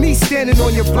 That was me standing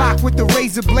on your block with the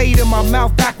razor blade in my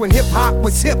mouth back when hip hop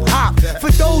was hip hop.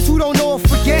 For those who don't know or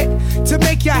forget, to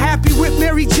make y'all happy with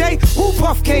Mary J, who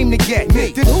Puff came to get?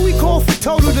 Me. Then who he called for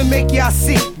total to make y'all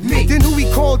see? Me. Then who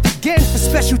he called again for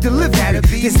special delivery?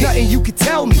 There's nothing you can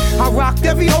tell me. I rocked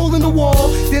every hole in the wall,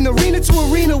 then arena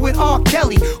to arena with R.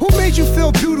 Kelly. Who made you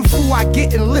feel beautiful? I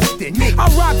getting lifted. Me. I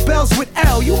rock bells with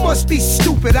L. You must be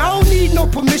stupid. I don't need no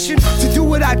permission to do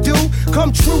what I do.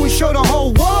 Come true and show the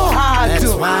whole world how I do.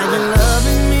 That's why you're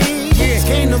loving me. Yeah.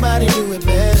 Can't nobody do it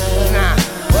better. Nah.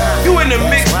 You in the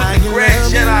mix with the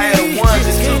Grand Jedi of the ones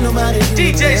and twos.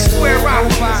 DJ Square Rock.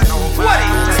 What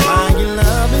are you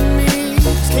loving me?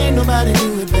 Can't nobody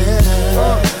do it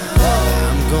better.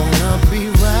 I'm gonna be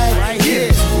right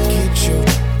here to get you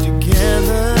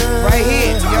together. Right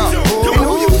here, yo. And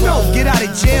who you know? Get out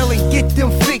of jail and get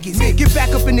them figures. Get back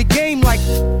up in the game like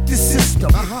the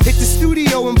system. Hit the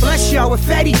studio and bless y'all with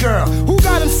Fatty Girl. Who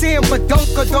got him saying but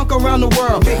dunk around the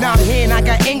world? Now I'm here and I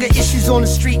got anger issues on the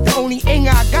street. The only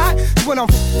anger I got is when I'm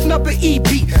f***ing up an EP.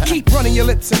 Keep running your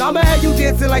lips and I'ma have you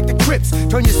dancing like the Crips.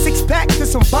 Turn your six pack to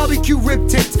some barbecue rib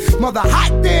tips. Mother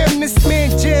hot damn, this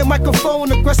man jam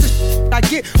microphone aggressive. I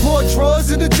get more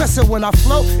drawers in the dresser when I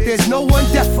flow. There's no one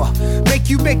deafer. Make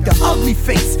you make the ugly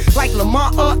face like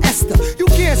Lamar or Esther. You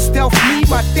can't stealth me,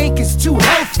 my thinking's too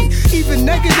healthy. Even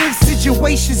negative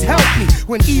situations help me.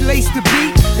 When he laced the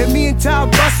beat, and me and Ty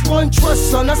bust one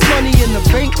trust on us money in the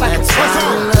bank like that's a trust.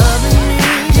 How you loving me?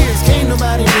 Yes, can't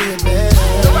nobody do it better.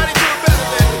 Nobody do it better,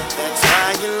 baby. That's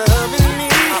how you loving me.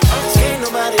 Can't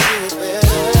nobody do it better.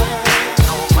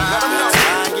 That's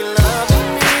how you loving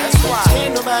me. That's why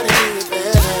can't nobody do it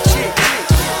better.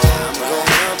 I'm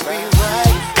gonna be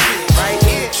right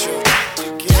here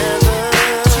together.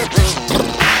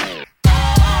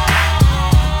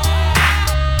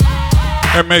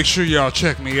 And make sure y'all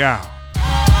check me out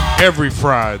every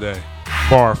Friday,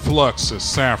 Bar Fluxus,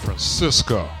 San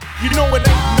Francisco. You know it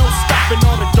ain't no stopping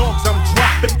all the dogs I'm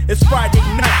dropping. It's Friday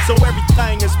night, so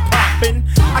everything is popping.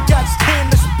 I got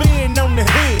stainless spin on the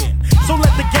hand, so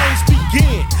let the games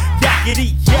begin.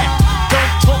 Yakety yak,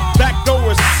 don't talk back, go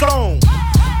a song.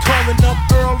 Calling up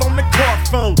Earl on the car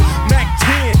phone. Mac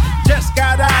 10 just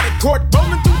got out of court,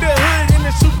 rolling through the hood in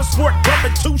a super sport,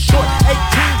 bumping too short. 18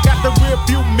 got the rear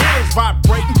view mirrors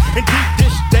vibrating and deep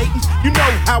dish dating. You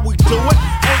know how we do it,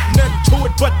 ain't nothing to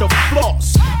it but the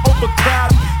floss.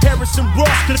 Overcrowded, Harrison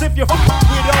Ross, cause if you fuck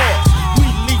with ours, we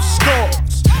leave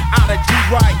scars. Out of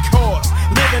G-Ride cars,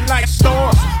 living like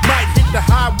stars. Might hit the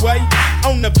highway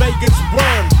on the Vegas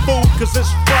run, fool, cause it's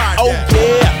Friday. Oh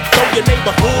yeah, throw your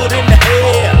neighborhood in the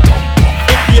air.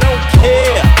 If you don't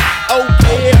care, oh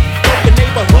yeah, throw your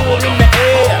neighborhood in the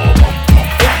air.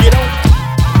 If you don't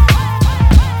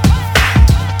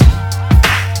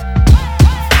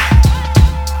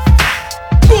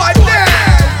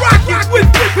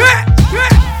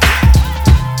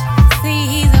See,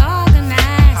 he's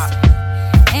organized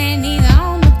and he's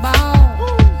on the ball.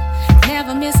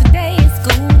 Never miss a day at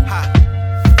school.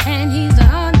 And he's the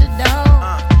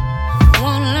underdog.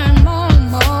 Wanna learn more and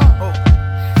more.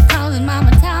 Cause his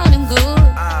mama taught him good.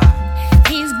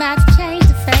 He's about to change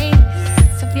the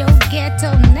face of your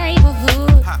ghetto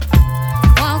neighborhood.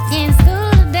 Walking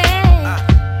through the day,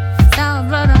 saw a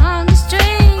brother on the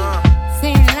street,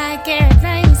 saying like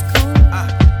everything's cool.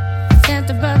 Sent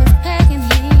the brothers packing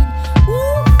heat.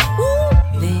 Woo, woo.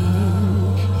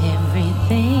 Then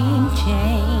everything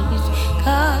changed,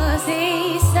 cause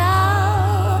he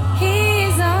saw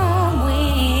his own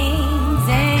wings.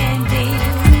 And his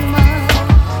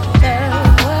mother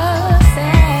was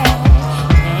sad.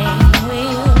 Pain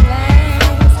will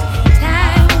last,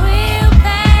 time will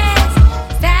pass.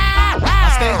 Stop. I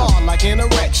stay hard like an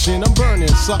erection. I'm burning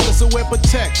suckers, so wear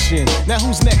protection. Now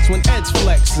who's next when Ed's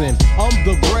flexing? I'm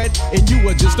the bread and you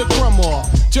are just a crumb off.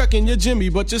 Jerking your Jimmy,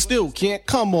 but you still can't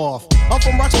come off. I'm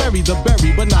from Roxbury, the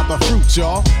berry, but not the fruit,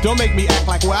 y'all. Don't make me act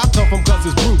like where I come from, cause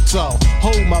it's brutal.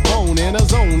 Hold my bone in a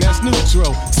zone that's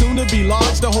neutral. Soon to be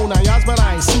large, the whole 9 yards, but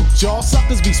I ain't suit, y'all.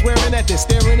 Suckers be swearing that their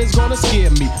staring is gonna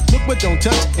scare me. Look but don't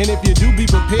touch, and if you do, be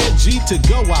prepared, G, to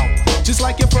go out. Just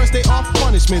like your first day off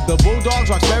punishment. The Bulldogs,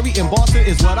 Roxbury, and Boston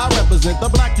is what I represent. The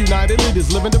Black United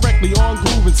Leaders living directly on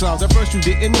grooving sounds. At first you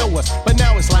didn't know us, but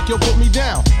now it's like you'll put me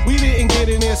down. We didn't get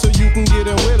in there so you can get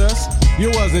in with us. You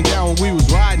wasn't down when we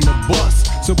was riding the bus.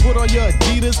 So put on your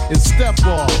Adidas and step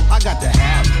off. I got to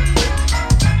have it.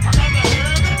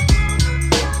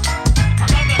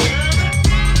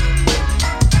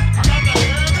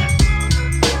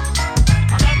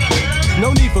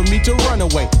 No need for me to run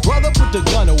away. Brother, put the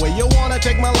gun away. You wanna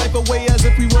take my life away as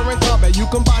if we were in combat. You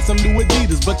can buy some new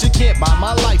Adidas, but you can't buy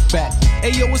my life back.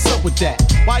 Hey yo, what's up with that?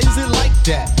 Why is it like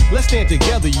that? Let's stand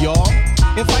together, y'all,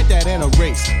 and fight that in a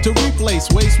race. To replace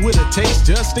waste with a taste,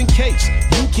 just in case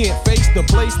you can't face the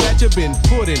place that you've been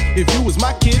put in. If you was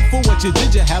my kid, for what you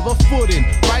did, you have a foot in.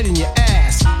 Right in your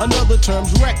ass. Another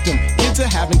term's rectum. Kids are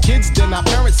having kids, they're not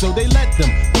parents, so they let them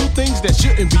do things that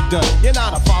shouldn't be done. You're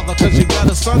not a father cause you got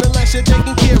a son unless you're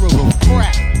taking care of them.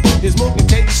 Crack is more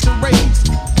contagious to raise.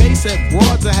 Base-head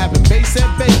broads are having base-head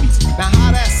babies. Now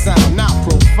how that sound? Not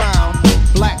profound.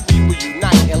 Black people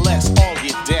unite and let's all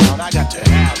get down. I got to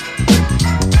have it.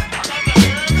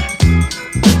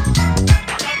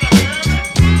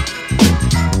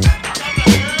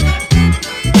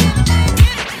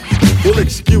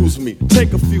 excuse me,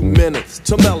 take a few minutes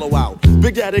to mellow out.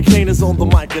 Big Daddy Kane is on the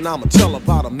mic and I'ma tell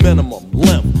about a minimum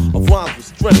length of rhymes with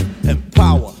strength and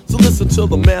power. So listen to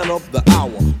the man of the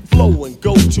hour. Flow and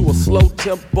go to a slow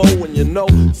tempo and you know,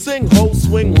 sing ho,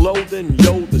 swing low, then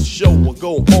yo, the show will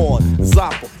go on as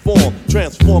I perform,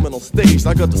 transforming on stage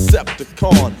like a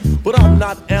Decepticon. But I'm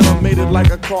not animated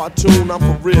like a cartoon, I'm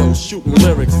for real, shooting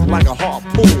lyrics like a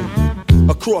harpoon.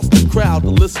 Across the crowd,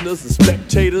 the listeners and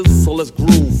spectators, so let's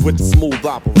groove with the smooth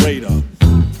operator.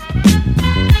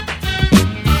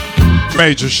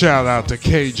 Major shout out to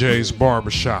KJ's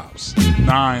Barbershops.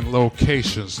 9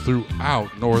 locations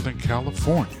throughout Northern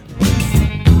California,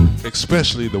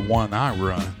 especially the one I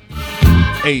run,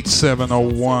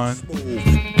 8701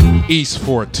 East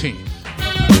 14th.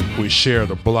 We share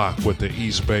the block with the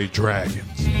East Bay Dragons.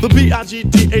 The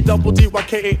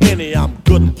BIGDADDYKANE, I'm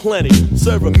good and plenty,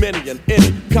 serving many and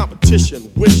any competition,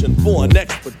 wishing for an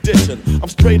expedition. I'm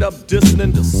straight up dissing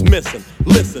and dismissing.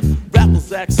 Listen,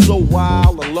 rappers act so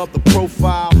wild and love the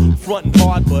profile, frontin'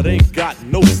 hard but ain't got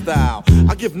no style.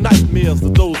 I give nightmares to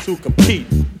those who compete.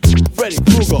 Freddy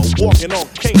Krueger walking on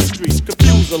King Street,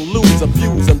 confuse and lose,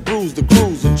 abuse and bruise the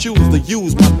crews and choose to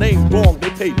use my name wrong.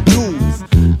 They pay dues.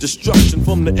 Destruction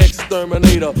from the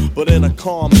exterminator, but in a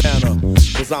calm manner,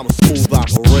 cause I'm a smooth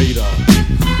operator.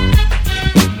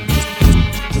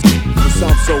 Cause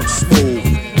I'm so smooth.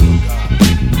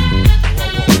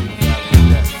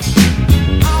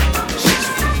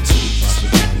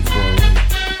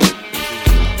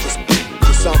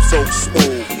 Cause I'm so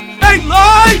smooth. Ain't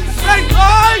light! Ain't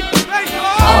light! Ain't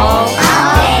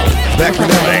light! Back in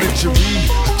elementary, I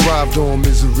thrived on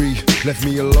misery. Left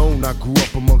me alone, I grew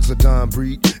up amongst a dying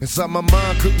breed. Inside my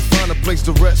mind, couldn't find a place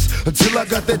to rest until I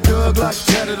got that Doug like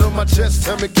tatted on my chest.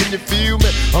 Tell me, can you feel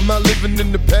me? I'm not living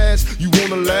in the past, you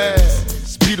wanna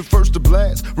last. Be the first to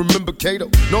blast. Remember Kato,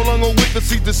 no longer with the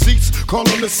seat, the seats. Call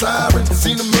on the sirens,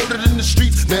 seen them murdered in the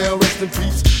streets. Now rest in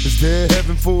peace. Is there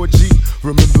heaven for a G?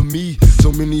 Remember me,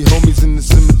 so many homies in the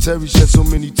cemetery, shed so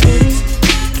many tears.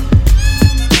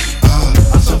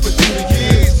 I suffered through the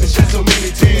years and shed so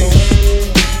many tears.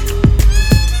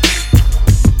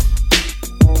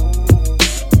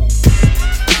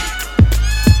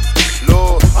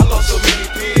 Lord, I lost so many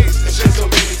pigs and shed so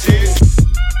many tears.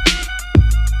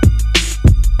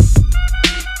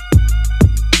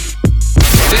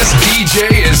 This DJ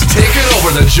is taking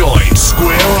over the joint.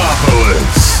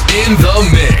 Squareopolis in the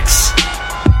mix.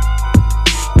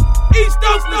 East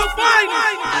Coast no fight!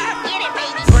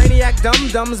 Brainiac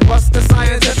dum-dums bust the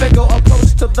scientifical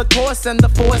approach to the course, and the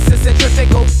force is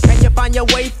centrifugal. Can you find your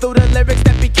way through the lyrics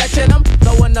that be catching them?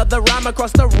 Throw another rhyme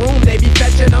across the room, they be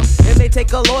fetching them. And they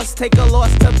take a loss to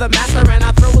the master. And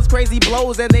I throw his crazy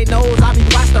blows and they knows I be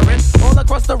plastering all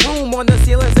across the room, on the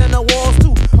ceilings and the walls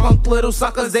too. Punk little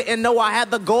suckers didn't know I had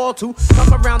the gall to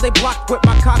come around they block with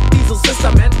my cock diesel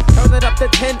system and turn it up to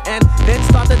 10 and then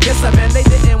start to diss them. And they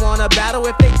didn't wanna battle.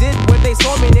 If they did, when they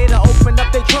saw me, they'd have opened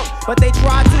up their trunk, but they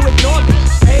tried to ignore me.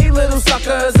 Hey little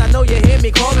suckers, I know you hear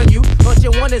me calling you. Thought you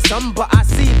wanted something, but I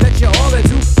see that you're all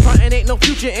into frontin'. Ain't no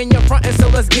future in your frontin', so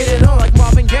let's get it on like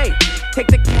Marvin Gaye. Take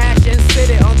the cash and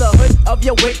sit it on the hood of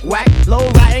your wick-wack,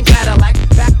 low-riding Cadillac.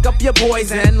 Back up your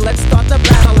boys and let's start the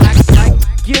battle act. Like,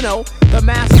 you know, the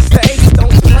masters, the ace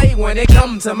don't play when it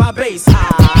comes to my bass.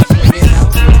 Ah, check it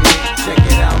out, baby. Check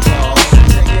it out, dog.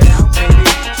 Check it out, baby.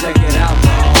 Check it out,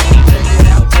 dog. Check it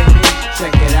out, baby.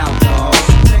 Check it out, dog.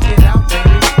 Check it out, baby.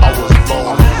 I was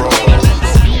born to roll.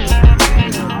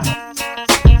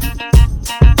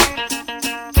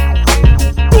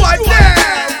 Right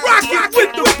there, rockin'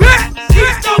 with the back.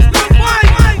 East Coast no fight!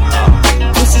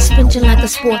 With suspension like a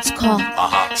sports car.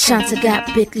 Shanta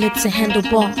got big lips and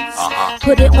handlebars.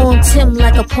 Put it on Tim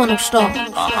like a porno star.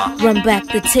 Run back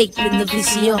the tape in the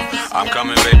VCR. I'm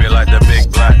coming, baby, like the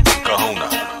big black kahuna.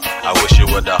 I wish you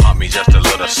would have humped me just a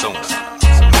little sooner.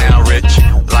 Now rich,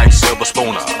 like silver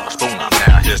spooner.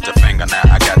 Now here's the finger, now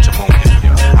I got your moon.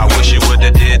 I wish you would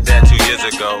have did that 2 years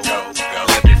ago.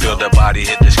 Let me feel the body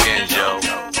hit the skin, yo.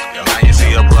 Now you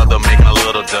see a brother making a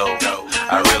little dough.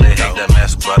 I really hate that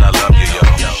mess, but I love you, yo.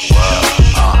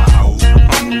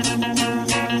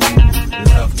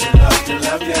 Love to love to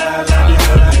love ya, love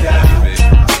ya, love ya.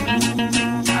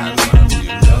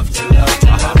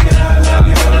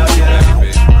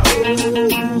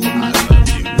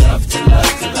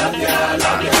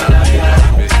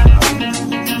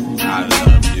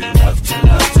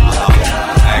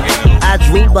 I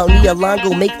dream about Nia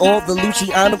Longo, make all the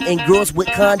Luciano and girls with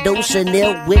condo,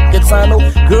 Chanel with Gaetano.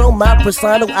 Girl, my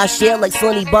persona, I share like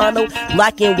Sonny Bono.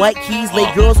 Black and white keys,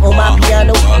 lay girls on my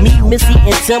piano. Me, Missy,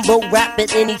 and Timbo rap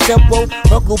at any tempo.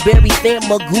 Huckleberry fan,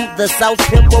 Magoo, the South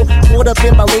Pimpo. Caught up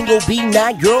in my lingo,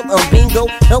 B9, girl, I'm bingo.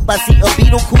 Help, I see a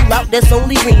beetle cool out, that's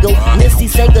only Ringo. Missy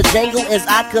sang a jangle as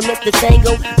I commit the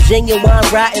tango. Genuine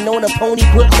riding on a pony,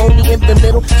 put money in the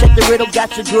middle. Check the riddle,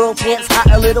 got your girl pants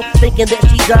hot a little. Thinking that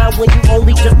she died when you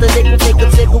only just a nickel. Take a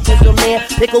tickle, cause your man,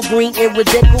 pickle green and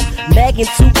ridiculous. Mag and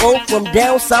 2-0 from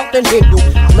down south and Hickle.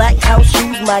 Black house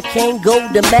shoes, my cane go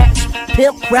to match.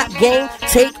 Pimp crap game,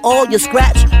 take all your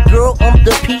scratch. Girl, I'm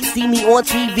the P, see me on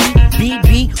TV.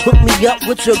 BB, hook me up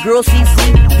with your girl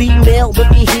CC. Female,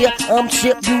 looky here, I'm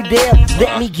Chip, you there.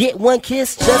 Let me get one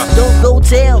kiss, just don't go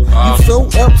tell. You so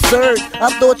absurd, I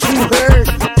thought you heard.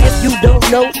 If you don't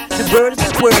know, the bird is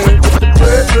the word. The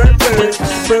bird, bird, bird.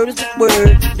 The bird is the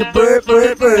word. The bird,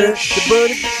 bird, bird. The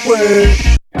bird is the word.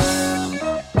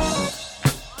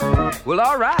 Well,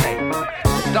 alright.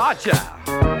 Star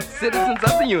Child, citizens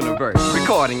of the universe,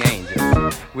 recording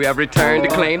angels. We have returned to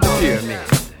claim the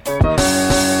pyramids.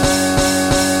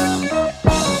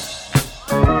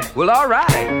 Well,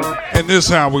 alright. And this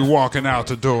how we walking out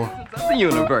the door. Of the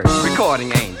universe,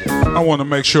 recording angels. I want to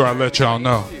make sure I let y'all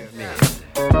know.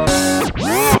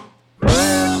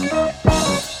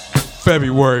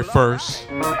 February 1st.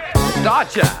 Star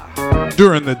Child.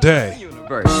 During the day.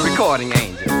 Universe, recording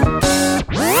angels.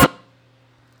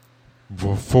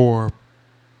 Before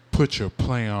Put Your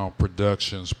Play On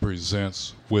Productions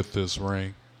presents With This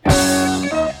Ring.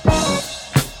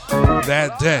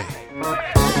 That day,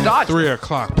 3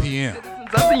 o'clock p.m.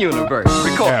 Of the universe,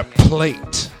 at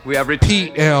Plate. We have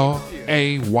Playt.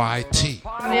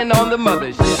 And on the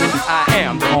mothership, I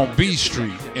am on B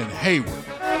Street in Hayward,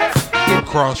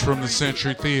 across from the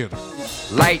Century Theater.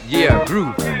 Light year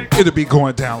groove. It'll be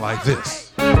going down like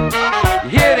this. You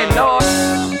hear the noise?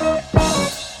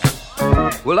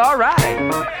 Well, alright.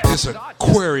 It's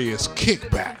Aquarius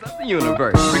Kickback. The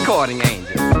universe, recording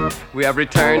angels. We have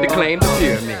returned to claim the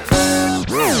pyramids.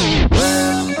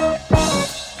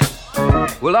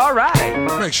 Well,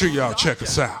 alright. Make sure y'all check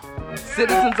us out.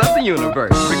 Citizens of the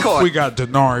universe, recording. We got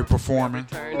Denari performing.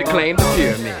 To claim the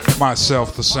pyramids.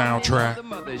 Myself, the soundtrack.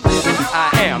 I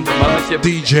am the mothership.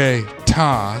 DJ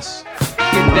Taz.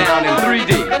 Get down in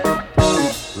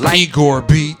 3D. Igor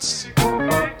Beats.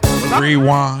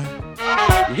 Rewind.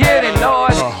 Hear the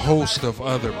noise. A host of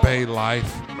other Bay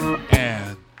Life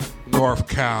and North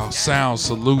Cal Sound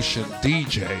Solution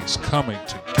DJs coming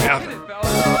together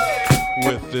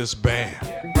with this band.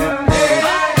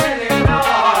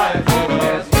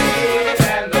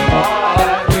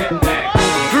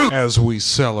 As we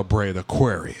celebrate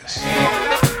Aquarius.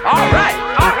 All right,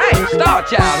 Star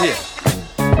Child here.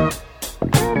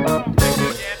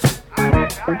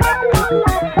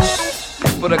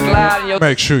 Put a glide in your.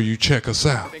 Make sure you check us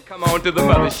out. Come on to the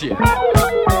mothership.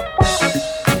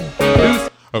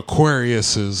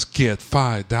 Aquariuses get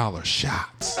 $5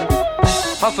 shots.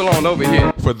 Hustle on over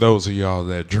here. For those of y'all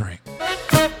that drink.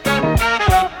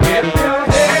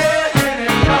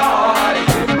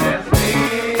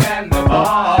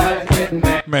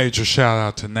 Major shout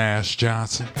out to Nash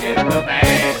Johnson,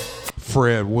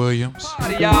 Fred Williams,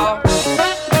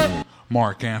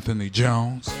 Mark Anthony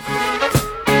Jones,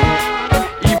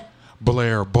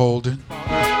 Blair Bolden,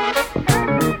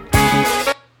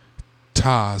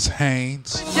 Taz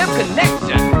Haynes,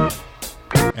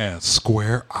 and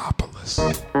Squareopolis.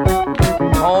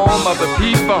 Home of the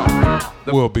P-Funk.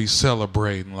 We'll be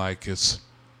celebrating like it's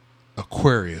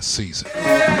Aquarius season.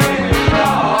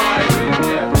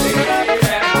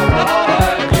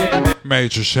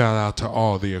 Major shout out to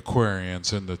all the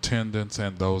Aquarians in attendance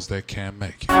and those that can't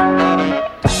make it.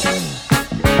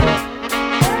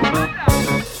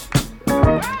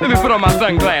 Let me put on my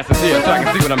sunglasses here so I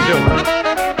can see what I'm doing.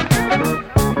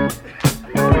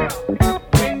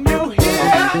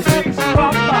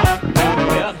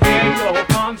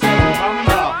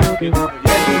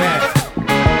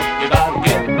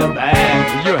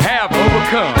 You have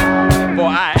overcome, for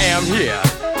I am here.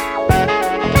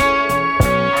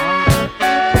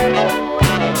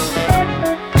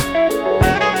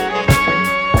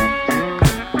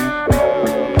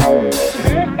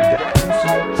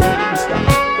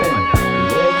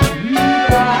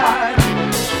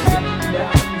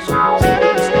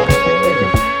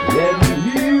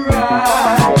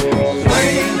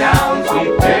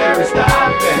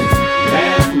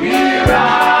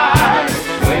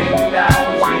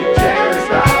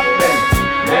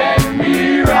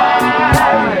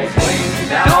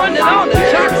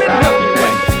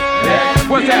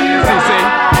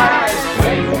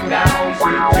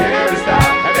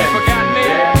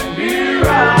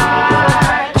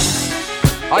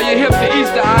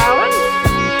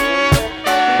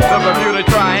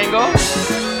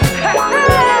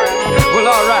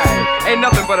 ain't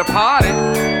nothing but a party.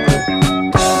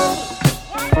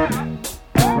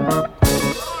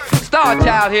 Star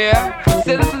Child here,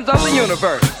 citizens of the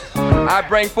universe. I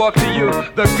bring forth to you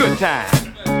the good time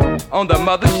on the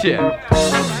mothership.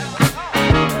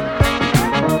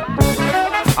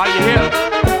 Are you here?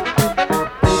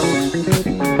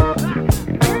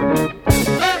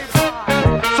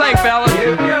 Sing, fellas.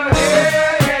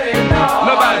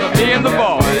 Nobody but me and the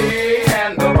boys.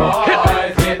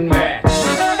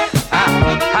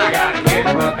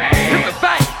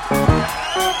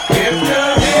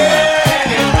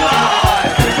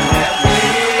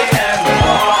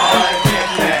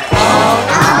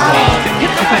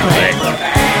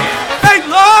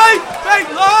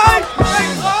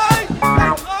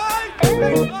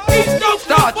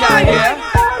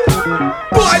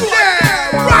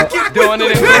 Doing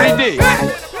it in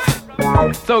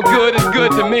 3D. So good, it's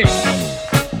good to me.